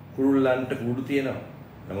 කුරුල්ලන්ට කුඩු තියෙනවා.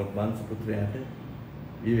 නමුත් මනුෂ්‍ය පුත්‍රයාට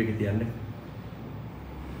විවේක තියන්නේ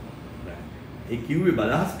නැහැ. ඒ කිව්වේ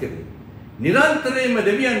බලාස් කරේ. නිරන්තරයෙන්ම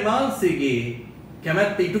දෙවියන් වහන්සේගේ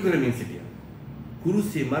කැමැත්ත ඉටු කරමින් සිටියා.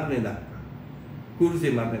 කුරුසියේ මරණය දක්වා.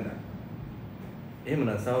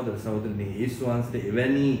 එහෙමනම් සහෝදර සහෝදරනි යේසුස් වහන්සේට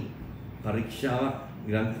එවැනි පරීක්ෂාවක්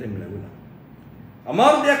නිරන්තරයෙන්ම ලැබුණා.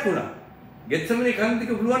 අමාරු දෙයක් වුණා. ගෙත්සමනේ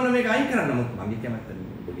කන්තික පුළුවන් නම් මේක අයින් කරන්න මොකද මගේ කැමැත්ත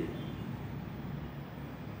නෙමෙයි ඔබගේ.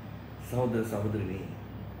 සහෝදර සහෝදරනි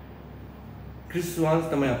ක්‍රිස්තුස්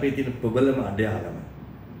වහන්සේ තමයි අපේ තියෙන ප්‍රබලම අඩයාලම.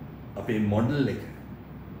 අපේ මොඩල් එක.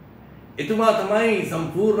 එතුමා තමයි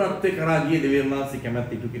සම්පූර්ණත්වයේ කරා ගිය දෙවියන් වහන්සේ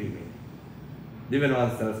කැමැත්ත ඉටු කිරීමේ. දෙවියන්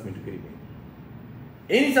වහන්සේ සලස්ම ඉටු කිරීමේ.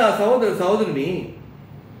 ඒ නිසා සහෝදර සහෝදරනි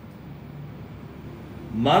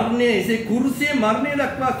මරණය එසේ කුරුසියේ මරණය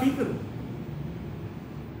දක්වා කීකරු.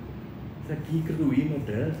 කීකරු වීමට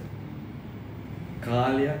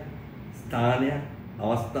කාලයක්, ස්ථානයක්,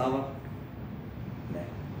 අවස්ථාවක් නැහැ.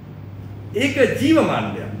 ඒක ජීවමාන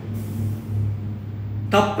දෙයක්.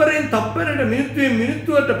 තප්පරෙන් තප්පරයට මිනිත්තුවෙන්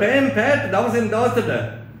මිනිත්තුවට පැයෙන් පැයට දවසෙන් දවසට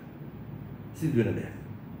සිදුවෙන දෙයක්.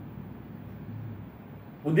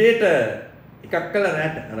 උදේට එකක් කළා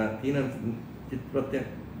රැට අර තියෙන චිත්‍රපටයක්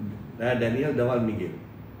රෑ ඩැනියල් දවල් මිගෙල්.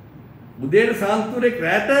 උදේට සාන්තුරෙක්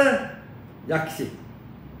රැට යක්ෂයෙක්.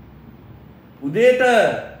 උදේට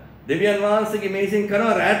දෙවියන් වහන්සේගේ මේසෙන්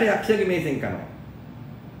කරනවා රැට යක්ෂයාගේ මේසෙන් කරනවා.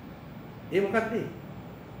 ඒ මොකක්ද ඒ?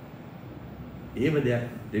 ඒව දෙයක්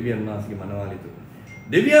දෙවියන් වහන්සේගේ මනමාලිය තුල.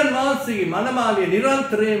 දෙවියන් වහන්සේගේ මනමාලිය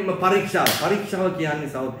නිරන්තරයෙන්ම පරීක්ෂාව. පරීක්ෂාව කියන්නේ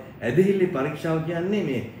ඇදහිල්ලේ පරීක්ෂාව කියන්නේ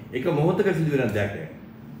මේ එක මොහොතක සිදු වෙන දෙයක් නෙවෙයි.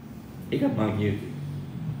 ඒක මම කියුවේ.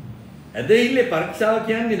 ඇදහිල්ලේ පරීක්ෂාව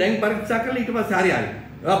කියන්නේ දැන් පරීක්ෂා කළා ඊට පස්සේ හරි.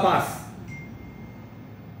 ඒවා පාස්.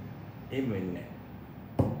 එහෙම වෙන්නේ නැහැ.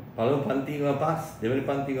 පළවෙනි පන්තිේවා පාස්, දෙවෙනි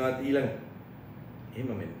පන්තිේවා ඊළඟ. එහෙම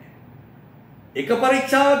වෙන්නේ නැහැ. එක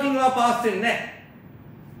පරීක්ෂාවකින් ඒවා පාස් වෙන්නේ නැහැ.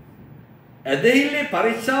 ඇදහිල්ලේ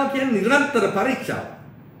පරීක්ෂාව කියන්නේ නිරන්තර පරීක්ෂාව.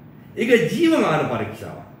 ඒක ජීවමාන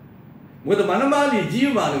පරීක්ෂාවක්. මොකද මනමාලිය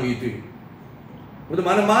ජීවමාන විය යුතුයි. මොකද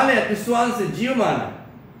මනමාලය විශ්වාසයේ ජීවමානයි.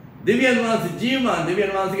 දෙවියන් වහන්සේ ජීවමාන, දෙවියන්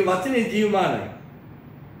වහන්සේගේ වචනේ ජීවමානයි.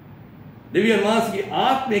 දෙවියන් වහන්සේගේ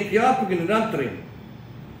ආත්මේ ක්‍රියාත්මක නිරන්තරයෙන්.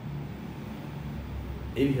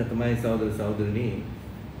 ඒ නිසා තමයි සහෝදර සහෝදරනි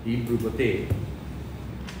හීබ්‍රු පොතේ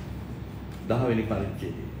 10 වෙනි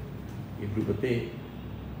පරිච්ඡේදයේ හීබ්රු පොතේ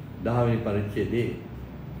 10 වෙනි පරිච්ඡේදයේ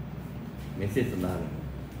මෙසේ සඳහන්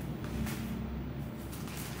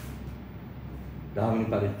 10 වෙනි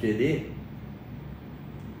පරිච්ඡේදයේ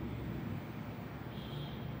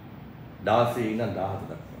 16 ඉඳන් 17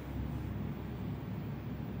 දක්වා.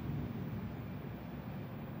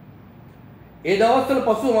 ඒ දවස්වල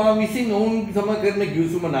පසුව මා විසින් ඔවුන් සමග කරන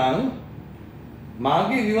ගිවිසුම නම්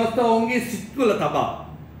මාගේ විවස්ථාව ඔවුන්ගේ සිත්වල තබා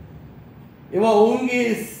ඒවා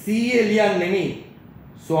ඔවුන්ගේ සීයේ ලියන්නෙමි.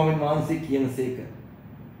 ස්වාමීන් වහන්සේ කියනසේක.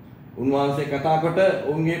 උන්වහන්සේ කතා කොට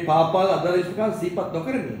ඔවුන්ගේ පාපල් අදරිෂ්කම් සිහිපත්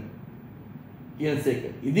නොකරමි.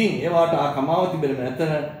 කියනසේක. ඉතින් ඒවට කමාව තිබෙන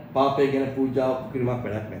නැතන පාපය ගැන පූජාව කිරීමක්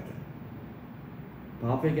වැඩක් නැත.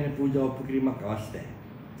 පාපය ගැන පූජාව කිරීමක් අවශ්‍ය නැහැ.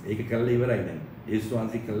 ඒක කළා ඉවරයි දැන්. යේසුස්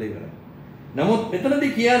වහන්සේ කළා ඉවරයි. නමුත්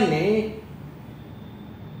මෙතනදී කියන්නේ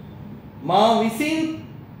මා විසින්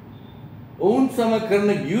ඔවුන් සමග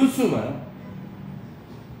කරන ගිවිසුම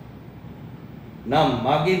නම්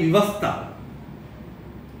මාගේ විවස්ථාව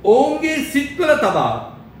ඔවුන්ගේ සිත්වල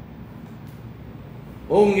තබා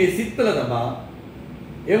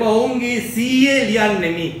ඒවා ඔවුන්ගේ සීයේ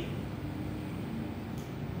ලියන්නෙමි.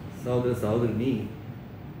 සහෝදර සහෝදරනි,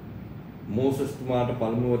 මෝසස් තුමාට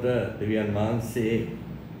පළමුවට දෙවියන් වහන්සේ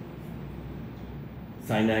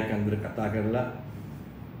සයිනායි කන්දර කතා කරලා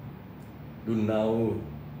දුන්නා වූ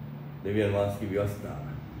දෙවියන් වහන්සේගේ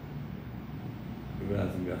ව්‍යවස්ථාව.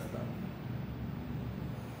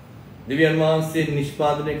 දෙවියන් වහන්සේ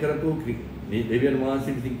නිෂ්පාදනය කරපු දෙවියන්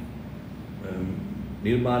වහන්සේ විසින්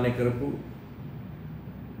නිර්මාණය කරපු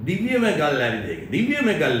දිව්‍යමය ගල්ලැලි දෙක.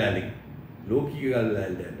 දිව්‍යමය ගල්ලැලි. ලෝකීය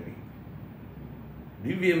ගල්ලැලි නෙවෙයි.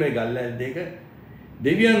 දිව්‍යමය ගල්ලැලි දෙක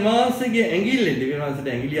දෙවියන් වහන්සේගේ ඇඟිල්ලෙන්, දෙවියන් වහන්සේට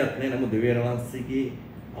ඇඟිලියක් නැහැ, නමුත් දෙවියන් වහන්සේගේ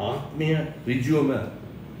ආත්මය ඍජුවම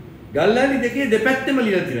ගල්ලැලි දෙකේ දෙපැත්තෙම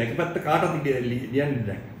ලියලා තියෙනවා. එක පැත්ත කාටවත් ලියන්නේ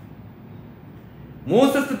නැහැ.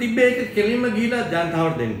 මෝසස් තිබ්බේ එක කෙලින්ම ගිහිලා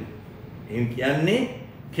ජනතාවට දෙන්නේ. එම් කියන්නේ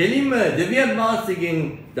කෙලින්ම දෙවියන්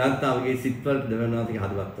වහන්සේගෙන් ජනතාවගේ සිත්වලට, දෙවියන් වහන්සේගේ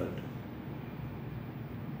හදවත් වලට.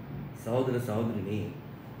 සහෝදර සහෝදරිනි,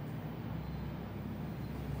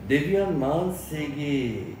 දෙවියන්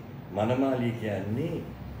වහන්සේගේ මනමාලිය කියන්නේ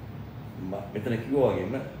මෙතන කිව්වා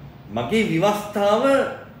වගේම මගේ විවස්ථාව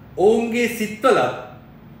ඔවුන්ගේ සිත්වල,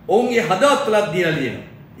 ඔවුන්ගේ හදවත්වල දීලා ලියනවා.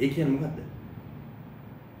 ඒ කියන්නේ මොකද්ද?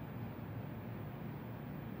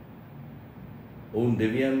 ඔවුන්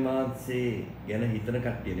දෙවියන් වහන්සේ ගැන හිතන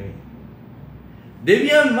කට්ටිය නෙවෙයි.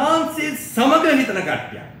 දෙවියන් වහන්සේ සමග හිතන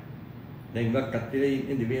කට්ටිය. දැන් ඉවක් කට්ටිය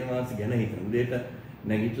ඉන්නේ දෙවියන් වහන්සේ ගැන හිතන. උදේට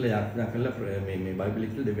නැගිටලා යාත්‍රා කරලා මේ බයිබල්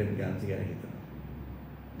එකේ දෙවියන් වහන්සේ ගැන හිතනවා.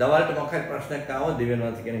 දවල්ට මොකක් හරි ප්‍රශ්නයක් ආවොත් දෙවියන්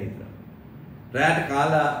වහන්සේ ගැන හිතනවා. රාත්‍රී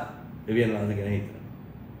කාලා දෙවියන් වහන්සේ ගැන හිතනවා.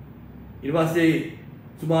 ඊට පස්සේ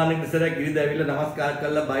සුමානෙක සරක් ඉරිද ඇවිල්ලා නමස්කාර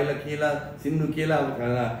කරලා බයිලා කියලා සින්දු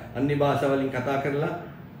කියලා අන්‍ය භාෂාවලින් කතා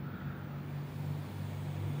කරලා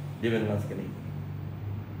දෙවියන් වහන්සේ කෙනෙක්.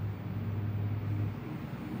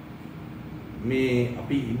 මේ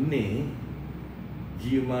අපි ඉන්නේ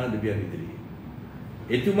ජීවමාන දෙවියන් ඉදිරියේ.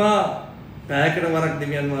 එතුමා පැයකට වරක්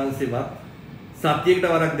දෙවියන් වහන්සේවත්, සතියකට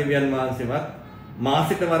වරක් දෙවියන් වහන්සේවත්,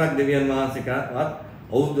 මාසෙකට වරක් දෙවියන් වහන්සේකවත්,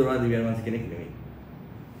 අවුරුද්දකට වරක් දෙවියන් වහන්සේ කෙනෙක් නෙවෙයි.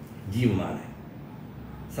 ජීවමානයි.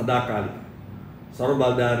 සදාකාලික.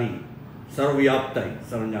 සර්වබලධාරී, සර්වව්‍යාප්තයි,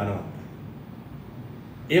 සර්වඥානවන්තයි.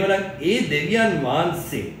 එවනම් ඒ දෙවියන්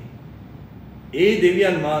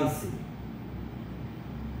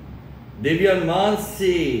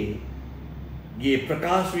වහන්සේගේ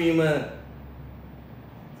ප්‍රකාශ වීම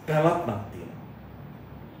පැවැත්මක් තියෙනවා.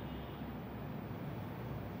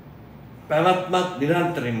 පැවැත්මක්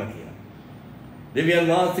නිරන්තරයෙන්ම කියනවා. දෙවියන්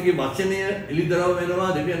වහන්සේගේ වචනය එළිදරව්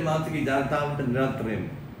වෙනවා දෙවියන් වහන්සේගේ ජනතාවට නිරන්තරයෙන්ම.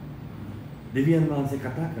 දෙවියන් වහන්සේ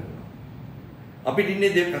කතා කරනවා. අපිට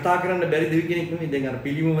ඉන්නේ කතා කරන්න බැරි දෙවි කෙනෙක් නෙමෙයි. දැන් අර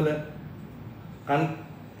පිළිමවල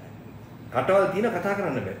කටවල් තියෙන කතා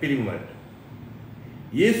කරන්න බෑ පිළිම වලට.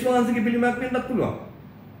 යේසුස් වහන්සේගේ පිළිමයක් වෙන්නත් පුළුවන්.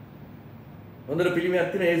 හොඳට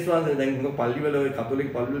පිළිමයක් තියෙන යේසුස් වහන්සේ දැන් මොකක් පල්ලිවල ඔය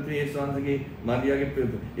කතෝලික පල්ලිවල තියෙන යේසුස් වහන්සේගේ මරියාගේ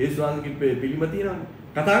යේසුස් වහන්සේගේ පිළිම තියෙනවනේ.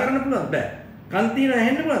 කතා කරන්න පුළුවන් බෑ. කන් තියෙන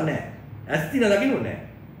ඇහෙන්න පුළුවන් නෑ. ඇස් තියෙන දකින්න නෑ.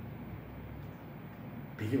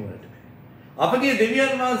 පිළිම වලට බෑ. අපගේ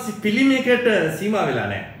දෙවියන් වහන්සේ පිළිමයකට සීමා වෙලා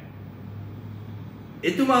නෑ.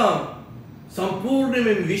 එතුමා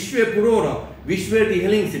සම්පූර්ණයෙන්ම විශ්වය පුරවන විශ්වයට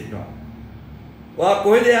ඉහළින් සිටිනවා. ඔයා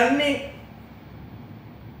කොහෙද යන්නේ?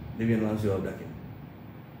 දෙවියන් වහන්සේව දකින්න.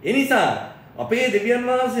 ඒ නිසා අපේ දෙවියන්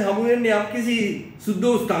වහන්සේ හමු වෙන්නේ යම්කිසි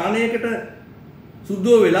සුද්ධෝ ස්ථානයකට,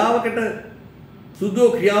 සුද්ධෝ වේලාවකට, සුද්ධෝ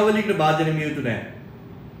ක්‍රියාවලියකට භාජනය විය යුතු නැහැ.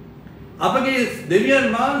 අපගේ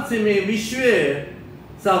දෙවියන් වහන්සේ මේ විශ්වය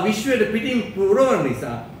විශ්වයට පිටින් පුරවන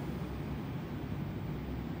නිසා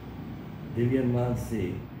දෙවියන්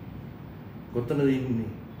වහන්සේ කොතනද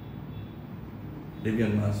ඉන්නේ?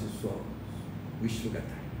 දෙවියන් වහන්සේ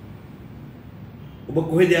විශ්වගතයි. ඔබ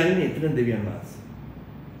කොහෙද යන්නේ? එතන දෙවියන් වහන්සේ.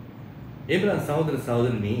 එබ්‍රහම් සහෝදර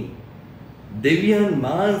සහෝදරනි, දෙවියන්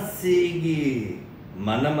වහන්සේගේ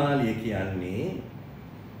මනමාලිය කියන්නේ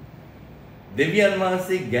දෙවියන්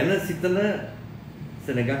වහන්සේ ගැන සිතන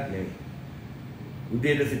සෙනගක් නෙවෙයි.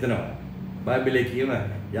 උදේට සිතනවා. බයිබලයේ කියනවා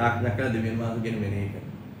යාඥා කළ දෙවියන් වහන්සේ ගැන මෙනෙහි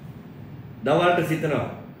කරනවා. දවල්ට සිතනවා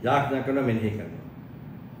යාඥා කරනවා මෙනෙහි කරනවා.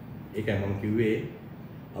 ඒකයි මම කිව්වේ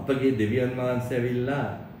අපගේ දෙවියන් වහන්සේ ඇවිල්ලා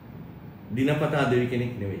දිනපතා දෙවි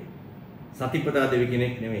කෙනෙක් නෙවෙයි. සතිපතා දෙවි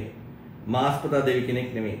කෙනෙක් නෙවෙයි. මාසපතා දෙවි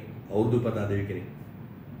කෙනෙක් නෙවෙයි. අවුරුදුපතා දෙවි කෙනෙක්.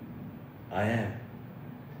 I am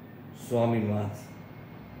ස්වාමීන් වහන්සේ.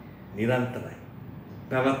 නිරන්තරයි.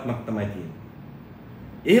 පැවැත්මක් තමයි තියෙන්නේ.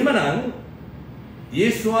 එහෙමනම්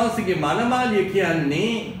යේසුස් වහන්සේගේ මනමාලිය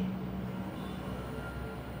කියන්නේ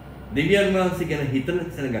දෙවියන් වහන්සේ ගැන හිතන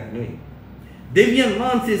සෙනගක් නෙවෙයි. දෙවියන්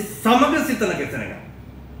වහන්සේ සමග සිතන කෙසෙනගක්.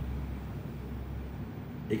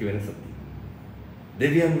 ඒක වෙනසක් තියෙනවා.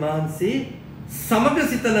 දෙවියන් වහන්සේ සමග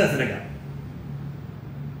සිතන සෙනගක්.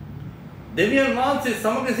 දෙවියන් වහන්සේ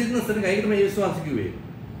සමග සිතන සෙනගක්. ඒක තමයි යේසුස් වහන්සේ කිව්වේ.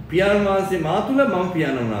 පියාණන් වහන්සේ මා තුල, මම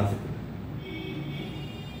පියාණන් වහන්සේ තුල.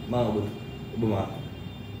 මා ඔබ මා.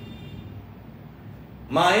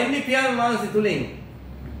 මා එන්නේ පියාණන් වහන්සේ තුලින්.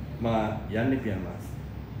 මා යන්නේ පියාණන් වහන්සේ.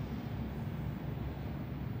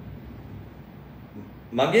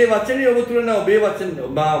 මගේ වචනේ ඔබ තුල නැ ඔබේ වචන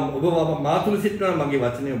ඔබ මා තුල සිටිනවා නම් මගේ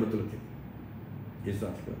වචනේ ඔබ තුල තියෙනවා. යේසුස්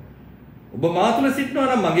වහන්සේ. ඔබ මා තුල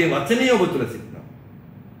සිටිනවා නම් මගේ වචනේ ඔබ තුල සිටිනවා.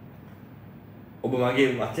 ඔබ මගේ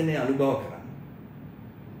වචනේ අනුභව කරන්න.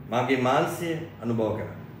 මගේ මාංශය අනුභව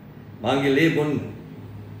කරන්න. මගේ ලේ බොන්න.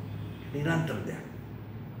 නිරන්තර දෙයක්.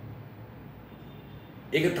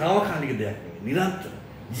 ඒක తాවකාලික දෙයක් නෙවෙයි. නිරන්තර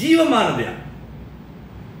ජීවමාන දෙයක්.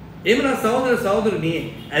 එමනම් සහෝදර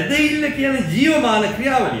සහෝදරනි, ඇදහිල්ල කියන්නේ ජීවමාන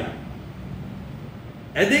ක්‍රියාවලියක්.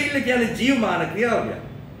 ඇදහිල්ල කියන්නේ ජීවමාන ක්‍රියාවලියක්.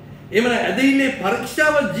 එමනම් ඇදහිල්ලේ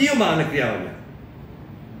පරීක්ෂාව ජීවමාන ක්‍රියාවලියක්.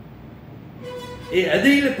 ඒ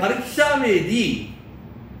ඇදහිල්ල පරීක්ෂාවේදී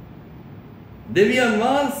දෙවියන්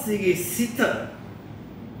වහන්සේගේ සිත,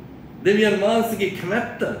 දෙවියන් වහන්සේගේ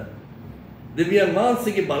කැමැත්ත, දෙවියන්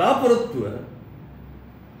වහන්සේගේ බලාපොරොත්තුව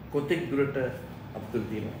කොතෙක් දුරට අපතුල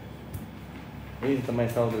තියෙනවා. මේ තමයි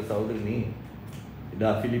සහෝදර සහෝදරනි,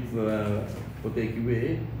 එදා ෆිලිප් පොතේ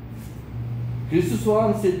කිව්වේ ක්‍රිස්තුස්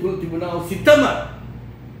වහන්සේ තුල තිබුණා වූ සිතම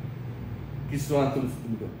ක්‍රිස්තුස් වහන්සේ තුල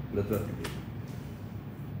තිබුණා.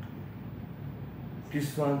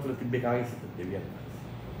 ක්‍රිස්තුස් වහන්සේ තුල තිබෙන කායි සිත දෙවියන්.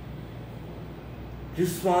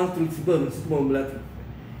 ක්‍රිස්තුස් වහන්සේ තුල තිබෙන සිතම උඹලට.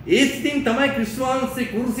 ඒ සිතින් තමයි ක්‍රිස්තුස් වහන්සේ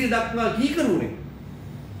කුරුසිය දක්වා කීකරුනේ.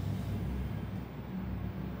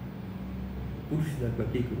 කුරුසිය දක්වා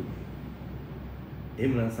කීකරුනේ.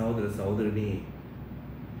 එමනම් සහෝදර සහෝදරනි,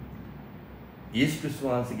 යේසුස්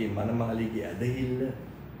වහන්සේගේ මනමාලිගේ ඇදහිල්ල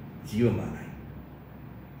ජීවමානයි.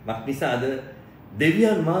 මක්නිසාද?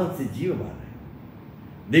 දෙවියන් වහන්සේ ජීවමානයි.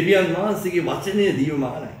 දෙවියන් වහන්සේගේ වචනය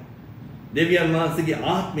ජීවමානයි. දෙවියන් වහන්සේගේ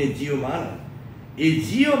ආත්මය ජීවමානයි. ඒ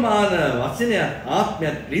ජීවමාන වචනය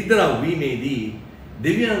ආත්මයත් රිද්දරව් වීමේදී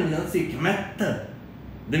දෙවියන් වහන්සේගේ කැමැත්ත,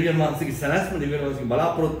 දෙවියන් වහන්සේගේ සැලැස්ම, දෙවියන් වහන්සේගේ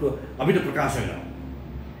බලාපොරොත්තුව අපිට ප්‍රකාශ වෙනවා.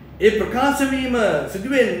 ඒ ප්‍රකාශ වීම සිදු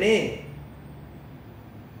වෙන්නේ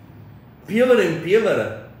පියවරෙන් පියවර,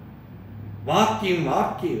 වාක්‍යයෙන්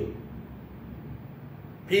වාක්‍යය,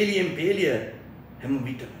 පේලියෙන් පේලිය හැම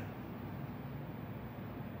විටම.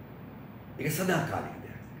 ඒක සදාකාලික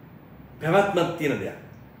දෙයක්. පැවැත්මක් තියෙන දෙයක්.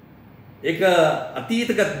 ඒක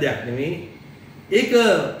අතීතගත දෙයක් නෙමෙයි. ඒක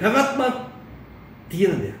පැවැත්මක්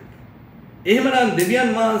තියෙන දෙයක්. එහෙමනම්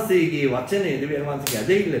දෙවියන් වහන්සේගේ වචනේ, දෙවියන් වහන්සේගේ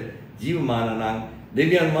ඇදහිල්ල ජීවමාන නම්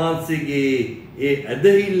දෙවියන් වහන්සේගේ ඒ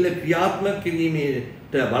ඇදහිල්ල ක්‍රියාත්මක කිරීමට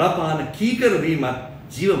බලපාන කීකර වීමත්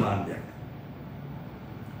ජීවමාන දෙයක්.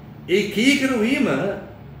 ඒ කීකරු වීම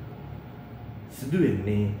සිදු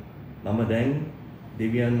වෙන්නේ මම දැන්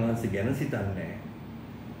දෙවියන් වහන්සේ ගැන සිතන්නේ.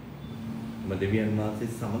 මම දෙවියන් වහන්සේ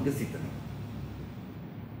සමග සිතනවා.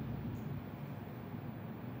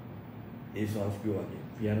 ඒ සංස්කෘතිය වගේ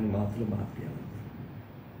පියාණන් මාතුල මහත්පියාණන්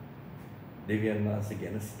දෙවියන් වහන්සේ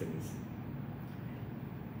ගැන සිතන නිසා.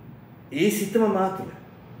 ඒ සිතම මාතුල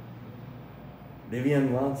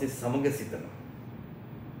දෙවියන් වහන්සේ සමග සිතනවා.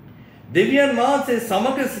 දෙවියන් වහන්සේ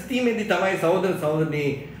සමග සිටීමේදී තමයි සහෝදර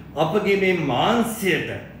සහෝදරනි අපගේ මේ මාංශයට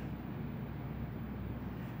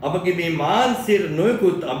අපගේ මේ මාංශයට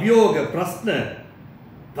නොයෙකුත් අභියෝග ප්‍රශ්න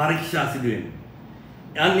පරීක්ෂා සිදු වෙන්නේ.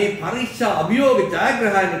 යන්නේ පරීක්ෂා අභියෝග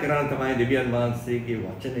ජයග්‍රහණය කරන තමයි දෙවියන් වහන්සේගේ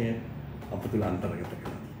වචනය අප තුළ අන්තර්ගත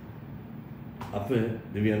කරන්නේ. අප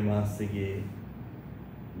දෙවියන් වහන්සේගේ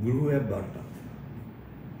ගෘහයක් බවට පත් වෙනවා.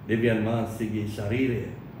 දෙවියන් වහන්සේගේ ශරීරය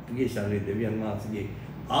අපගේ ශරීරය දෙවියන් වහන්සේගේ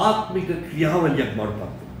ආත්මික ක්‍රියාවලියක් බවට පත්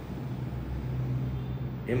වෙනවා.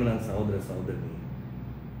 එමනම් සහෝදර සහෝදරනි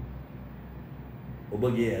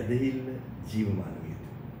ඔබගේ ඇදහිල්ල ජීවමාන වේ.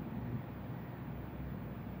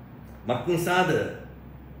 මක්නිසාද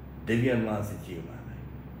දෙවියන් වහන්සේ ජීවමානයි.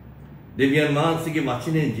 දෙවියන් වහන්සේගේ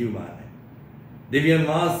වචනේ ජීවමානයි. දෙවියන්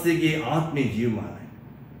වහන්සේගේ ආත්මේ ජීවමානයි.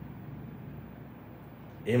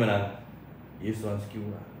 එහෙමනම් යේසුස් වහන්සේ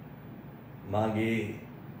කිව්වා මාගේ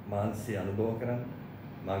මාංශය අනුභව කරන්න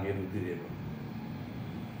මාගේ රුධිරය බොන්න.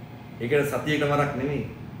 ඒකට සතියකට වරක් නෙමෙයි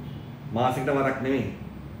මාසයකට වරක් නෙමෙයි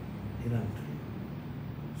නිරන්තරයෙන්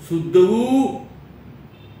සුද්ධ වූ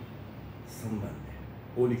සම්බන්ධය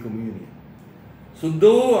Holy Communion සුද්ධ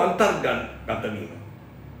වූ අන්තර්ගත වීම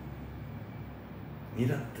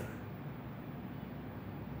නිරන්තර.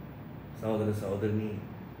 සහෝදර සහෝදරනි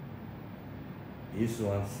යේසුස්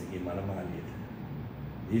වහන්සේගේ මනමාලියට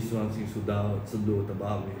යේසුස් වහන්සේගේ සුද්ධ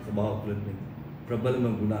ස්වභාව තුළින්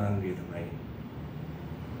ප්‍රබලම ගුණාංගය තමයි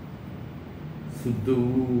සුද්ධ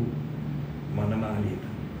වූ මනමාලියට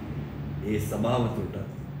ඒ ස්වභාව තුළට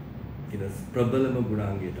ඉන ප්‍රබලම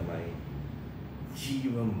ගුණාංගය තමයි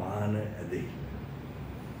ජීවමාන ඇදහිල්ල.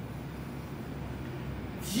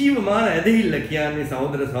 ජීවමාන ඇදහිල්ල කියන්නේ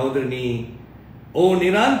සහෝදර සහෝදරනි ඕ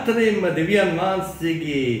නිරන්තරයෙන්ම දෙවියන්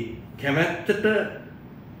වහන්සේගේ කැමැත්තට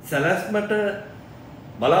සැලැස්මට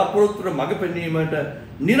බලාපොරොත්තුට මඟ පෙන්වීමට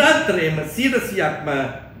නිරන්තරයෙන්ම 100%ක්ම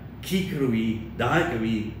කීකරු වී දායක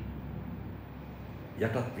වී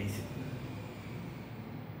යටත් වී සිටින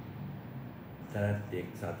තැනැත්තෙක්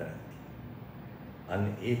සාතරැත්ති.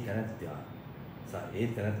 අන්න ඒ තැනැත්තිය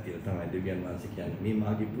තමයි දෙවියන් වහන්සේ කියන්නේ මේ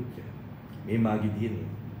මාගේ පුත්‍රය මේ මාගේ දියණිය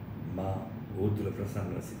මා ඔහු තුළ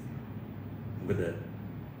ප්‍රසන්නව සිටිනවා. මොකද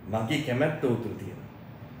මගේ කැමැත්ත ඔහු තුළ තියෙනවා.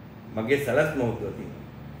 මගේ සැලැස්ම ඔහු තුළ තියෙනවා.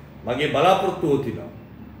 මගේ බලාපොරොත්තු ඔහු තියෙනවා.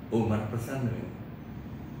 ඔහු මට ප්‍රසන්න වෙනවා.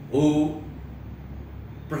 ඔහු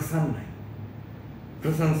ප්‍රසන්නයි.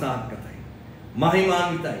 ප්‍රශංසාත්මකයි.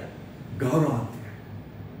 මහිමාන්විතයි. ගෞරවාන්විතයි.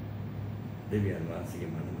 දෙවියන් වහන්සේගේ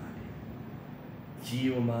මනමාලිය.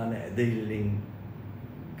 ජීවමාන ඇදහිල්ලෙන්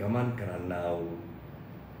ගමන් කරන්නා වූ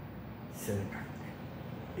සෙනඟක්.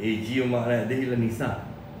 ඒ ජීවමාන ඇදහිල්ල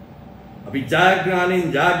නිසා අපි ජයග්‍රහණයෙන්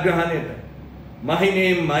ජයග්‍රහණයට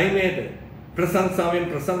මහිමයෙන් මහිමයට ප්‍රශංසාවෙන්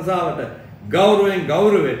ප්‍රශංසාවට ගෞරවයෙන්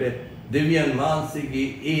ගෞරවයට දෙවියන්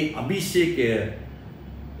වහන්සේගේ ඒ අභිෂේකය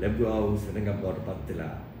ලැබුවා වූ සෙනඟක් බවට පත්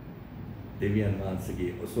වෙලා දෙවියන්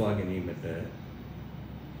වහන්සේගේ ඔසවා ගැනීමට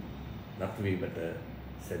නතු වීමට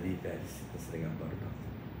සැදී පැහැදිලි සෙනඟක් බවට පත්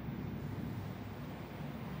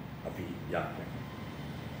අපි යාඥා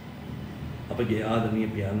අපගේ ආදරණීය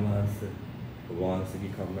පියාණන් වහන්සේ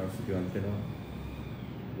වහන්සේගේ කරුණාව සුඛවන්ත වෙනවා.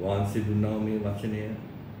 වහන්සේ දුන්නා මේ වචනය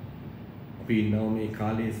අපි ඉන්නා මේ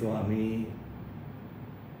කාලයේ ස්වාමී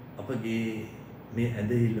අපගේ මේ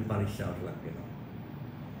ඇදහිල්ල පරීක්ෂාවට ලක් වෙනවා.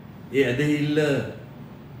 ඒ ඇදහිල්ල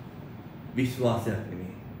විශ්වාසයක්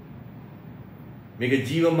නෙමෙයි. මේක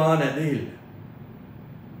ජීවමාන ඇදහිල්ල.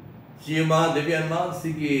 ජීවමාන දෙවියන්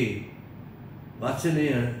වහන්සේගේ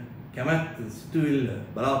වචනය කැමැත්ත සිතුවිල්ල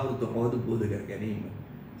බලාපොරොත්තු හොද බෝධ කර ගැනීම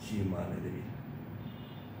ජීවමාන ඇදහිල්ල.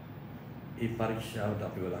 ඒ පරීක්ෂාවට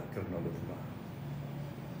අපිව ලක් කරන ඔබතුමා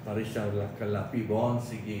පරීක්ෂාවට ලක් කළා අපි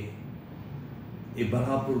වහන්සේගේ ඒ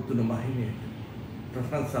බලාපොරොත්තුන මහිමයට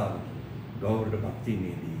ප්‍රශංසාවට ගෞරවයට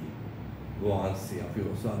භක්තියේදී වහන්සේ අපි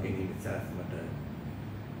ඔසවා ගැනීම සැලැස්මට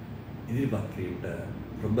ඉදිරිපත් කිරීමට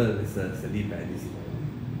ප්‍රබල ලෙස සැදී පැහැදිලි සිටිනවා.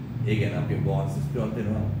 ඒ ගැන අපි වහන්සේ ස්තුතිවන්ත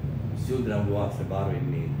වෙනවා. සියලු දෙනා වහන්සේ බාර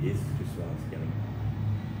වෙන්නේ යේසුස් ක්‍රිස්තුස් වහන්සේ කෙනෙක්.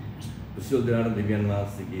 සියලු දෙනා දෙවියන්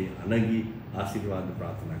වහන්සේගේ අනගි ආශිර්වාද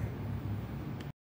ප්‍රාර්ථනා කරනවා.